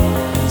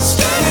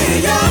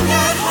 Stay young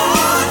at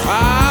heart.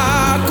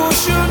 Ah,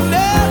 'cause you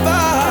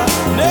never,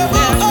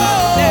 never,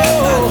 never,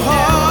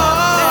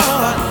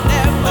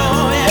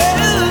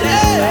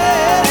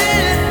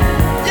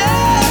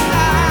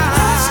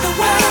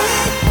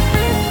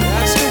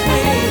 that's the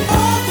way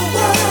of the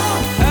world.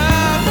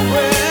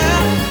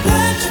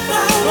 Plant your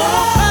flower,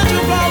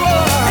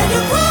 and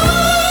you grow.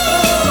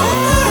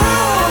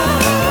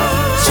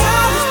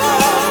 Child is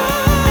born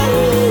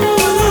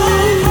with a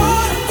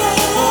heart of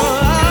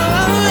gold.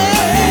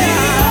 Way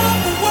of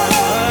the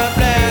world.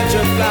 Plant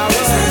your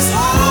flowers. His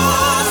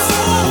heart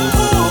so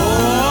cold.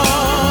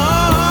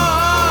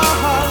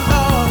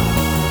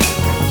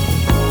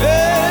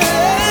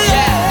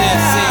 Yeah,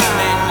 this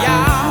evening,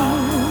 y'all.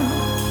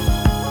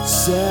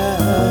 So,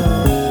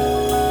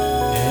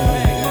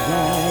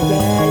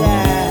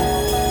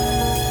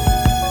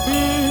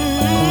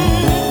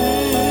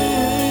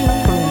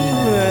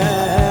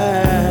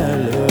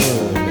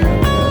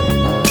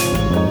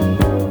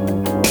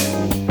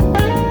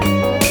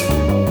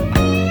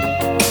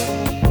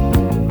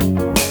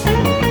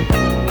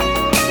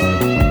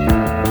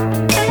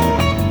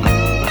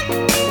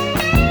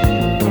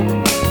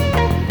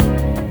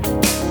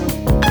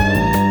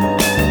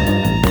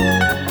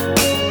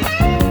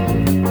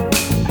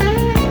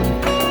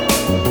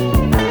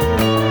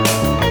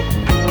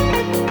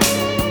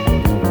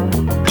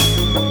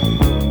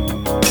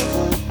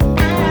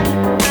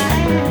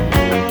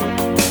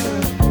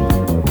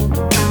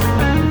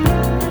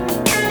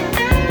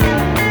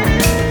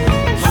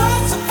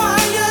 hearts of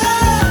fire,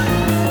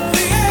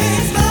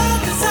 creates love,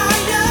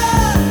 desire,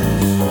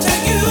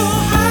 take you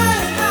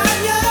higher and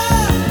higher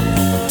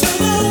to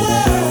the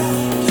world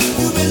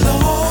you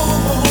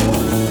belong.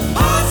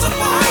 Hearts of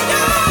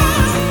fire,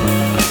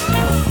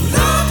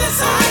 love,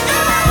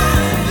 desire,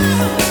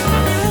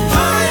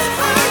 higher and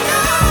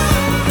higher.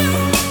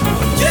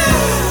 Yeah,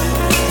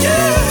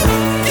 yeah,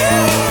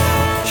 yeah.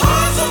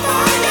 Hearts of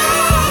fire,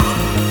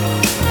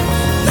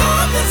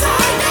 love,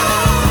 desire.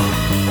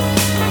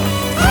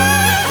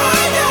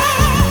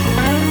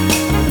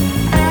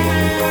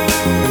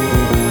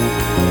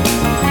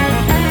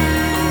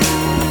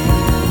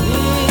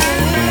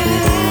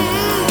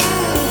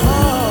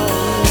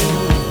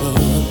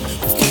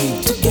 Came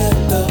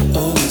together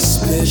on a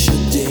special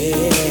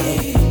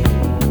day,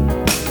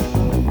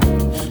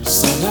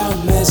 sung our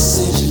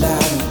message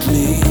loud and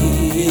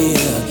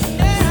clear.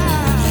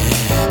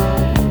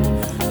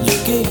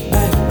 Looking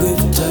back,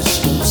 we've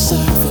touched on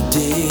sorrowful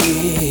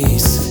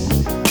days.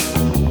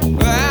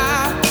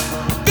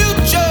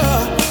 Future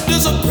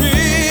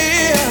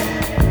disappear.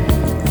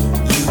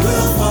 You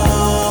will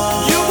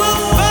find. You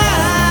will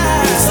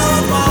find.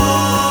 Some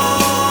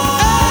more.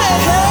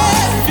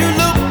 If you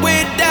look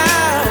way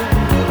down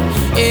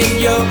in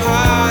your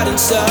heart and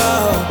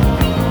soul,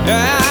 I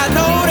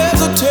don't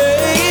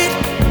hesitate,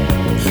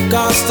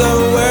 'cause the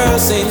world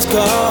seems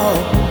cold.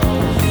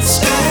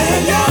 Stay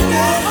young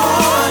at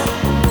heart.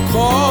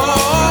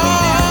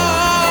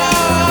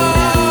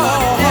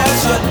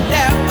 Cause you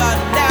never,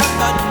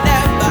 never,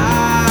 never.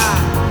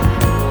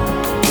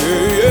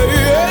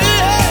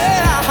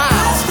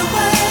 That's the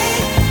way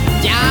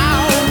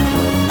down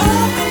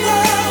of the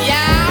world.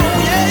 Yeah.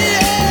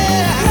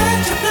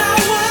 Plant your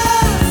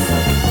flowers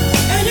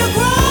and you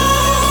grow.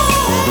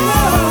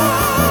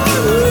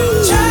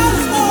 Child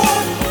is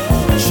born.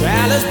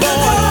 Child is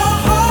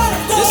born.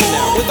 Listen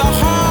now, with a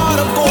heart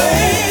of gold.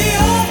 Way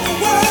of the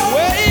world.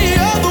 Way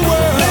of the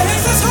world.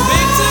 Makes his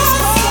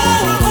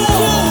heart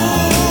cold.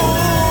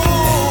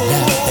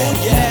 Yeah.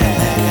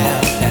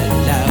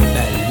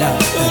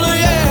 Ooh,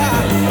 yeah.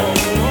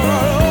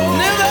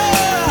 Never.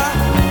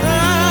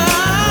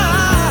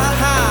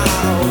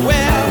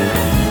 Well.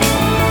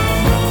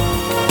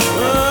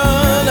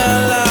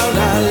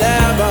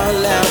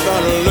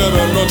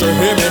 Don't you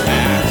hear me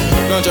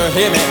now? Don't you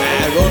hear me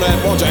now?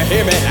 Won't you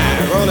hear me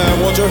now?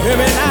 Won't you hear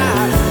me now?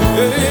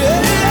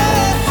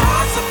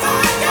 Hearts of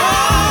fire,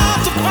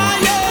 hearts of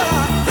fire,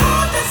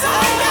 love,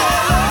 desire,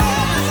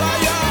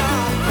 higher,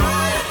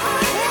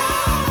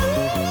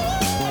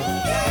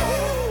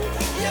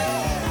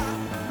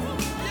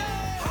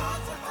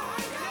 hearts of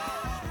fire.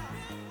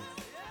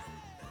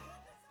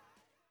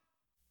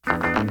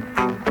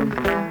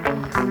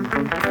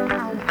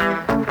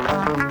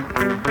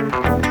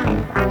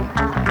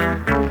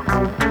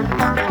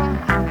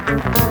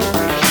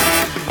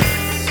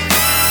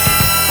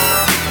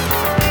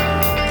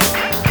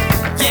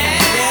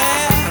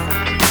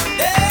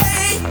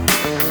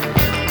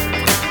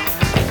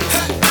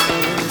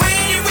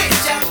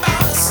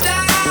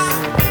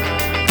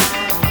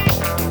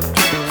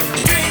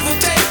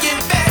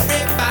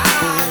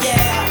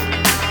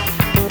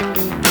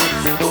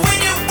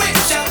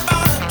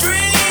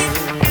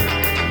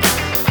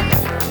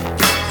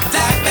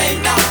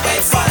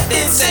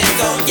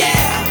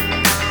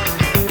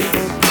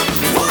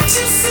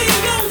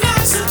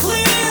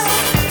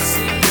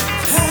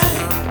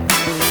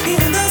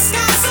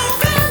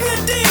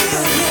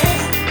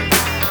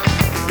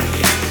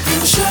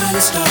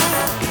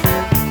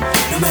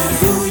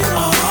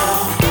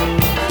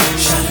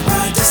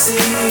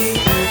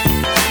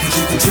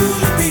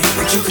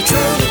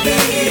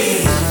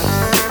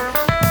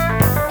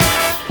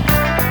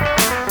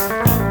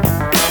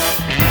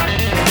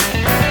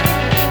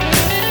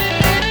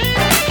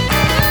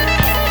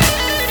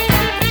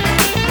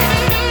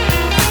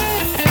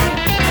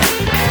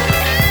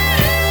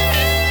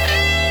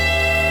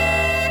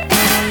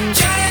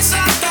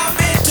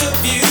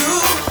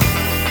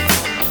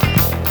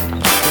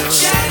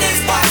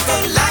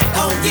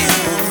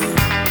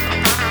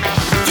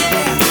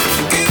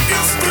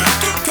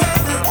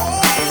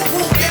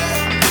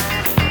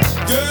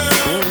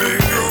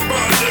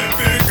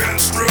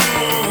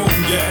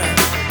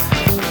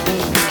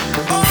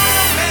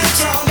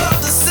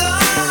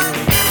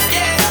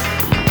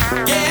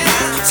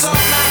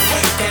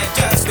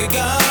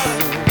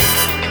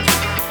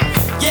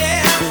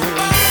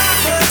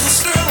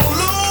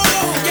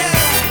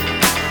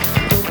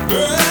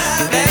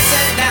 That's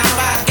it, now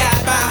I got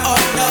my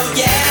own, oh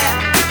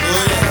yeah.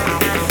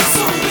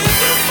 So if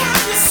you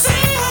find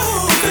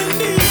yourself in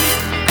need,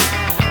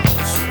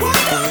 why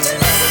don't you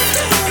listen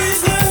to his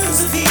words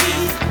of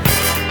heat?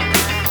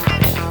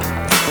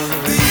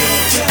 Be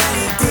a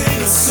giant grain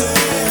of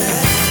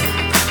sand.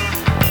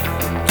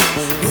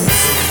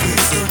 Words of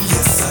wisdom,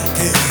 yes I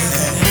can.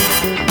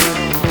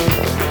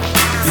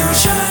 You're a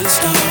shining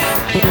star,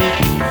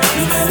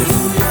 no matter who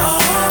you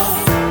are.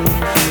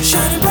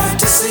 Shining bright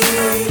to see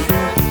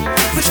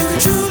what you can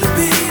truly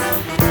be.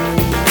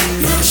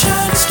 You're a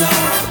shining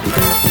star,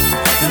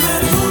 no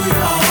matter who you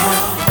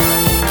are.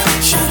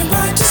 Shining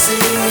bright to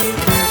see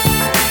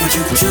what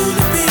you can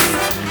truly be.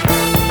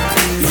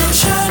 You're a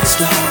shining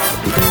star,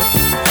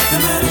 no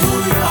matter who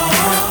you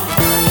are.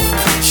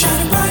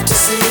 Shining bright to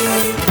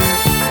see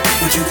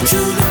what you can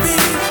truly be.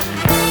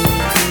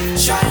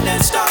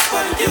 Shining star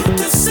for you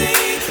to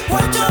see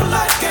what your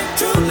life can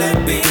truly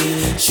be.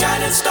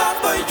 Shining star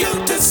for you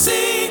to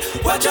see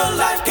what your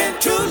life can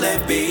truly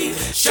be.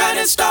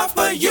 Shining star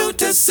for you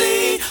to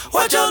see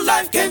what your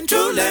life can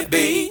truly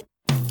be.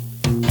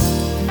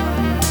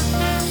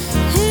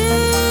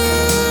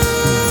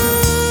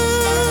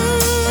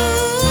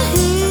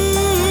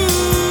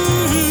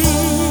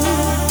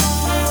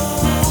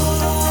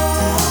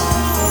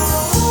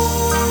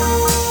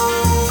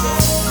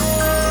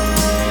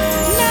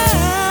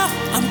 Now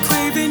I'm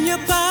craving your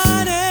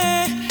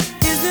body.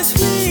 Is this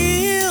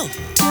real?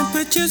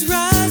 Temperatures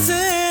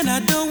rising. I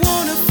don't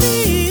wanna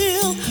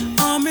feel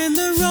I'm in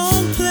the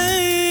wrong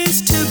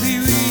place to be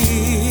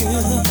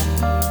real.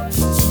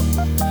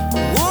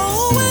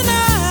 Whoa, and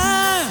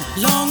I'm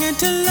longing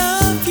to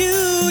love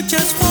you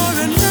just for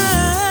a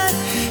night.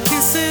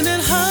 Kissing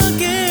and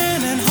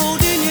hugging and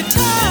holding you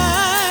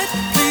tight.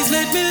 Please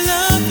let me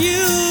love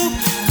you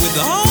with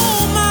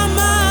all my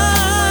might.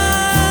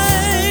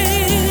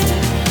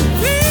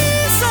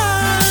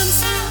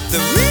 Reasons, the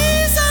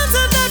reasons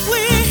that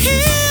we're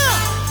here,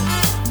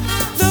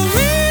 the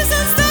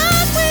reasons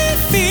that we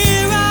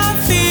fear our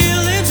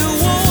feelings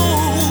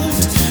won't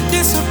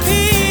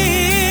disappear.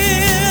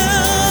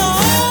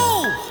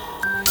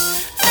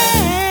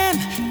 And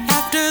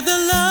after the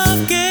love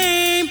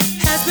game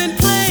has been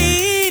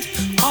played,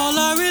 all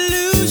our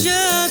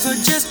illusions are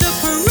just a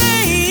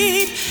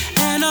parade,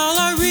 and all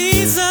our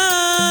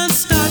reasons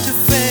start to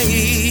fade.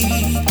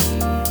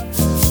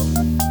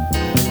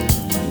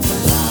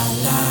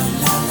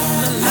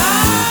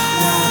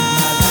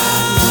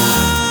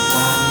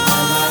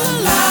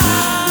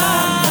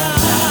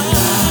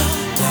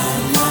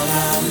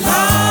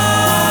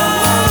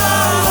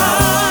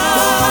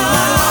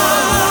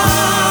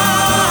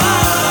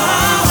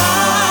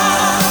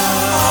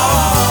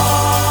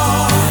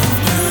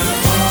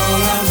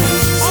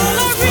 All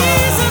our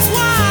reasons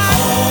why,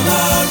 all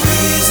our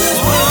reasons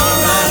we're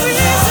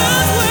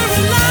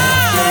alive,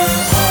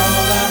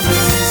 all our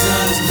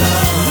reasons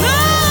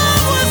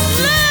love was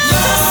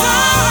left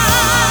aside.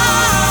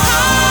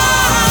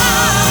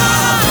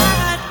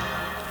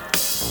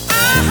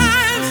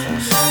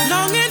 I'm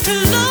longing to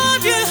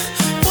love you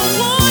for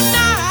one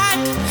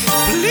night.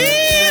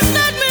 Please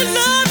let me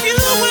love you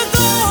with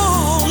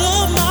all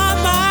of my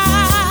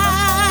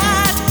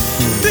might,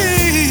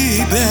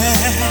 baby.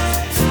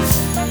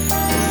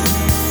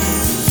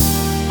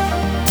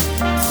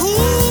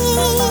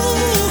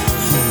 Ooh,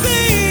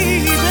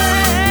 baby.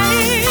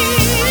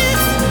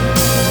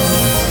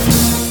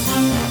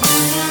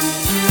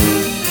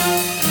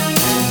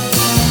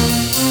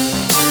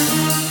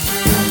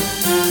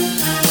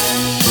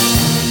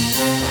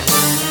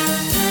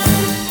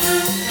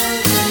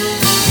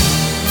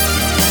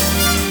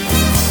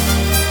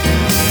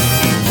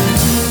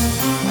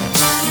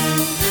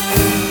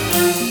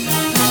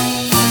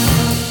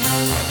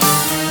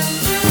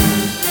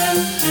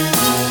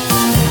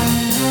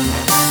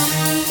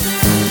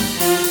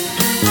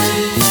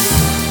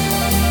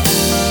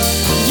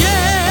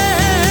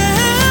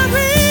 Yeah,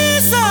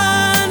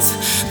 reasons,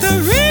 the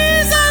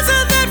reasons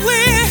that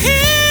we're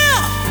here,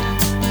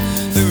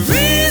 the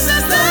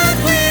reasons that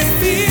we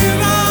fear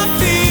our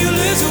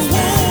feelings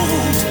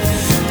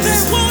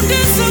won't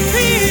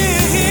disappear.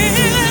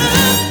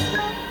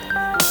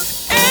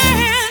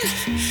 And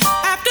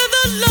after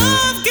the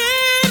love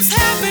games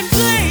have been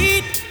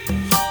played,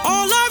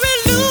 all our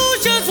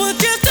illusions were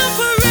just a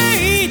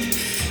parade,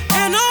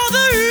 and all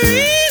the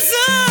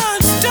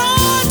reasons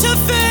start to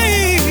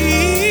fade.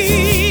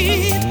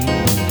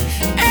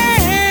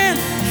 And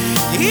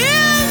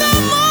in the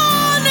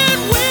morning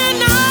when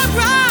I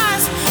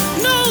rise,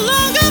 no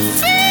longer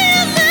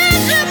feeling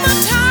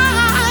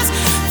hypnotized,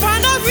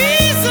 find our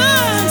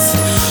reasons,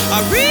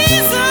 our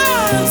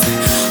reasons,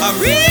 our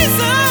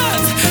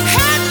reasons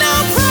had no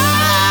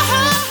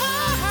pride.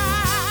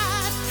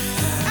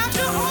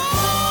 After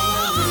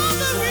all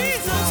the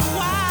reasons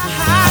why,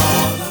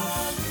 all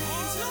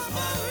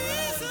the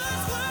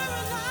reasons we're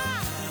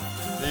alive.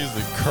 These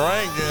are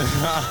cranking.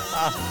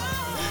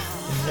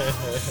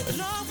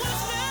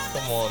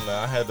 Come on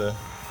now, I had to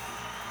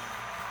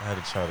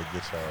try to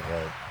get y'all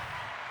right.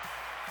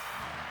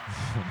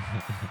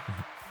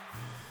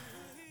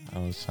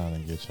 I was trying to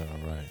get y'all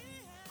right.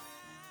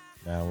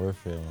 Now we're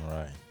feeling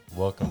right.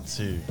 Welcome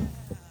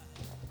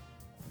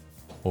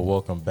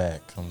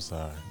back. I'm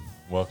sorry.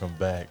 Welcome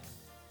back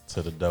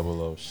to the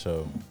Double O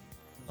Show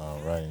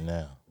right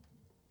now.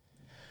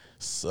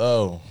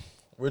 So,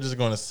 we're just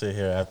going to sit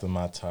here after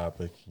my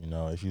topic. You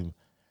know, if you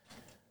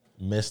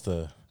missed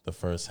the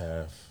first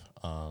half,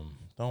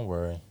 don't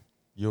worry.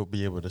 You'll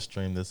be able to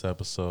stream this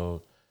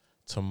episode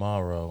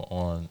tomorrow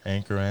on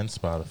Anchor and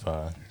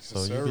Spotify.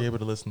 So you'll be able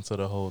to listen to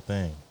the whole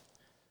thing.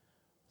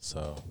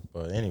 So,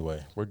 but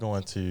anyway, we're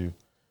going to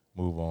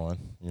move on,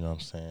 you know what I'm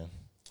saying?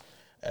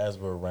 As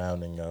we're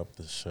rounding up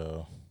the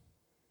show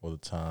or the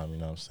time, you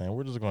know what I'm saying?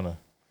 We're just going to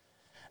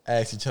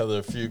ask each other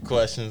a few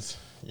questions,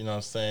 you know what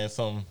I'm saying?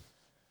 Some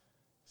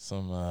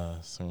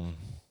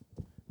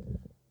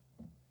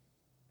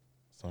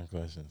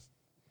questions.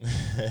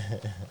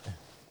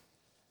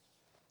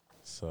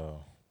 So,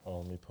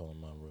 let me pull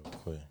them up real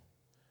quick.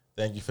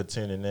 Thank you for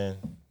tuning in.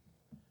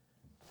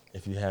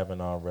 If you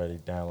haven't already,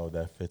 download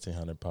that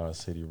 1500 Pod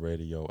City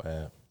Radio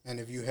app. And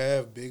if you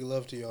have, big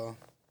love to y'all.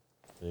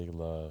 Big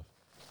love.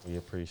 We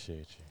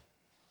appreciate you.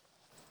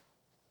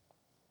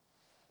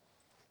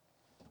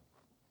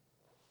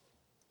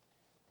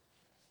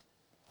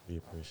 We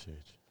appreciate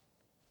you.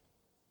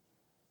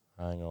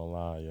 I ain't gonna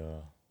lie,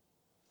 y'all.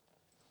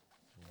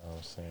 You know what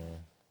I'm saying?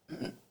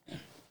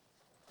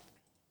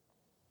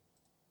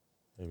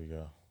 There we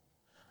go.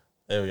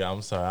 There we go.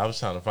 I'm sorry. I was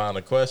trying to find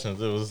the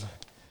questions. It was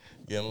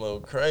getting a little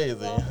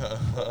crazy.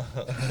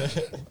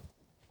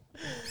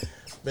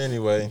 But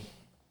anyway,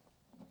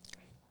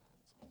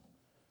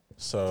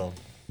 so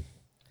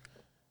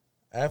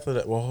after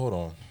that, well, hold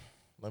on.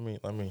 Let me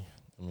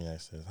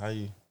ask this. How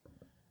you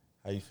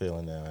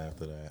feeling now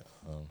after that?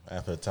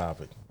 After the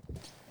topic.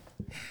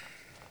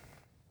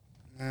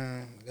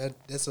 That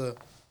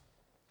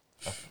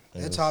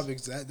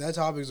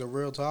topic's a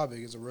real topic.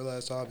 It's a real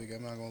ass topic.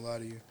 I'm not gonna lie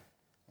to you.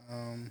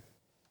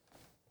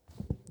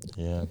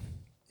 Yeah.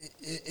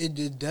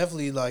 It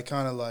definitely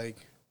kind of I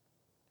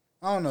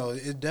don't know.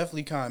 It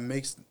definitely kind of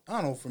makes, I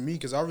don't know, for me,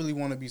 because I really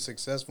want to be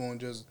successful and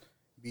just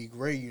be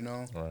great, you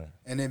know. Right.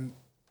 And then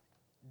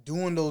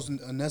doing those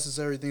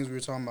unnecessary things we were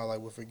talking about,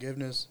 like with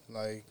forgiveness,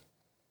 like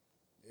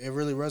it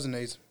really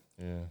resonates.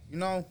 Yeah. You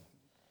know,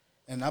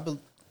 and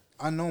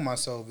I know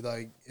myself,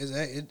 like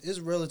it's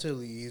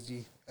relatively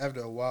easy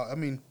after a while. I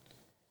mean,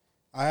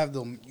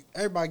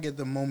 everybody get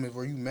the moment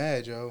where you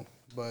mad, yo,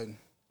 but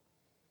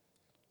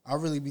I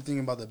really be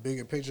thinking about the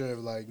bigger picture of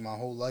like my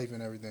whole life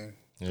and everything.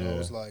 So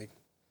it's like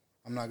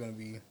I'm not gonna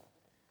be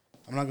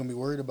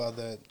worried about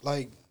that.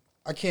 Like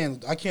I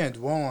can't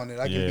dwell on it.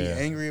 I can be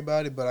angry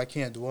about it, but I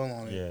can't dwell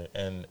on it. Yeah,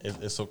 and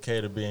it's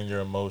okay to be in your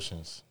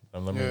emotions.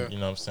 And let me, you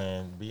know what I'm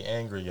saying? Be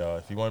angry, y'all.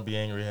 If you want to be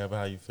angry, have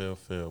how you feel.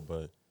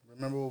 But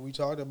remember what we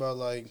talked about,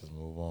 like just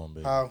move on,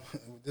 baby. How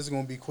this is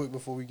gonna be quick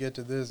before we get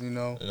to this, you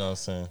know. You know what I'm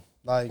saying?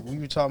 Like we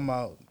were talking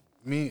about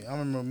I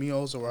remember me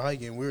also were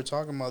hiking. We were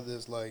talking about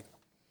this, like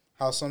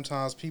how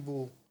sometimes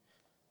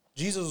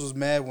Jesus was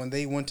mad when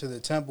they went to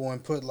the temple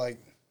and put like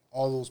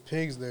all those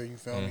pigs there. You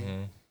feel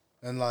me?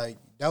 And like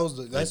that's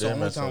the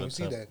only time we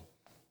see that.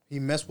 He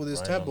messed with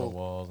his temple. On the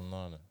walls and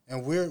all that.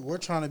 And we're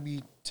trying to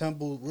be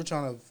temple. We're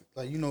trying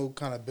to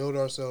kind of build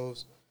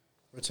ourselves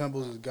for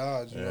temples as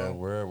gods. You know,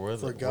 we're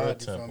for the God.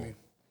 you feel me?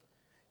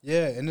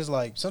 Yeah, and it's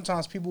like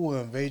sometimes people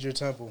will invade your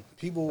temple.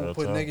 People will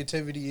put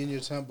negativity in your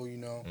temple. You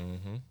know.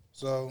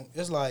 So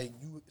it's like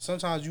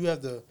sometimes you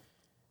have to.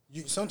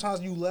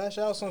 Sometimes you lash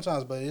out.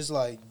 Sometimes, but it's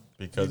like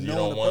because you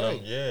don't want them.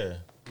 Yeah.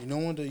 You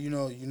don't want to. You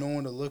don't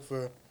want to look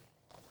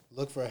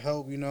for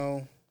help. You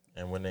know.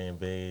 And when they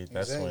invade,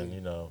 that's when you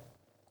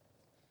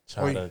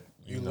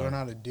learn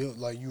how to deal.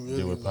 Like you really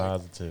do it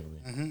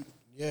positively.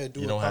 Yeah,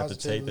 you don't have to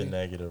take the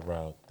negative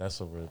route. That's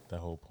what the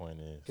whole point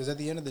is. Because at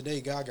the end of the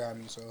day, God got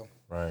me. So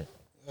right.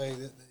 Like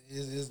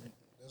that's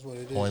what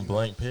it is. Point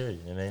blank.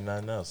 Period. It ain't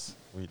nothing else.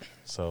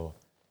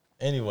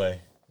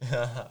 Anyway.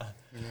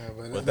 Yeah,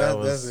 but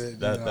that's it.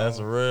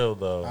 That's real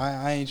though.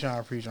 I ain't trying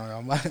to preach on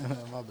y'all. My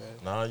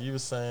bad. Nah, you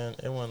was saying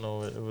it wasn't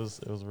no. It was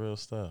real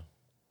stuff.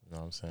 You know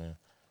what I'm saying?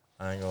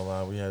 I ain't gonna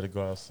lie. We had to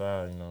go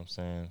outside. You know what I'm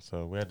saying?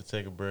 So we had to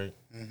take a break.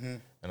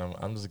 And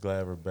I'm just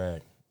glad we're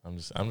back. I'm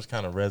just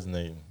kind of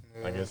resonating.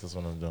 Yeah. I guess that's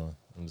what I'm doing.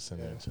 I'm just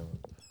sitting there chilling.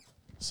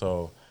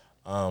 So,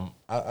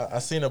 I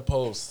seen a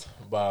post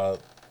by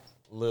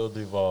Lil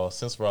Duval.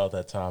 Since we're out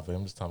that topic,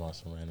 I'm just talking about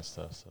some random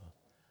stuff. So,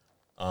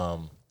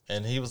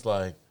 and he was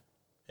like,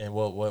 and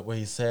what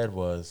he said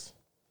was,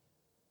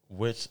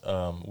 which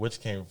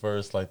came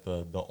first, like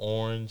the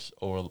orange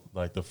or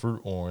like the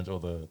fruit orange or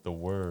the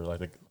word like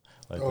the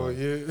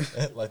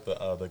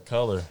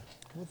color.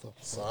 What the fuck?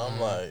 So I'm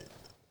like,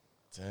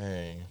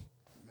 dang.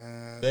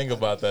 Man, think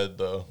about that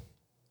though.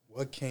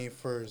 What came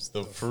first,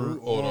 the fruit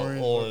or the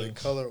orange or the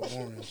color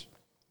orange?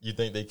 You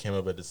think they came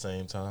up at the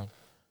same time?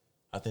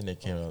 I think they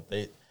came up.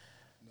 Dang.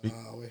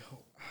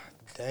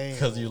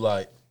 Because you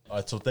like, all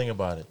right, so think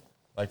about it.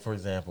 Like, for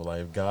example,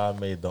 like if God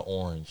made the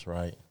orange,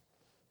 right?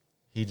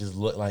 He just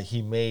looked like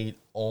he made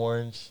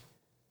orange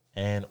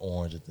and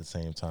orange at the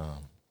same time.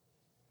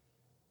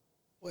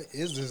 What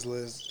is this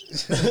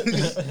list?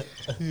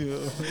 Yeah.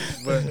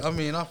 But I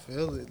mean, I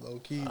feel it low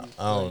key.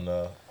 I don't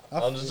know.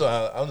 I'm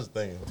just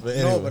thinking. But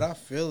No, anyway, but I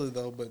feel it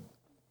though. But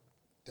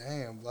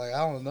damn, like I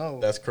don't know.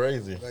 that's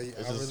crazy. Like It's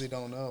I just- really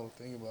don't know.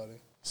 Think about it.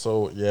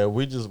 So yeah,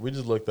 we just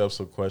looked up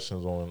some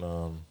questions on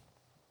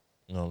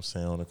you know what I'm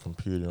saying, on the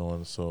computer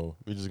so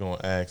we just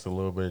gonna ask a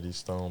little bit of these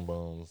stone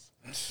bones,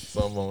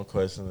 some more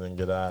questions and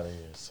get out of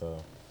here.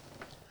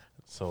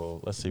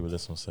 So let's see what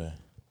this one say.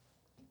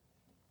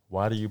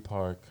 Why do you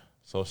park?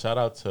 So shout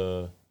out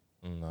to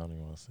I don't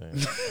even want to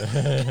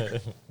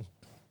say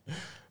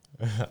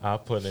it. I'll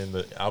put in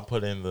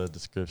the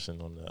description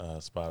on the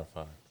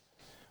Spotify.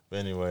 But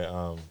anyway,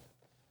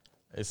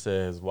 it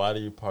says, why do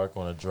you park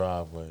on a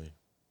driveway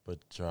but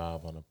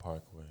drive on a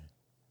parkway?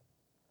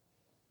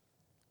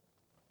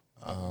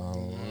 I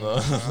don't know.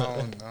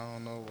 I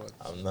don't know what.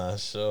 I'm not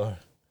sure.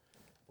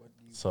 What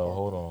do you So park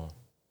hold on.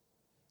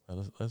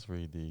 Let's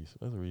read these.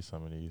 Let's read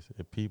some of these.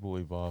 If people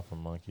evolved from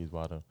monkeys,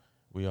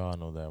 we all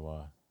know that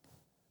why.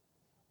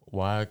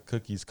 Why are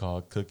cookies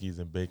called cookies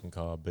and bacon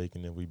called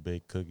bacon and we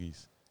bake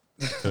cookies?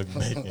 Cook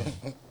bacon.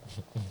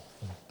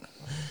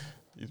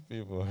 These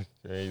people are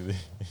crazy.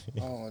 I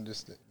don't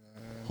understand.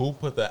 Man. Who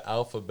put the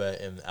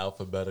alphabet in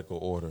alphabetical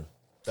order?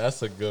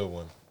 That's a good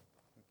one.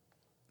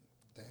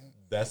 Damn.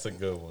 That's a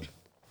good one.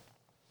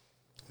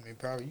 I mean,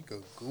 probably you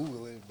could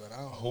Google it, but I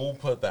don't. Who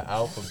put the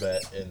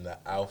alphabet in the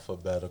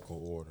alphabetical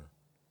order?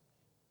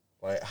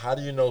 Like, how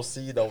do you know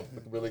C don't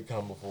really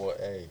come before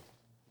A?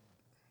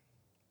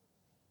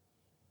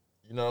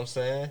 You know what I'm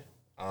saying?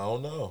 I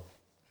don't know.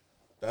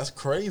 That's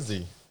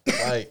crazy.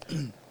 Like,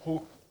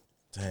 who?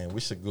 Dang,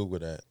 we should Google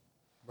that.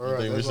 Bro,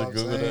 think we that's should what I'm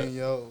Google saying, that?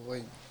 Yo,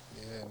 wait,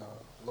 yeah, no,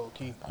 low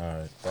key. All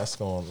right, that's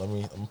going.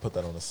 I'm gonna put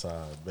that on the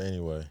side. But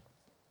anyway,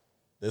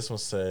 this one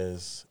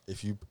says,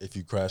 if you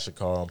crash a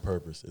car on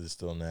purpose, is it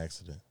still an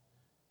accident?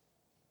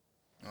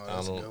 Oh,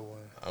 that's a don't- good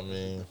one. I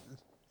mean,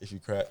 if you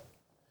crash,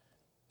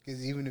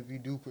 Because even if you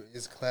do,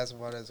 it's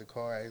classified as a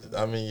car accident.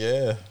 I mean,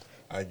 yeah,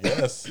 I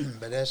guess.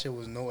 But that shit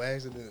was no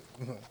accident.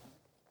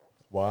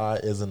 Why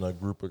isn't a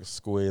group of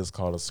squares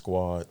called a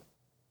squad?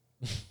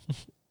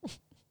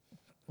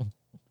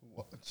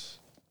 What?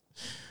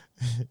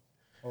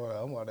 Hold on,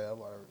 I'm about to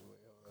hold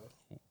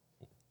on.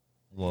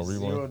 You want to read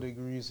 0 one?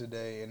 degrees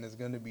today, and it's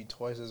going to be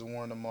twice as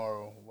warm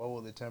tomorrow. What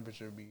will the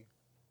temperature be?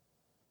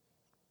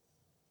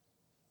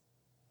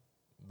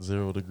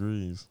 0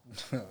 degrees,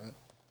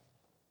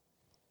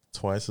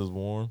 twice as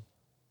warm.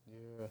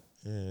 Yeah.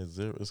 Yeah,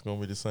 zero. It's gonna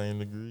be the same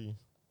degree.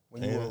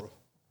 When Ain't you it?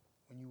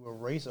 when you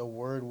erase a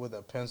word with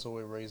a pencil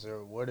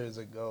eraser, where does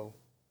it go?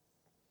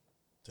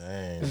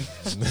 Dang,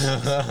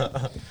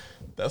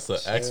 that's an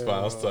X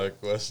Files type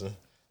question.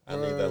 I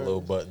need that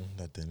little button.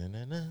 That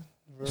da-na-na-na.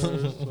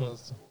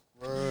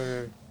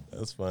 Word.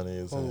 That's funny,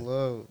 isn't it?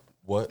 Hold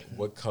up.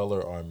 What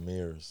color are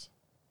mirrors?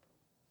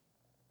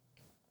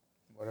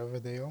 Whatever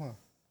they are,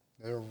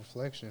 they're a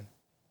reflection.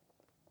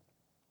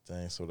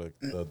 Dang,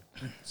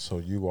 so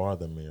you are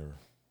the mirror.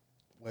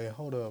 Wait,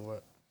 hold up.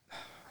 What?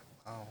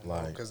 I don't know.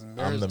 Like, 'Cause I'm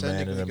mirrors the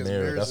man in technically- the 'cause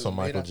mirror. mirrors That's is what made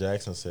Michael out-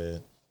 Jackson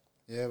said.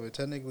 Yeah, but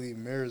technically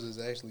mirrors is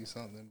actually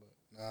something.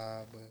 But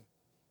nah, but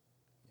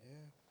yeah,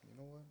 you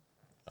know what?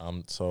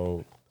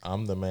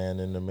 I'm the man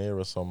in the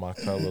mirror. So my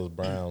color is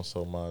brown.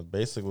 So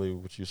basically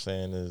what you're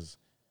saying is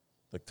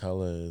the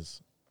color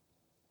is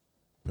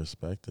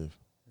perspective.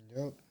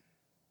 Yep.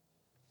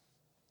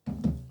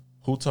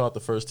 Who taught the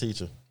first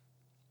teacher?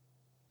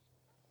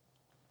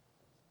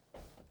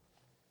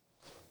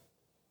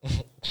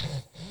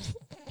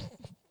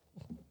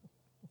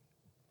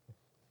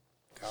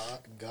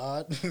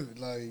 God,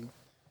 like,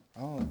 I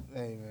don't.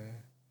 Hey man,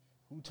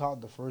 who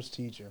taught the first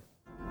teacher?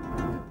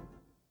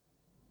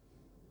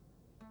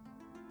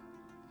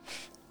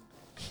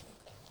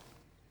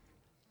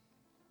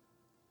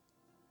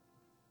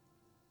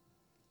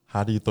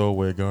 How do you throw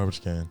away a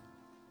garbage can?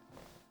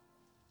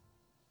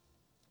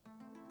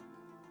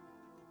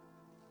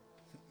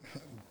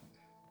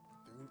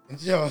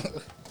 Yo,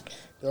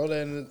 throw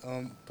that in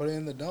the, put it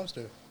in the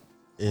dumpster.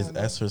 Is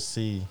S or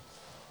C,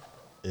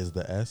 is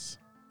the S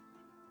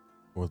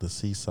or the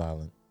C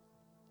silent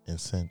in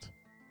scent?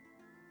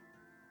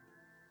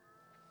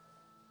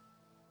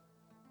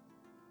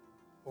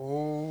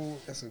 Oh,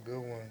 that's a good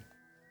one.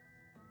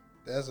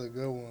 That's a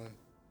good one.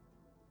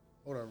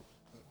 Hold on,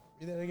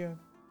 read that again.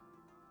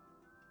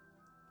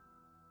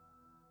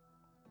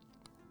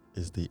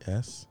 Is the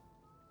S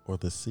or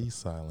the C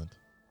silent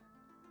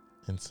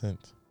in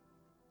scent?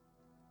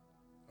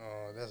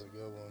 Oh, that's a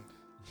good one.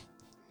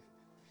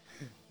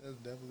 That's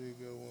definitely a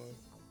good one.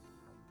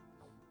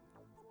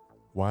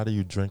 Why do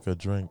you drink a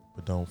drink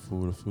but don't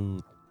food a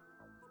food?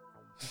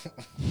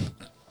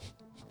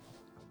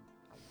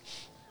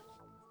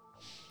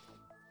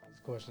 These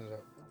questions are,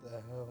 what the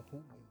hell?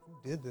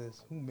 Who did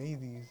this? Who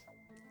made these?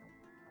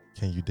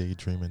 Can you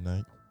daydream at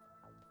night?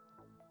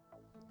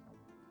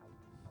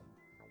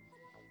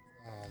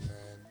 Oh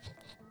man,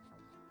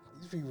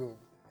 these people.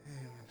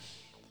 Man.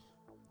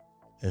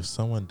 If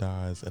someone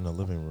dies in a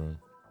living room,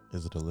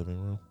 is it a living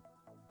room?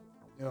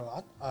 You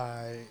know,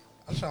 I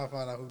I'm trying to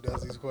find out who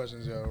does these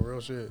questions, yo.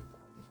 Real shit.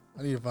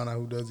 I need to find out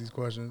who does these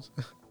questions.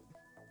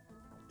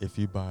 If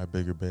you buy a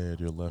bigger bed,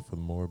 you're left with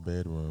more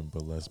bedroom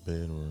but less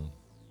bedroom.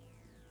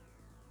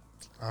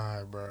 All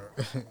right, bro.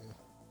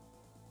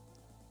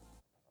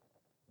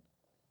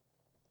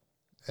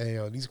 Hey,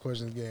 yo, these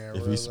questions getting If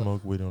real. you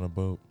smoke weed on a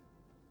boat,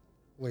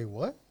 Wait,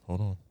 what?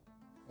 hold on.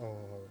 Oh,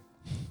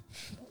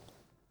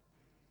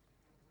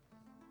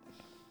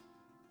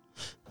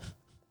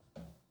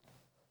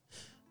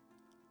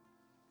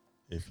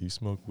 If you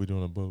smoke weed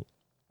on a boat,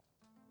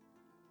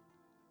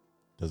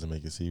 does it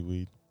make it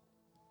seaweed?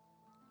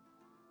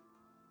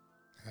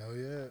 hell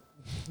yeah.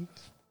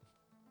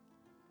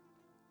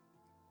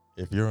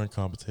 If you're in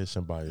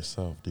competition by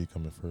yourself, do you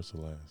come in first or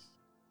last?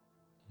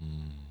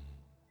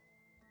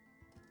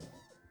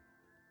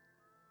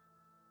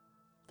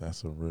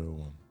 That's a real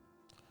one.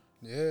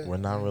 Yeah. We're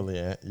not really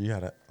at, you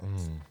gotta,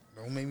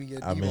 Don't make me get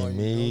deep I mean, on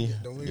me, you.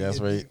 Don't make yes,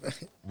 me right. get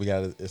deep. We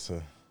gotta, it's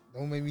a,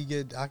 Don't make me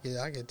get. I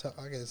can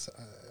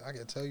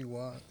tell you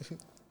why.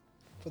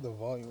 Put the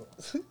volume up.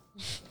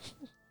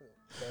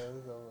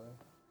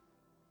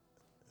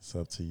 it's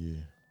up to you.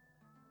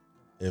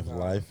 If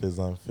life is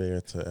unfair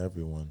to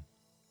everyone,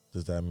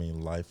 does that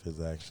mean life is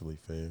actually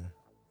fair?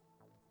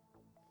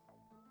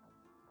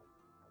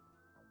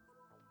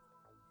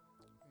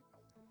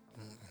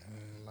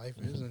 Life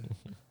isn't.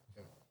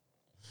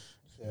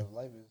 Yeah,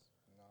 life is.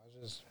 No, it's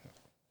just.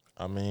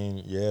 I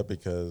mean, yeah,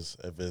 because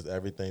if it's,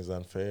 everything's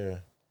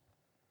unfair,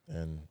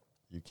 then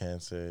you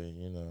can't say,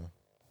 you know,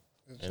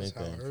 It's just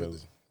how anything. Earth.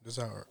 Because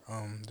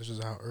This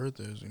is how Earth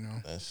is. You know.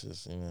 that's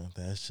just, you know,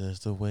 that's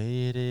just the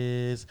way it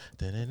is.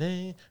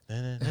 Da-da-da,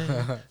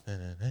 da-da-da,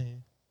 da-da-da.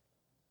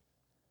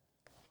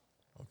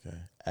 Okay.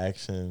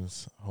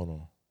 Actions. Hold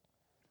on.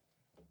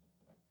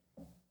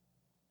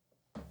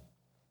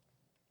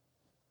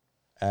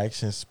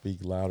 Actions speak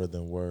louder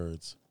than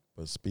words,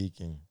 but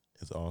speaking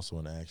is also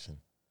an action.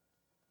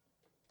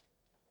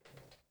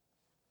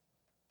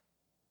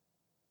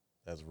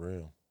 That's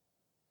real.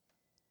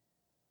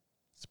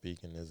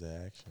 Speaking is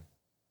an action.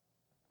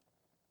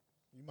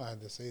 You might have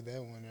to say that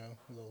one, yo,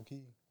 low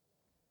key.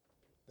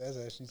 That's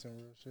actually some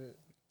real shit.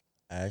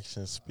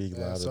 Actions speak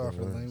Yeah, louder sorry than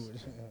for the words.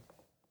 language.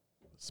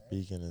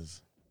 Speaking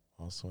is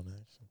also an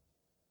action.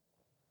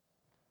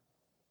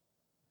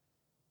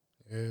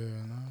 Yeah,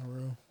 nah,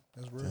 real.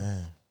 That's real.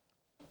 Damn.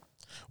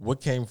 What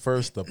came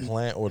first, the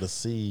plant or the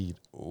seed?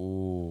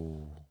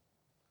 Ooh,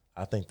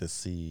 I think the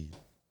seed.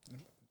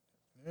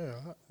 Yeah,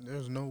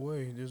 there's no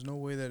way. There's no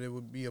way that it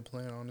would be a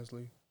plant,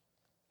 honestly.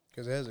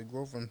 Because it has to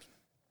grow from.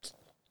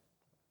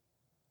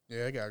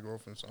 Yeah, it got to grow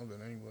from something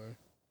anyway.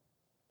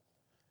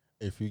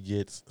 If you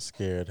get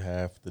scared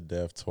half to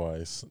death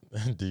twice,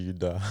 do you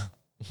die?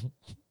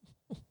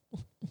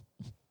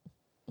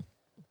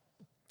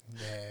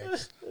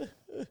 Next.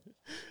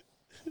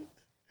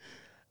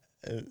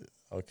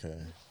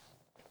 Okay.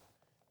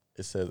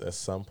 It says at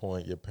some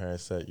point your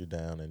parents sat you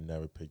down and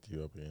never picked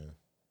you up again.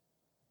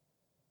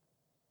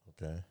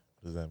 Okay.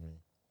 What does that mean?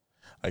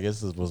 I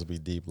guess it's supposed to be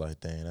deep like,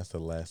 dang, that's the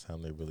last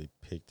time they really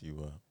picked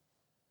you up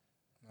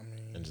I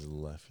mean, and just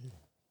left you.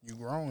 you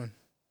growing.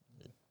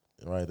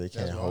 Right, they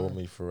can't That's hold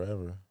why. me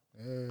forever.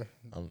 Yeah.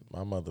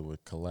 My mother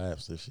would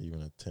collapse if she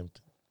even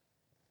attempted.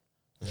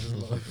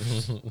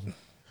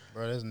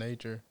 Bro, that's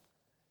nature.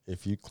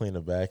 If you clean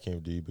a vacuum,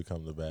 do you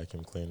become the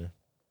vacuum cleaner?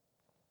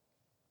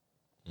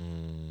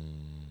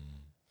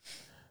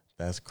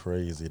 That's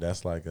crazy.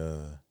 That's like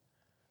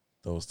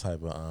those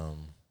type of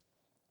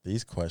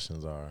these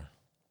questions are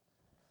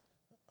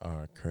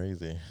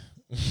crazy.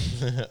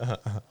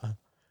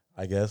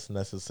 I guess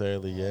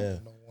necessarily, yeah.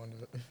 No wonder.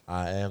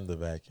 I am the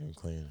vacuum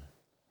cleaner.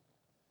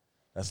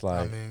 That's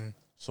I like, mean,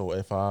 so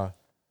if I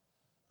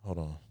hold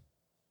on,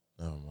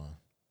 never mind.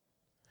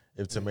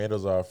 If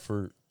tomatoes are a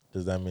fruit,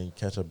 does that mean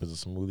ketchup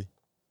is a smoothie?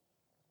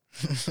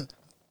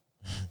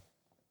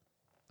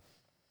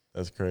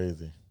 That's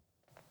crazy.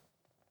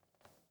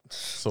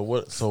 So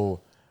what?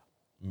 So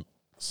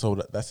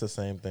that's the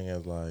same thing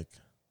as like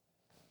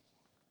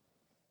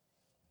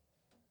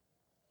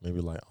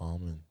maybe like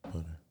almond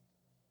butter.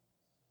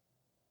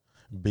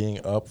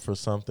 Being up for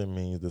something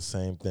means the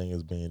same thing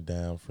as being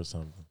down for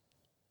something.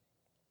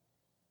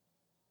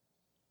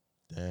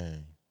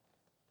 Dang.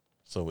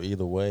 So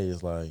either way,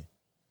 it's like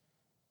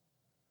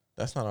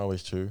that's not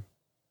always true.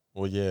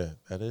 Well, yeah,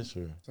 that is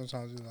true.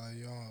 sometimes you're like,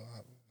 yo,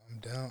 I'm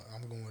down.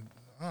 I'm going.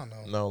 I don't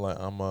know. No, like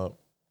I'm up.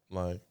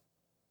 Like,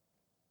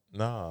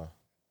 nah.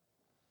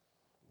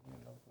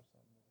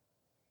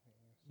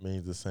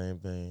 Means the same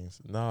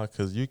things. Nah,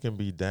 because you can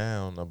be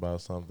down about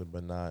something,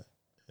 but not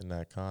in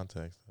that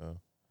context, though.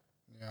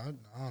 Yeah,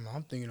 I don't know.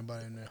 I'm thinking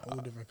about it in a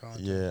whole different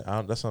context. Yeah,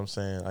 that's what I'm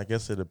saying. I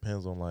guess it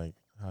depends on like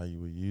how you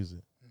would use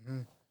it.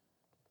 Mm-hmm.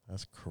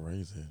 That's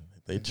crazy.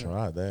 They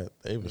tried that.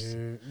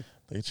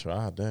 They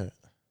tried that.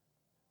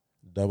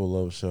 Double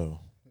O show.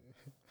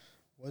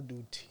 What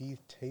do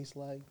teeth taste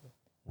like?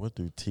 What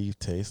do teeth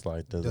taste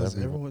like? Does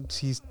everyone's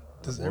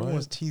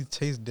teeth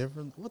taste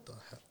different? What the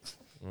hell?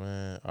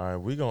 Man, all right,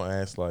 we gonna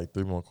ask like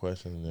 3 more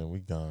questions and then we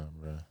gone,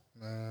 bro.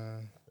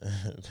 Man,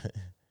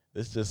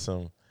 It's just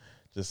some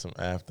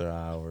after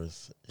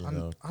hours. You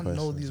know, I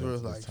know these were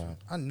questions like this time.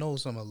 I know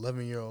some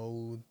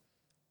 11-year-old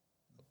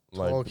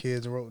Like, tall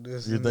kids wrote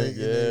this. you and think,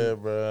 they,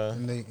 bruh.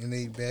 in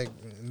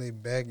they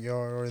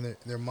backyard or in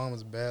their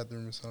mama's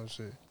bathroom or some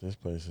shit. This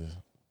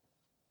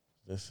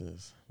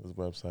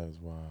website is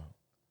wild.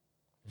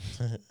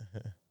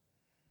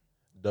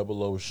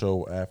 Double O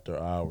Show After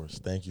Hours.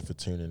 Thank you for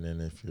tuning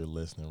in. If you're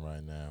listening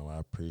right now, I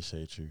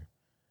appreciate you.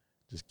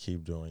 Just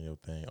keep doing your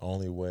thing.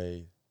 Only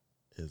way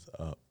is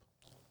up.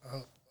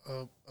 Up.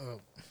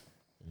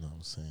 You know what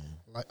I'm saying?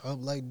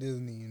 Like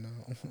Disney, you know.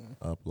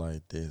 Up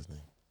like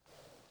Disney.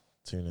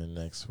 Tune in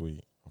next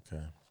week.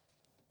 Okay.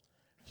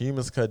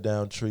 Humans cut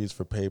down trees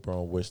for paper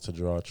on which to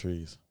draw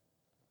trees.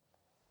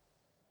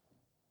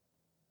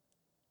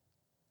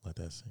 Let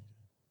that sink in.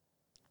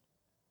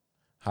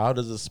 How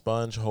does a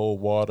sponge hold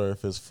water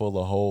if it's full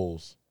of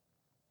holes?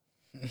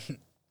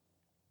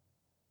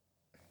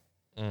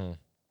 An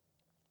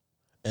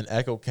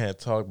echo can't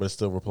talk but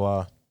still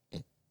reply.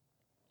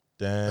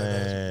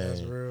 Dang.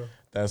 That's real.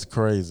 That's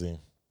crazy.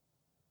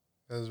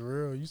 That's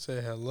real. You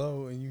say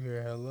hello and you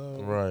hear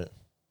hello. Right.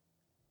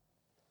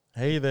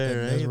 Hey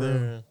there. That's Hey real.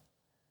 there.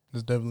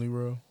 It's definitely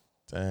real.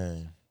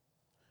 Dang.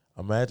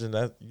 Imagine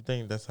that. You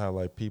think that's how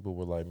like people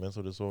with like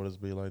mental disorders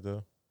be like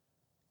though?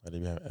 Like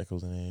they have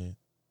echoes in their head?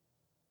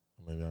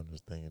 Or maybe I'm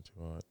just thinking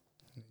too hard.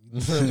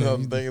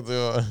 I'm thinking too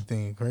hard.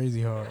 Thinking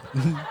crazy hard.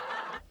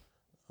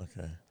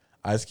 Okay.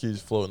 Ice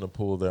cubes float in the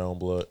pool of their own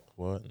blood.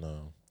 What?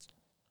 No.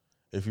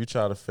 If you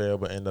try to fail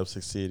but end up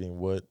succeeding,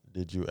 what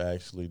did you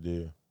actually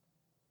do?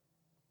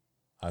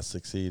 I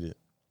succeeded.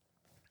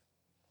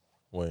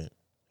 Wait.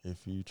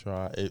 If you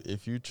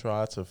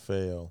try to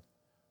fail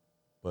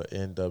but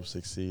end up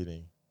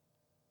succeeding,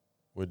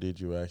 what did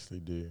you actually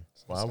do?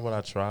 Why would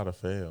I try to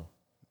fail?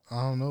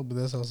 I don't know, but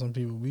that's how some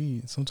people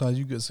be. Sometimes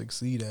you could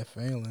succeed at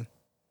failing.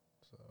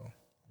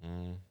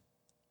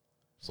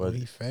 So, But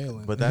he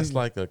failing. But that's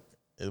like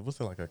was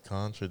it like a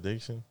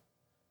contradiction?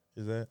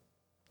 Is that?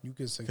 You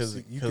could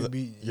succeed. You Because could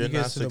be. you're you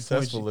get not to the point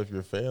successful if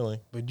you're failing.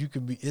 But you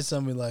could be. It's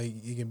something like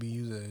it can be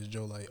used as a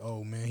joke. Like,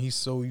 oh man, he's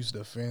so used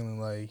to failing.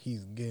 Like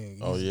he's getting.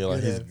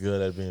 He's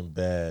good at being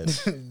bad.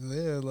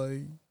 Yeah,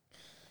 like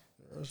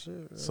oh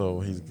shit. So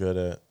he's good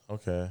at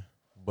okay.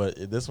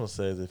 But this one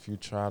says if you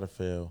try to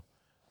fail,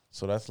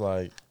 so that's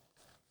like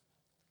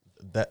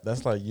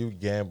that's like you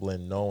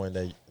gambling, knowing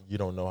that you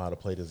don't know how to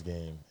play this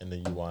game, and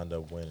then you wind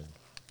up winning.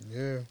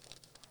 Yeah.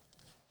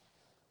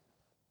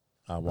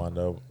 I won.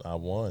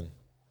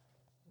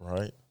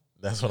 Right?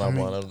 That's what I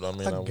won. I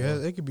guess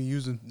won. it could be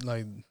used in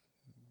like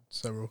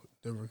several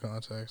different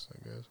contexts. I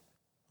guess.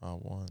 I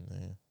won,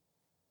 man.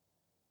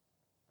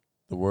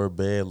 The word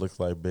bed looks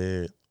like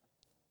bed.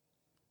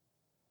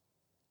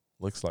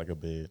 Looks like a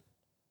bed.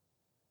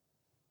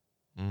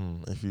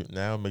 If you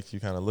now it makes you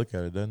kind of look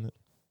at it, doesn't it?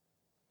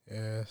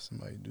 Yeah,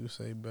 somebody do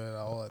say bad.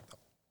 All that.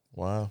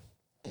 Wow,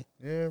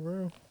 Yeah,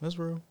 real. That's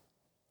real.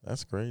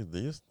 that's crazy.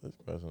 This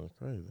person is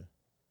crazy.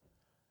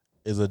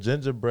 Is a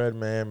gingerbread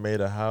man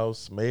made of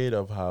house,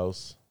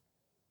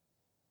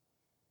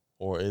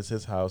 or is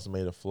his house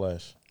made of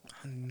flesh?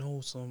 I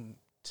know some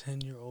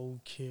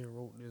 10-year-old kid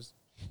wrote this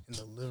in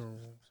the living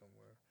room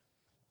somewhere.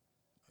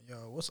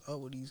 Yo, what's up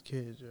with these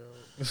kids, yo?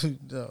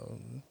 Yo,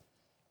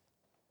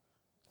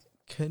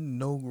 can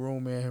no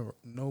grown man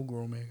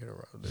get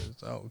around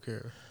this? I don't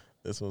care.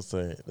 This one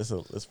say this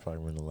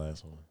probably been the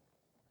last one.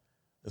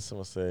 This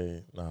one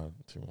say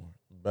two more.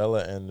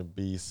 Bella and the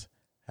Beast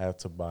have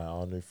to buy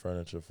all new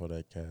furniture for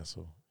that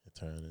castle. It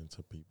turned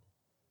into people.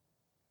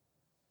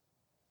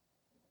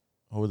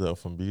 Who was that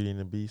from Beauty and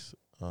the Beast?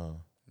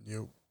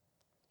 Yep.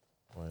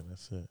 Right,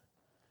 that's it.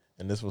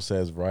 And this one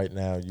says, right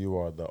now you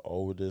are the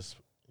oldest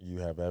you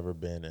have ever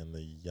been and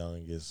the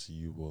youngest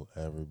you will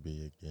ever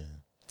be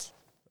again.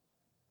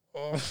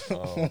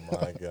 Oh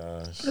my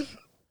gosh.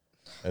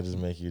 That just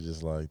make you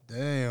just like,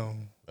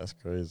 Damn. that's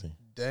crazy.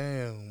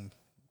 Damn.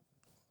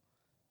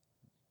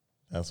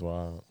 That's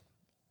wild.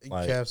 It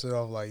Like- caps it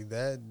off like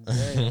that.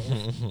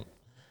 Damn.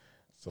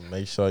 So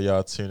make sure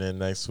y'all tune in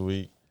next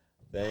week.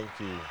 Thank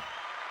you.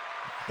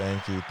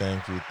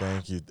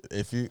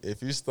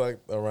 If you stuck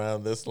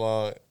around this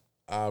long,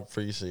 I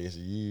appreciate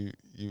you.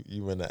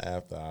 You in the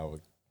after hour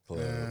club.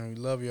 Man, we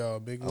love y'all.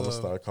 Big I'm love. gonna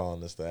start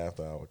calling this the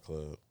after hour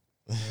club.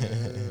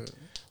 Yeah.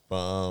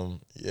 But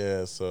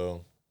yeah.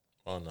 So,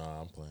 I'm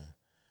playing.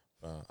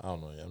 I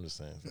don't know. I'm just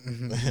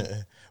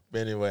saying. But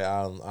anyway,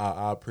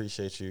 I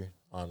appreciate you.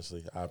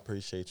 Honestly, I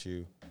appreciate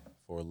you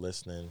for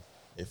listening.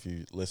 If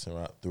you listen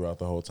throughout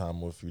the whole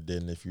time, or if you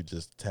didn't, if you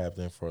just tapped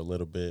in for a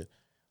little bit,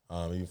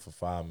 even for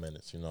 5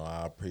 minutes,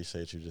 I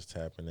appreciate you just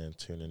tapping in,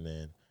 tuning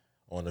in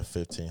on the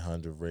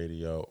 1500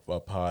 radio,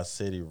 Pod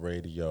City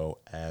Radio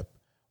app,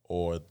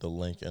 or the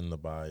link in the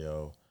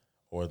bio,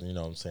 or the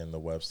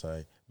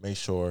website. Make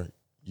sure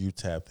you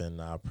tap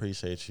in. I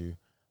appreciate you.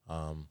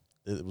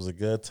 It was a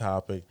good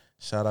topic.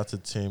 Shout out to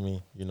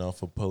Timmy,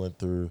 for pulling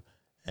through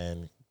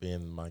and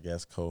being my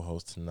guest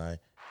co-host tonight.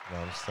 You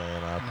know what I'm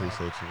saying? I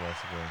appreciate you once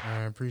again.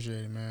 I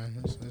appreciate it,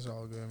 man. It's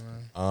all good,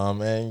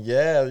 man. And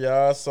yeah,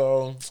 y'all.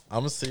 So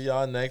I'm gonna see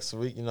y'all next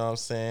week. You know what I'm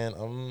saying?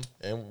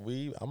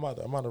 I'm about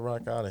to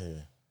rock out of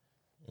here.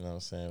 You know what I'm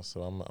saying?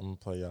 So I'm gonna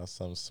play y'all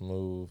something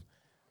smooth.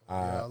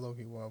 Yeah, I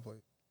low-key want to play.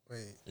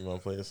 Wait. You want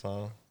to play a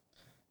song?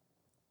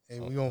 Hey,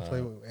 we gonna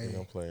play with. We Hey,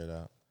 gonna play it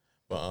out.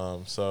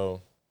 But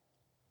so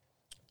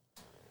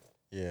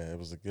yeah, it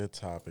was a good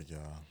topic, y'all.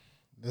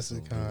 this is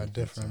kind of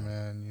different,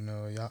 man. You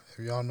know, y'all. If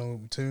y'all know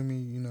to me,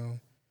 you know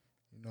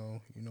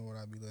what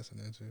I be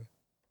listening to.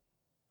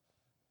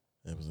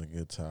 It was a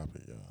good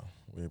topic, y'all.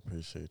 We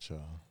appreciate y'all.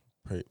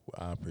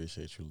 I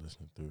appreciate you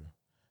listening through.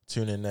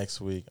 Tune in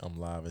next week. I'm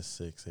live at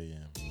 6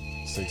 a.m.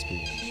 6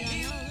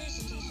 p.m.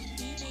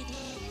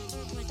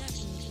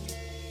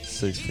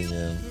 6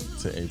 p.m.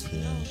 to 8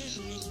 p.m.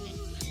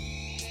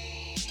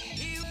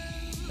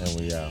 And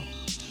we out.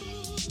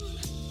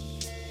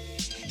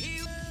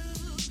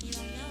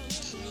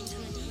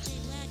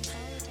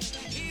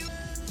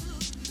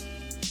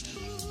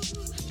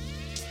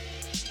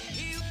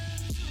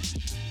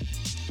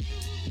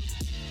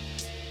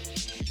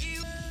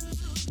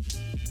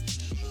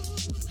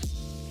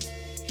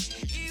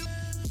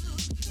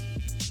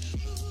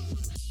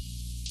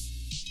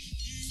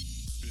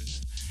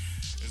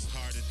 It's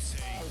hard to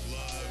take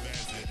love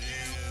as it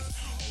is,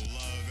 or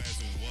love as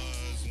it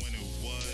was when it